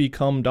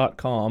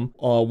whattobecome.com.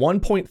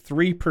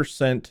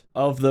 1.3%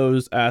 of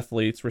those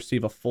athletes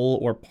receive a full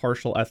or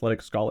partial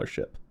athletic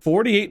scholarship.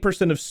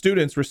 48% of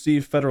students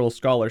receive federal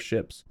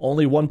scholarships.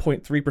 Only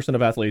 1.3%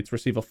 of athletes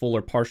receive a full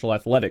or partial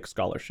athletic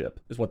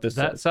scholarship, is what this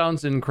That says.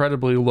 sounds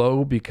incredibly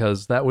low,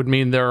 because that would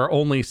mean there are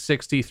only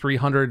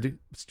 6,300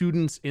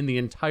 students in the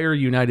entire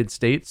United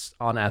States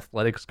on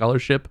athletic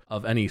scholarship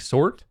of any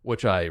sort,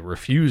 which I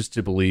refuse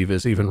to believe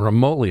is even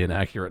remotely an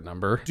accurate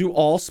number. Do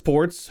all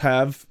sports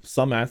have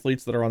some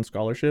athletes that are on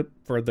scholarship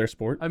for their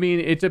sport? I mean,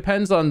 it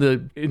depends on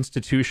the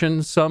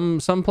institution.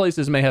 Some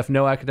places may have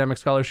no academic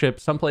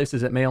scholarship. Some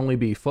places it may only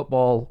be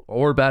football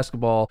or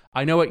basketball.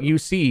 I know at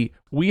UC,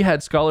 we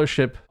had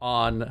scholarship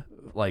on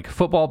like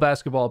football,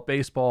 basketball,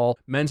 baseball,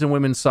 men's and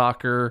women's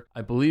soccer.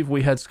 I believe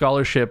we had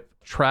scholarship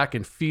track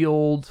and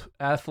field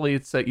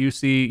athletes at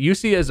UC.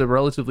 UC is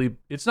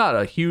it's not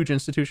a huge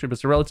institution, but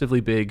it's a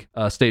relatively big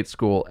state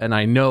school. And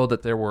I know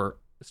that there were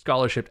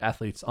scholarship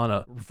athletes on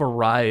a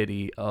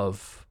variety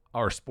of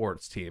our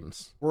sports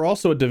teams. We're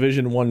also a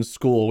Division I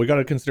school. We got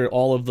to consider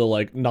all of the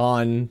like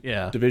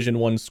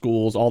non-Division I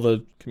schools, all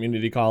the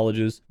community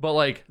colleges. But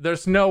like,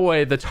 there's no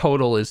way the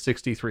total is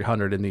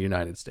 6,300 in the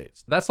United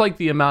States. That's like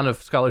the amount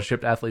of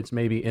scholarship athletes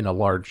maybe in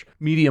a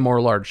medium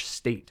or large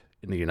state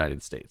in the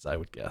United States, I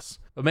would guess.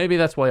 But maybe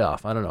that's way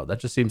off. I don't know. That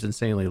just seems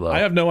insanely low. I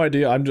have no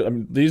idea. I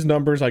mean, these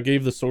numbers, I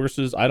gave the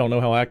sources. I don't know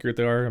how accurate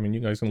they are. I mean, you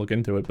guys can look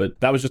into it, but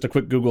that was just a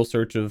quick Google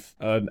search of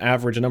an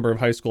average number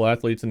of high school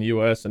athletes in the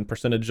U.S. and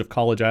percentage of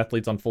college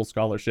athletes on full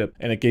scholarship,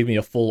 and it gave me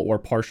a full or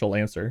partial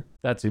answer.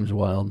 That seems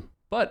wild.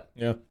 But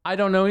yeah, I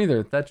don't know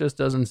either. That just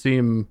doesn't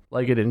seem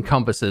like it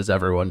encompasses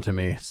everyone to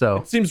me. So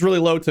it seems really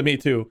low to me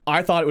too.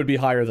 I thought it would be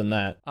higher than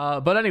that.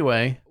 But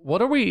anyway,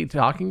 what are we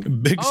talking?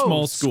 Big,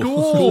 small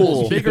schools.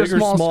 Schools. Bigger,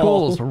 small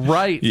schools.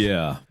 Right.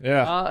 Yeah.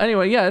 Yeah.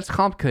 Anyway, yeah, it's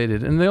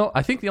complicated. And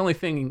I think the only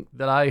thing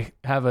that I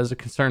have as a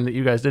concern that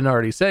you guys didn't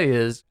already say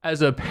is,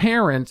 as a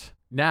parent,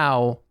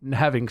 now,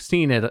 having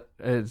seen it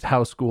as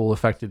how school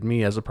affected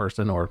me as a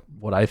person, or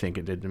what I think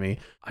it did to me,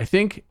 I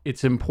think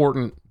it's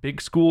important. Big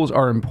schools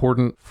are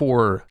important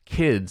for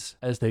kids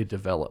as they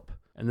develop.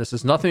 And this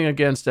is nothing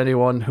against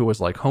anyone who was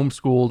like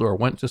homeschooled or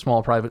went to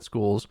small private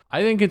schools.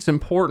 I think it's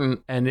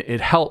important, and it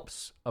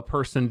helps a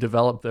person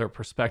develop their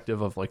perspective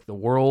of like the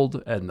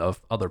world and of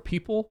other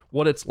people,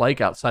 what it's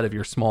like outside of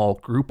your small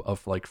group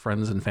of like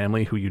friends and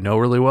family who you know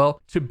really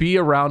well, to be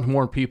around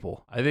more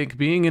people. I think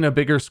being in a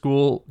bigger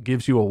school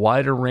gives you a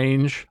wider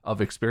range of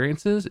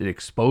experiences. It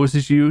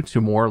exposes you to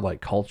more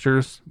like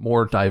cultures,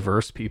 more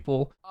diverse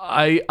people.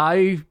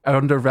 I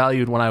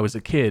undervalued when I was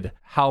a kid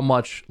how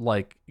much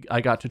like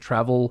I got to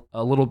travel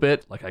a little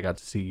bit. Like I got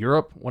to see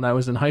Europe when I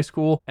was in high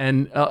school,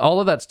 and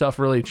all of that stuff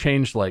really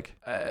changed like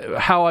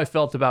how I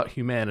felt about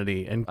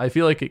humanity. And I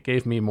feel like it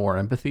gave me more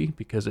empathy,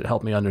 because it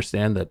helped me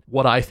understand that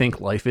what I think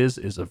life is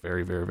a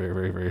very, very, very,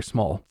 very, very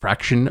small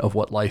fraction of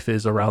what life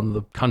is around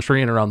the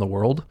country and around the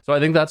world. So I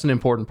think that's an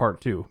important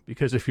part too,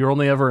 because if you're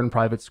only ever in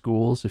private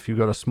schools, if you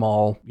go to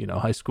small,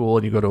 high school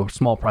and you go to a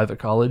small private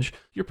college,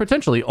 you're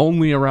potentially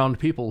only around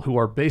people who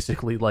are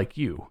basically like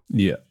you.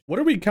 Yeah. What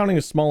are we counting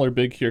as small or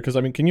big here? Because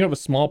I mean, can you have a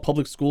small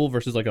public school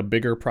versus like a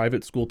bigger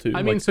private school too?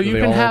 I mean, like, so you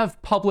can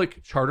have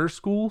public charter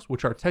schools,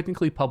 which are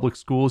technically public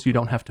schools you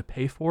don't have to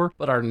pay for,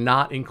 but are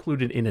not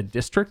included in a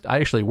district. I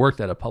actually worked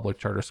at a public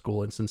charter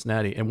school in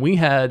Cincinnati, and we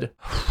had,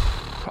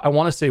 I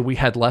want to say we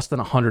had less than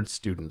 100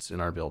 students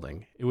in our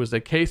building. It was a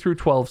K through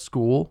 12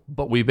 school,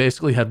 but we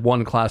basically had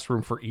one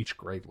classroom for each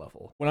grade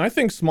level. When I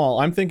think small,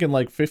 I'm thinking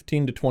like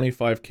 15 to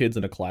 25 kids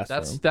in a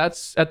classroom.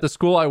 That's at the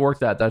school I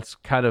worked at. That's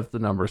kind of the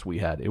numbers we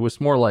had. It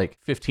was more like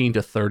 15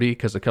 to 30,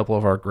 because a couple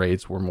of our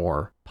grades were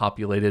more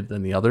populated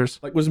than the others.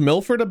 Like, was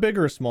Milford a big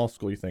or a small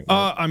school, you think?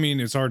 I mean,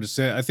 it's hard to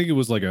say. I think it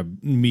was like a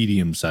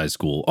medium-sized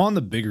school, on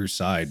the bigger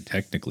side,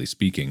 technically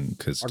speaking,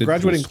 because our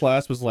graduating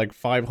class was like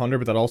 500,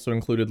 but that also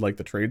included like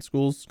the trade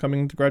schools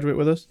coming to graduate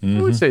with us.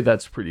 I would say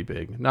that's pretty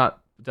big.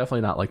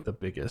 Definitely not like the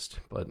biggest,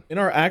 but in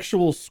our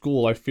actual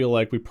school, I feel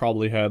like we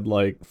probably had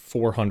like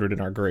 400 in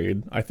our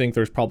grade. I think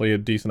there's probably a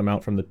decent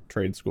amount from the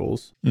trade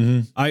schools.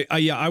 Mm-hmm.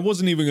 I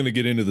wasn't even going to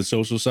get into the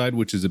social side,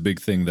 which is a big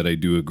thing that I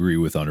do agree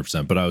with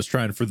 100%, but I was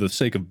trying, for the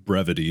sake of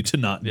brevity, to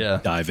not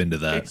dive into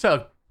that. It's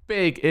a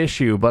big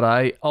issue, but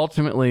I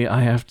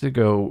have to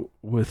go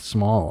with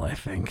small, I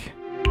think.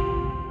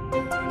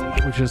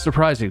 which is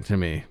surprising to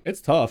me.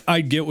 It's tough.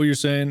 I get what you're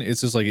saying.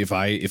 It's just like if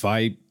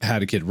I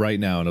had a kid right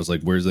now and I was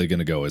like, where's they going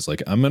to go? It's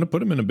like, I'm going to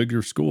put him in a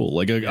bigger school.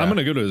 Like I'm going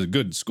to go to a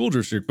good school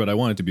district, but I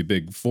want it to be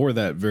big for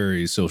that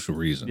very social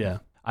reason. Yeah.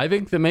 I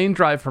think the main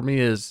drive for me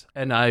is,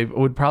 and I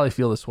would probably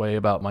feel this way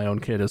about my own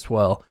kid as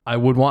well, I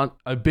would want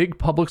a big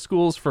public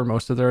schools for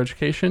most of their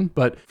education,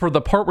 but for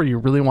the part where you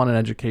really want an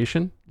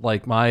education,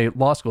 like my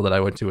law school that I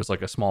went to was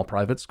like a small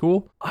private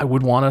school, I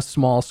would want a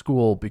small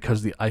school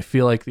because I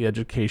feel like the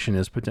education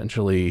is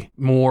potentially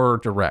more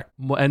direct.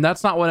 And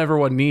that's not what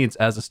everyone needs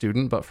as a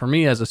student, but for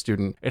me as a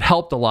student, it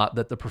helped a lot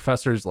that the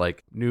professors I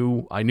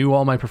knew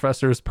all my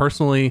professors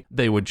personally.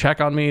 They would check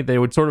on me. They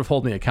would sort of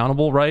hold me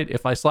accountable, right?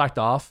 If I slacked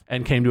off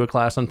and came to a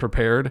class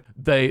unprepared,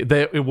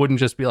 it wouldn't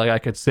just be like I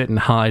could sit and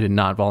hide and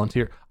not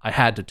volunteer. I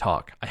had to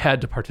talk. I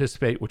had to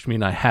participate, which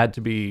means I had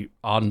to be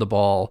on the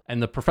ball. And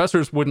the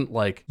professors wouldn't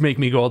like make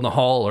me go in the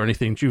hall or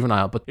anything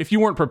juvenile. But if you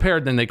weren't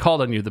prepared, then they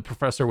called on you. The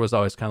professor was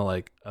always kind of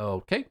like,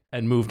 okay,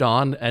 and moved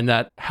on. And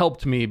that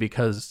helped me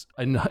because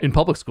in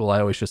public school,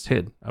 I always just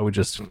hid. I would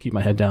just keep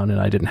my head down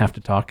and I didn't have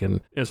to talk and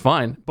it was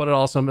fine. But it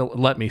also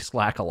let me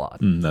slack a lot.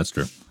 That's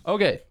true.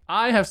 Okay,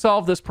 I have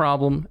solved this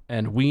problem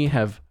and we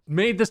have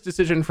made this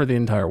decision for the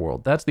entire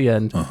world. That's the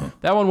end.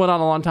 That one went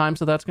on a long time,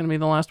 so that's going to be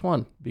the last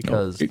one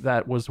because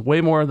that was way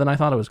more than I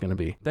thought it was going to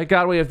be. Thank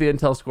God we have the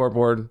Intel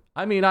scoreboard.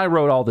 I mean, I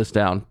wrote all this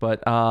down,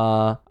 but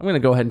I'm going to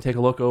go ahead and take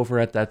a look over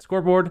at that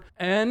scoreboard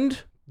and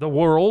the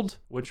world,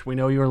 which we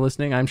know you are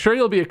listening. I'm sure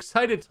you'll be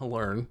excited to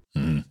learn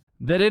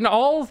that in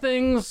all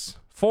things,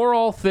 for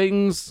all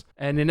things,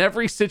 and in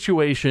every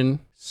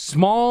situation,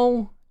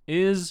 small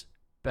is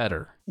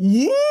better.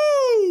 Woo!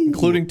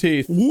 Including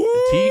teeth. Woo!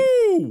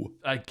 Teeth,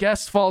 I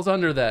guess, falls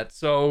under that.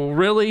 So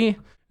really,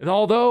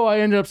 although I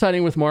ended up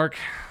siding with Mark,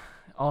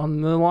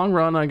 on the long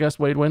run, I guess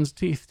Wade wins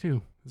teeth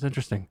too. It's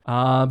interesting.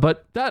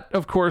 But that,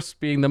 of course,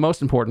 being the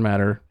most important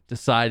matter,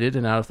 decided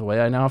and out of the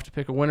way, I now have to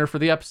pick a winner for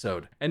the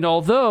episode. And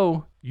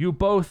although you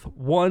both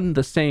won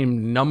the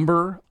same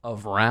number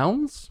of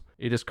rounds,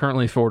 it is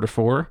currently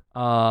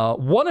 4-4.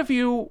 One of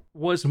you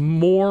was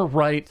more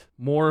right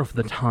more of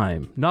the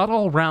time. Not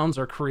all rounds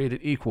are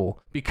created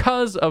equal.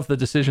 Because of the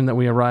decision that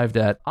we arrived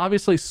at,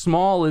 obviously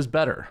small is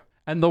better.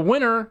 And the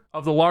winner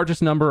of the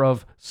largest number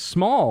of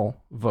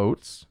small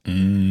votes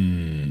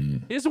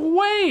is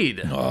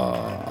Wade.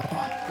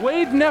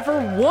 Wade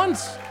never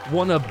once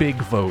won a big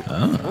vote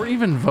or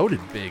even voted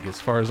big as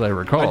far as I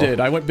recall. I did.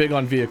 I went big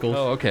on vehicles.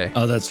 Oh, okay.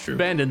 Oh, that's true.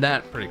 Abandoned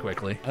that pretty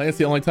quickly. I think it's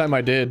the only time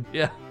I did.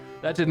 Yeah.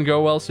 That didn't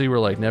go well, so you were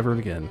like, never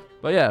again.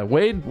 But yeah,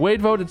 Wade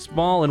voted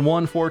small and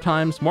won 4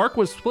 times. Mark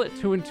was split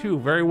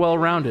 2-2, very well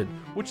rounded,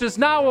 which is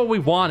not what we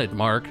wanted,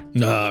 Mark.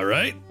 All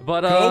right.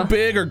 But Go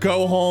big or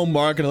go home,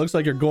 Mark, and it looks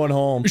like you're going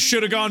home.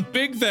 Should have gone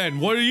big then.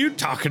 What are you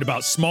talking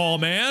about, small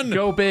man?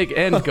 go big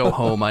and go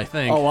home, I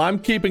think. Oh, I'm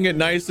keeping it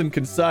nice and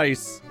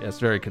concise. Yes,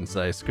 very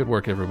concise. Good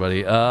work,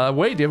 everybody.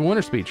 Wade, do you have a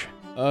winner speech?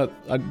 I'm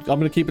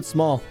going to keep it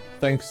small.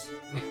 Thanks.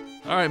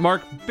 All right,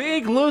 Mark,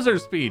 big loser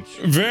speech.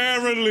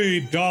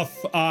 Verily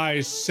doth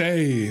I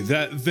say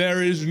that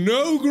there is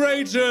no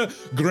greater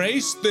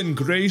grace than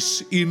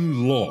grace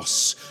in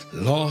loss.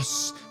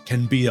 Loss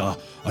can be an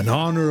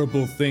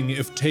honorable thing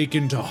if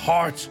taken to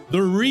heart.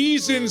 The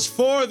reasons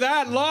for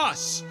that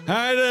loss.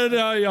 And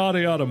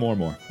yada yada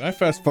more. Can I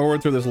fast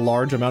forward through this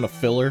large amount of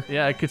filler?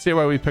 Yeah, I could see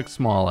why we picked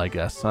small, I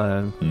guess.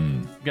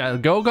 Yeah,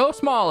 go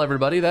small,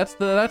 everybody. That's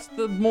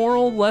the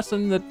moral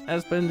lesson that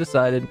has been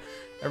decided.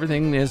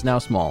 Everything is now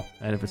small,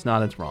 and if it's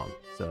not, it's wrong.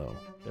 So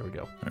there we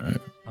go. All right.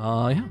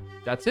 Yeah,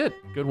 that's it.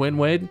 Good win,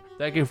 Wade.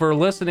 Thank you for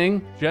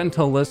listening,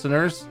 gentle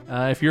listeners.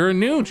 If you're a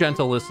new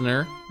gentle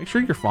listener, make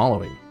sure you're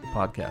following the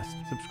podcast.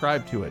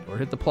 Subscribe to it, or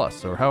hit the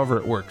plus, or however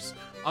it works,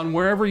 on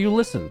wherever you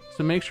listen.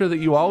 So make sure that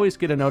you always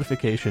get a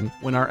notification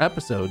when our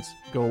episodes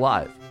go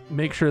live.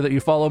 Make sure that you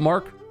follow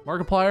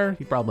Markiplier,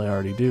 you probably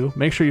already do.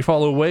 Make sure you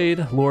follow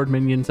Wade, Lord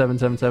Minion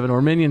 777 or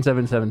Minion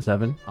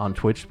 777 on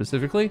Twitch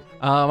specifically.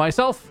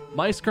 Myself,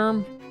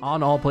 MySkerm,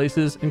 on all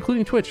places,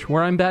 including Twitch,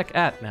 where I'm back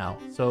at now.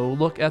 So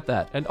look at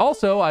that. And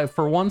also, I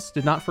for once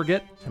did not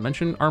forget to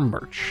mention our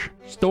merch.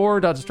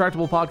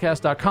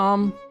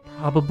 Store.distractablepodcast.com,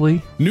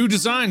 probably. New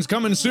designs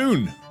coming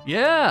soon.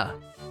 Yeah.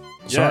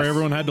 Sorry, Yes.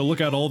 everyone had to look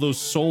at all those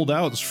sold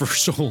outs for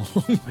so long.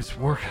 It's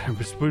work.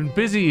 It's been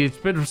busy. It's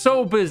been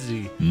so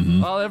busy.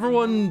 Well,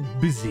 everyone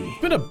busy.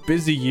 It's been a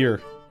busy year.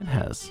 It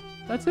has.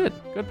 That's it.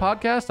 Good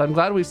podcast. I'm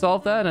glad we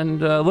solved that and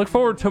look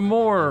forward to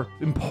more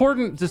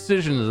important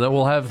decisions that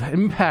will have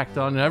impact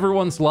on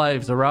everyone's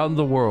lives around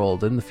the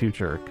world in the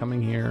future.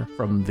 Coming here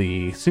from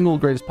the single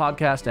greatest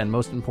podcast and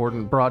most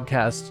important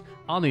broadcast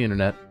on the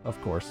internet,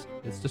 of course,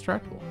 it's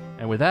Distractable.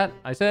 And with that,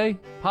 I say,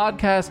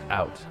 podcast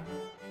out.